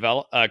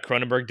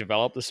Cronenberg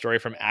developed the story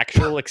from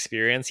actual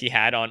experience he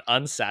had on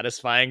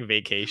unsatisfying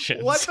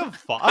vacations. What the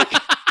fuck?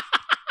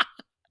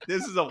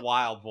 This is a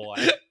wild boy.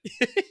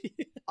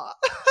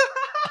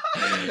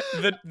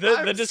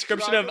 The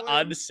description of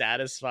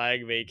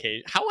unsatisfying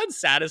vacation. How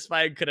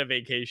unsatisfying could a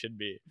vacation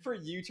be? For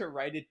you to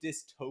write a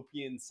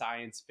dystopian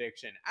science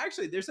fiction.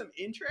 Actually, there's some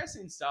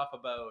interesting stuff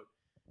about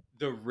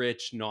the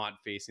rich not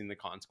facing the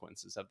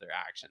consequences of their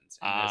actions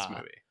in this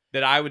movie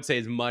that I would say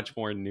is much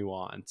more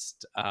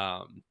nuanced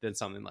than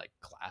something like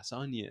Glass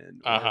Onion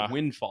or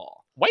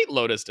Windfall. White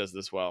Lotus does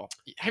this well.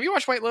 Have you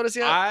watched White Lotus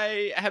yet?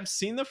 I have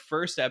seen the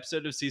first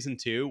episode of season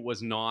 2.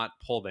 Was not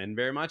pulled in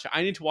very much.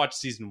 I need to watch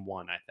season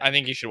 1. I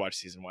think you should watch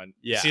season 1.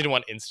 Yeah, season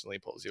 1 instantly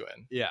pulls you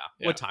in. Yeah.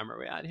 What time are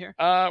we at here?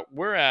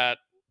 We're at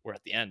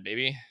the end,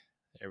 baby.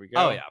 There we go.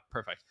 Oh yeah,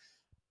 perfect.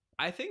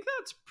 I think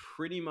that's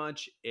pretty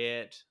much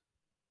it.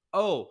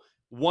 Oh,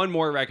 one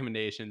more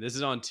recommendation. This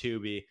is on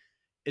Tubi.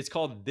 It's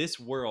called This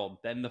World,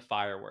 Then the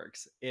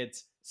Fireworks.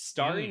 It's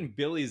starring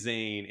Billy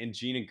Zane and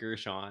Gina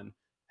Gershon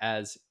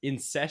as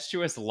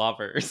incestuous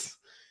lovers.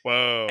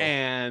 Whoa.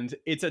 And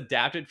it's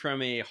adapted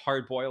from a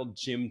hard-boiled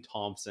Jim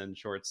Thompson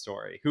short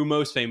story, who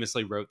most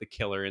famously wrote The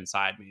Killer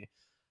Inside Me.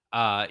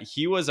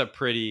 He was a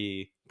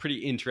pretty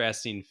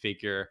interesting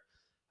figure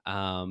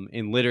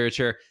in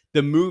literature.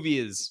 The movie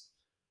is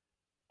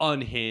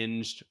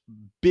unhinged,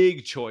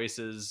 big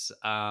choices,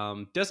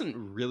 doesn't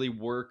really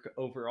work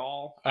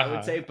overall, I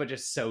would say, but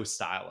just so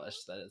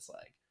stylish that it's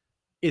like,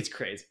 it's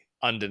crazy.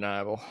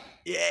 Undeniable.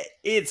 Yeah,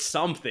 it's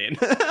something.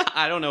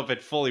 I don't know if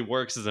it fully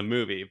works as a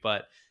movie,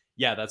 but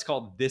yeah, that's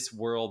called This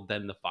World,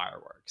 Then the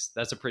Fireworks.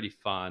 That's a pretty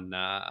fun,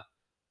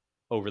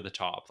 over the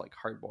top, like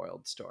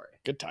hard-boiled story.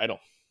 Good title.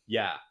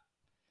 Yeah.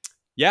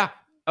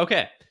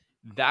 Okay,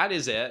 that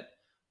is it.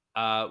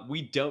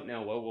 We don't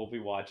know what we'll be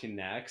watching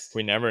next.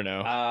 We never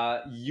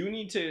know. You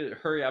need to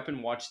hurry up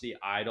and watch The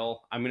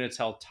Idol. I'm going to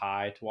tell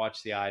Ty to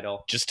watch The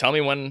Idol. Just tell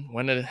me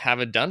when to have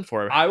it done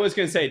for. I was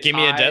going to say, give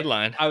me a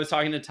deadline. I was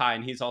talking to Ty,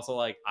 and he's also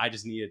like, I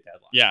just need a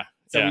deadline. Yeah.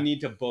 So we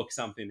need to book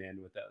something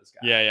in with those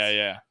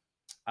guys.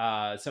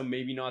 Yeah. So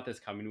maybe not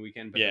this coming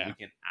weekend, but the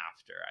weekend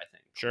after, I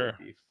think. Sure. It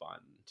would be fun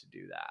to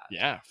do that.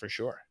 Yeah, for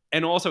sure.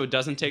 And also, it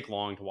doesn't take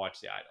long to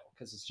watch The Idol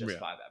because it's just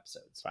 5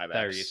 episodes. 5 that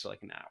are episodes. each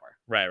like an hour.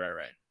 Right.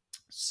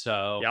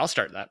 So yeah, I'll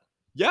start that.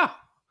 Yeah.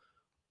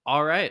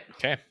 All right.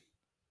 Okay.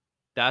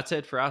 That's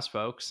it for us,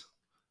 folks.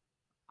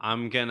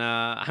 I'm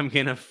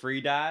gonna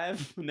free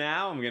dive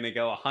now. I'm gonna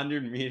go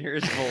 100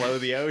 meters below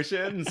the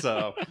ocean.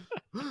 So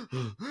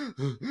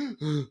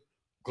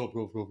Gulp,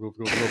 gulp, gulp, gulp, gulp,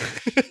 gulp.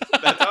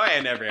 That's how I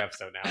end every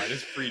episode now. I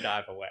just free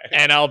dive away.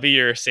 And I'll be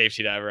your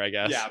safety diver, I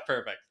guess. Yeah,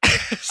 perfect.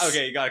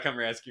 Okay, you gotta come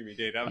rescue me,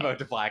 dude. I'm about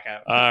to black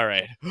out. All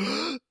right.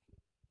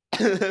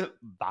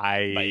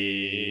 Bye.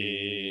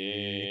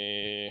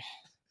 Bye.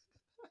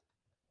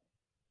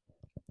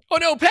 Oh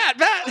no, Pat!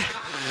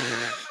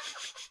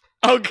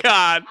 Oh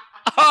God!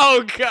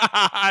 Oh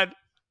God!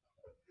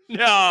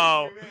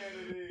 No!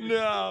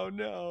 No!